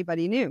find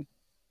anybody new.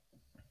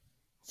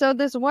 So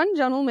this one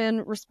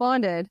gentleman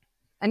responded,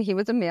 and he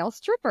was a male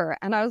stripper.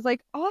 And I was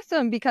like,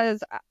 awesome,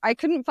 because I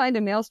couldn't find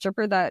a male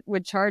stripper that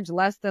would charge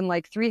less than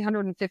like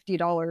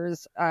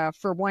 $350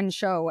 for one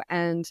show.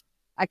 And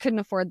I couldn't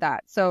afford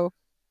that. So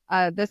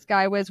this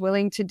guy was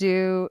willing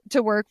to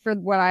work for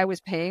what I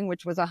was paying,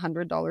 which was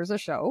 $100 a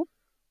show.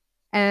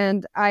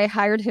 And I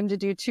hired him to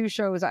do 2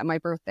 shows at my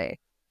birthday.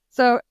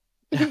 So,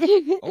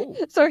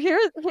 so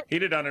here's...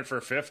 He'd have done it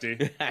for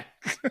 50.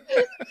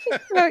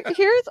 So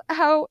here's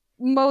how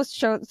most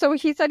shows... So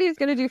he said he's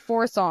going to do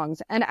 4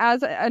 songs. And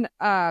as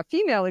a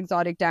female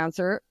exotic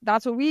dancer,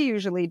 that's what we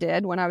usually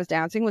did when I was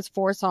dancing, was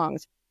 4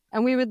 songs.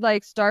 And we would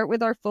like start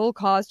with our full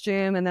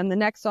costume. And then the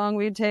next song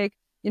we'd take,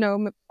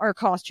 our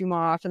costume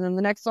off. And then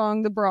the next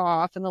song, the bra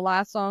off. And the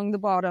last song, the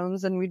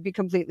bottoms. And we'd be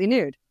completely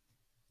nude.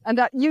 And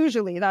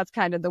that's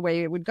kind of the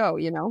way it would go,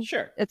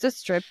 Sure. It's a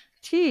strip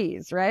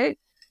tease, right?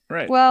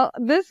 Right. Well,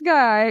 this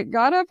guy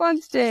got up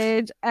on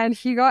stage and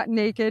he got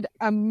naked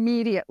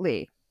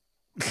immediately.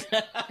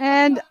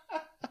 And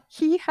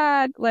he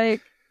had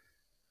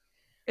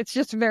it's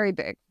just very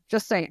big.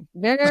 Just saying.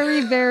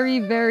 Very,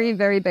 very, very,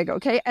 very big.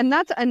 Okay. And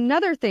that's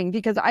another thing,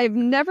 because I've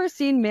never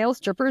seen male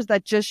strippers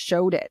that just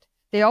showed it.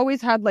 They always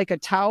had like a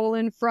towel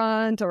in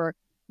front, or,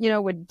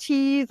 would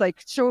tease,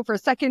 like show for a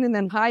second and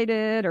then hide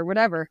it or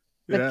whatever.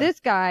 But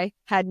this guy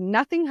had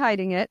nothing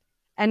hiding it.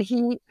 And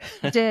he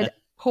did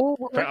pole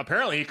work.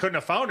 Apparently he couldn't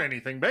have found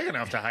anything big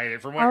enough to hide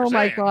it from what you're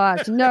saying. Oh my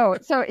gosh, no.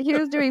 So he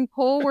was doing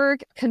pole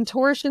work,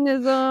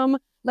 contortionism,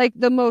 like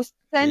the most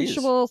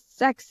sensual,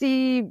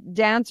 sexy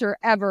dancer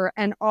ever.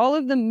 And all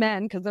of the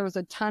men, because there was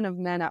a ton of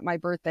men at my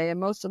birthday, and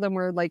most of them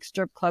were like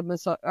strip club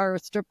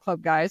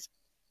guys.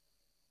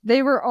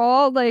 They were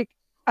all like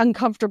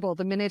uncomfortable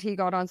the minute he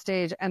got on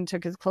stage and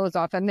took his clothes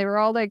off. And they were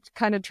all like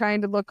kind of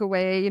trying to look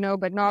away,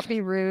 but not be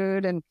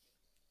rude.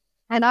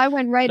 And I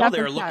went right up.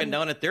 They were looking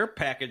down at their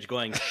package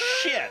going,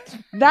 shit.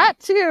 That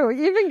too.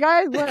 Even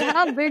guys that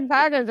have big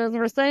packages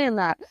were saying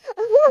that.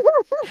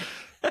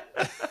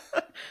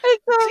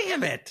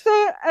 Damn it.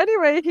 So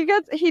anyway,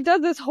 he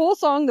does this whole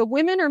song. The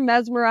women are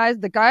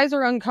mesmerized. The guys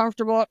are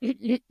uncomfortable,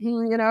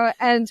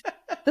 and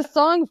the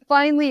song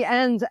finally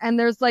ends. And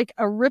there's like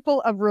a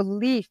ripple of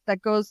relief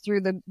that goes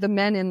through the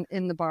men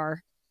in the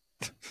bar.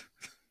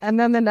 And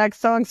then the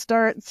next song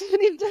starts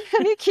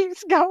and he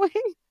keeps going.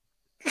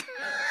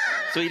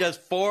 So he does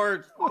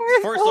four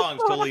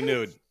songs totally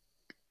nude.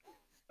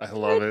 I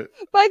love it.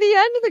 By the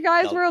end, the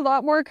guys were a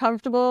lot more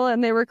comfortable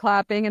and they were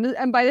clapping.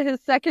 And by his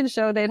second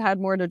show, they'd had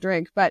more to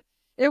drink. But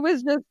it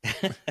was just,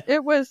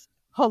 it was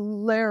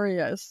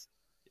hilarious.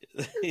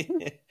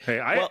 Hey,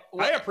 I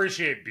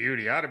appreciate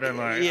beauty. I'd have been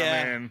like,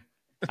 yeah. Oh, man.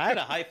 I had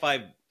a high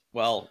five.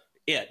 Well,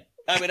 I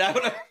would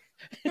have.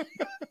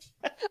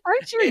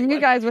 I'm sure you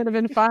guys would have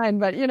been fine,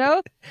 but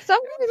some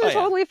guys are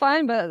totally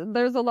fine, but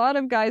there's a lot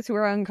of guys who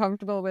are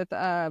uncomfortable with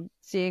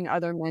seeing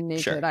other men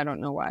naked. Sure. I don't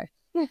know why.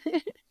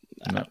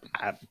 No.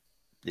 I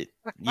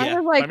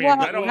was like,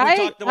 I don't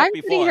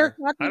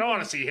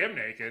want to see him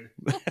naked,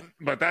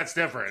 but that's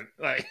different.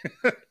 Like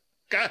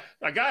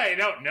a guy I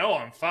don't know,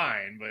 I'm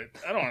fine, but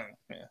I don't.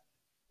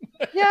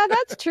 Yeah,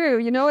 that's true.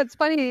 It's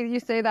funny you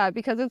say that,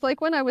 because it's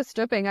like when I was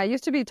stripping, I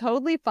used to be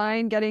totally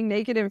fine getting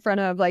naked in front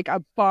of like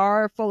a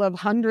bar full of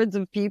hundreds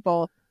of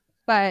people.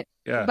 But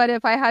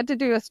if I had to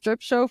do a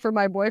strip show for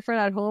my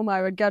boyfriend at home,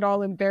 I would get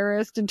all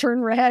embarrassed and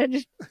turn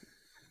red.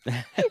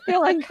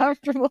 Feel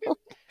uncomfortable.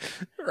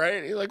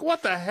 Right? You're like,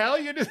 what the hell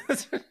you did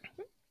this?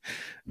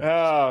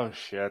 Oh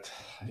shit.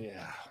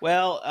 Yeah.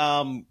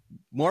 Well,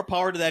 more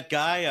power to that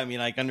guy. I mean,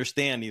 I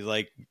understand. He's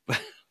like,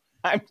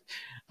 I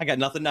got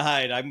nothing to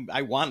hide.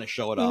 I want to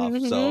show it off.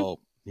 Mm-hmm. So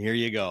here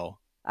you go.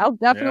 I'll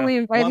definitely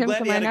invite him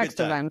to my next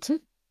event.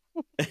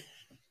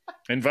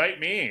 Invite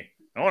me.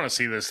 I want to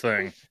see this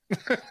thing.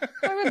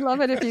 I would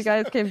love it if you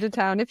guys came to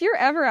town. If you're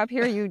ever up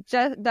here, you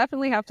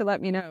definitely have to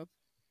let me know.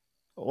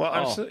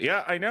 Well,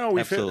 I know.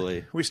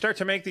 Absolutely. We start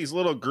to make these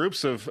little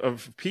groups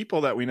of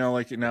people that we know,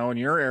 like now in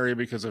your area,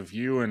 because of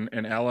you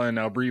and Ella and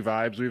now Bree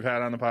Vibes we've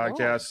had on the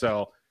podcast.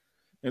 So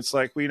it's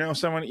like we know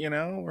someone,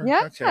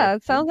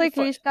 it sounds like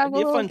we should have a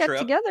little get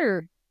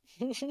together.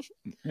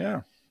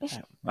 Yeah.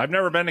 I've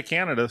never been to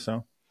Canada,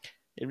 so.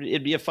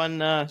 It'd be a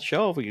fun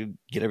show if we could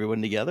get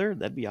everyone together.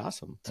 That'd be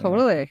awesome.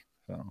 Totally.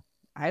 So.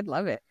 I'd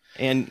love it.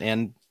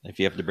 And if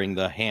you have to bring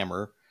the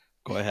hammer,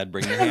 go ahead,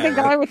 bring the hammer. The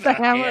guy with the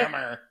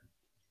hammer.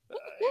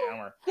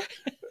 Hammer.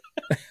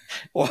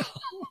 Well,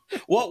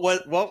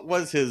 what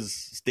was his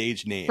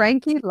stage name?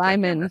 Frankie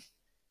Lyman.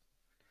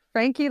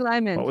 Frankie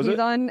Lyman. What was he's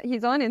it?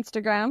 He's on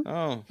Instagram.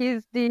 Oh.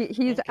 He's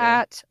Okay.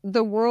 at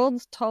the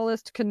world's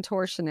tallest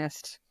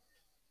contortionist.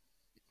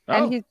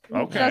 And he's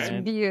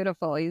just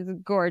beautiful. He's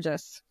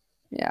gorgeous.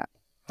 Yeah.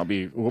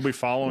 We'll be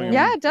following him.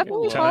 Yeah,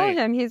 definitely follow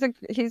tonight. him.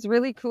 He's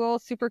really cool,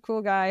 super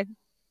cool guy.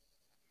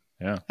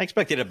 Yeah. I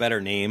expected a better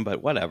name,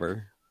 but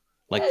whatever.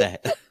 Like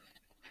that.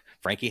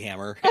 Frankie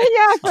Hammer.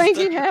 Yeah,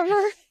 Frankie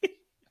Hammer.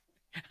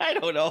 I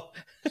don't know.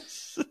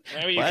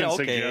 Maybe you can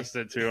suggest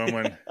it to him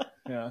when.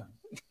 Yeah.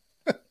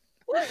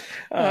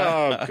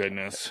 Oh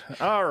goodness!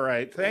 All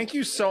right, thank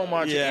you so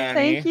much,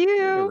 Annie. Thank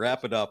you.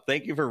 Wrap it up.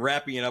 Thank you for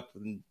wrapping it up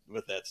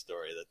with that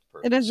story. That's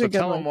perfect. It is a good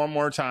tell one. them one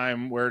more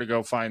time where to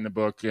go find the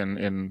book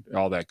and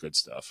all that good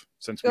stuff.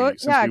 Go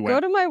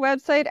to my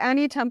website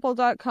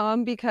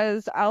annietemple.com,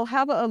 because I'll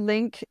have a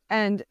link,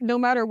 and no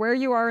matter where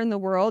you are in the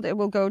world, it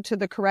will go to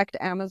the correct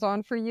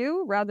Amazon for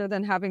you rather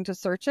than having to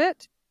search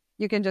it.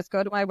 You can just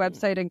go to my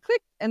website and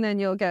click, and then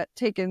you'll get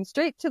taken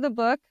straight to the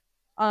book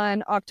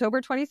on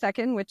October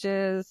 22nd, which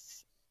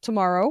is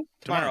tomorrow.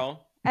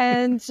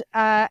 And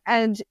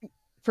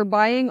for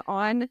buying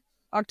on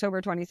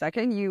October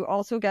 22nd, you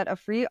also get a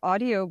free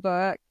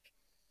audiobook.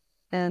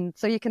 And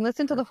so you can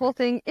listen to the whole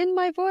thing in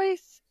my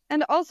voice.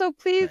 And also,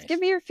 please give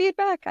me your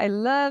feedback. I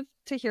love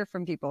to hear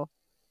from people.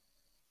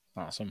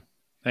 Awesome.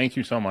 Thank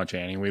you so much,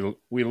 Annie.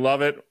 We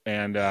love it.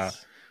 And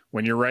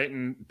when you're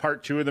writing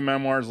part 2 of the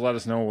memoirs, let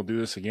us know. We'll do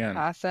this again.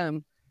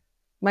 Awesome.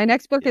 My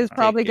next book is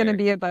probably going to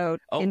be about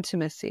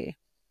intimacy.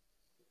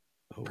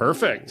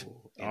 Perfect.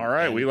 All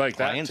right. We like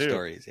that too.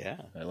 Stories. Yeah.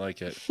 I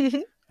like it.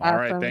 All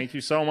right. Thank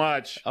you so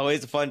much.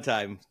 Always a fun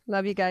time.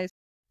 Love you guys.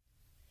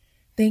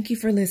 Thank you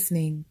for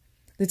listening.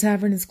 The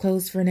tavern is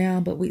closed for now,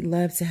 but we'd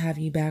love to have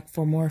you back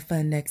for more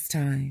fun next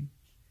time.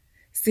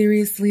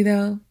 Seriously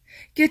though,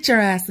 get your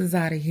asses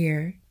out of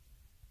here.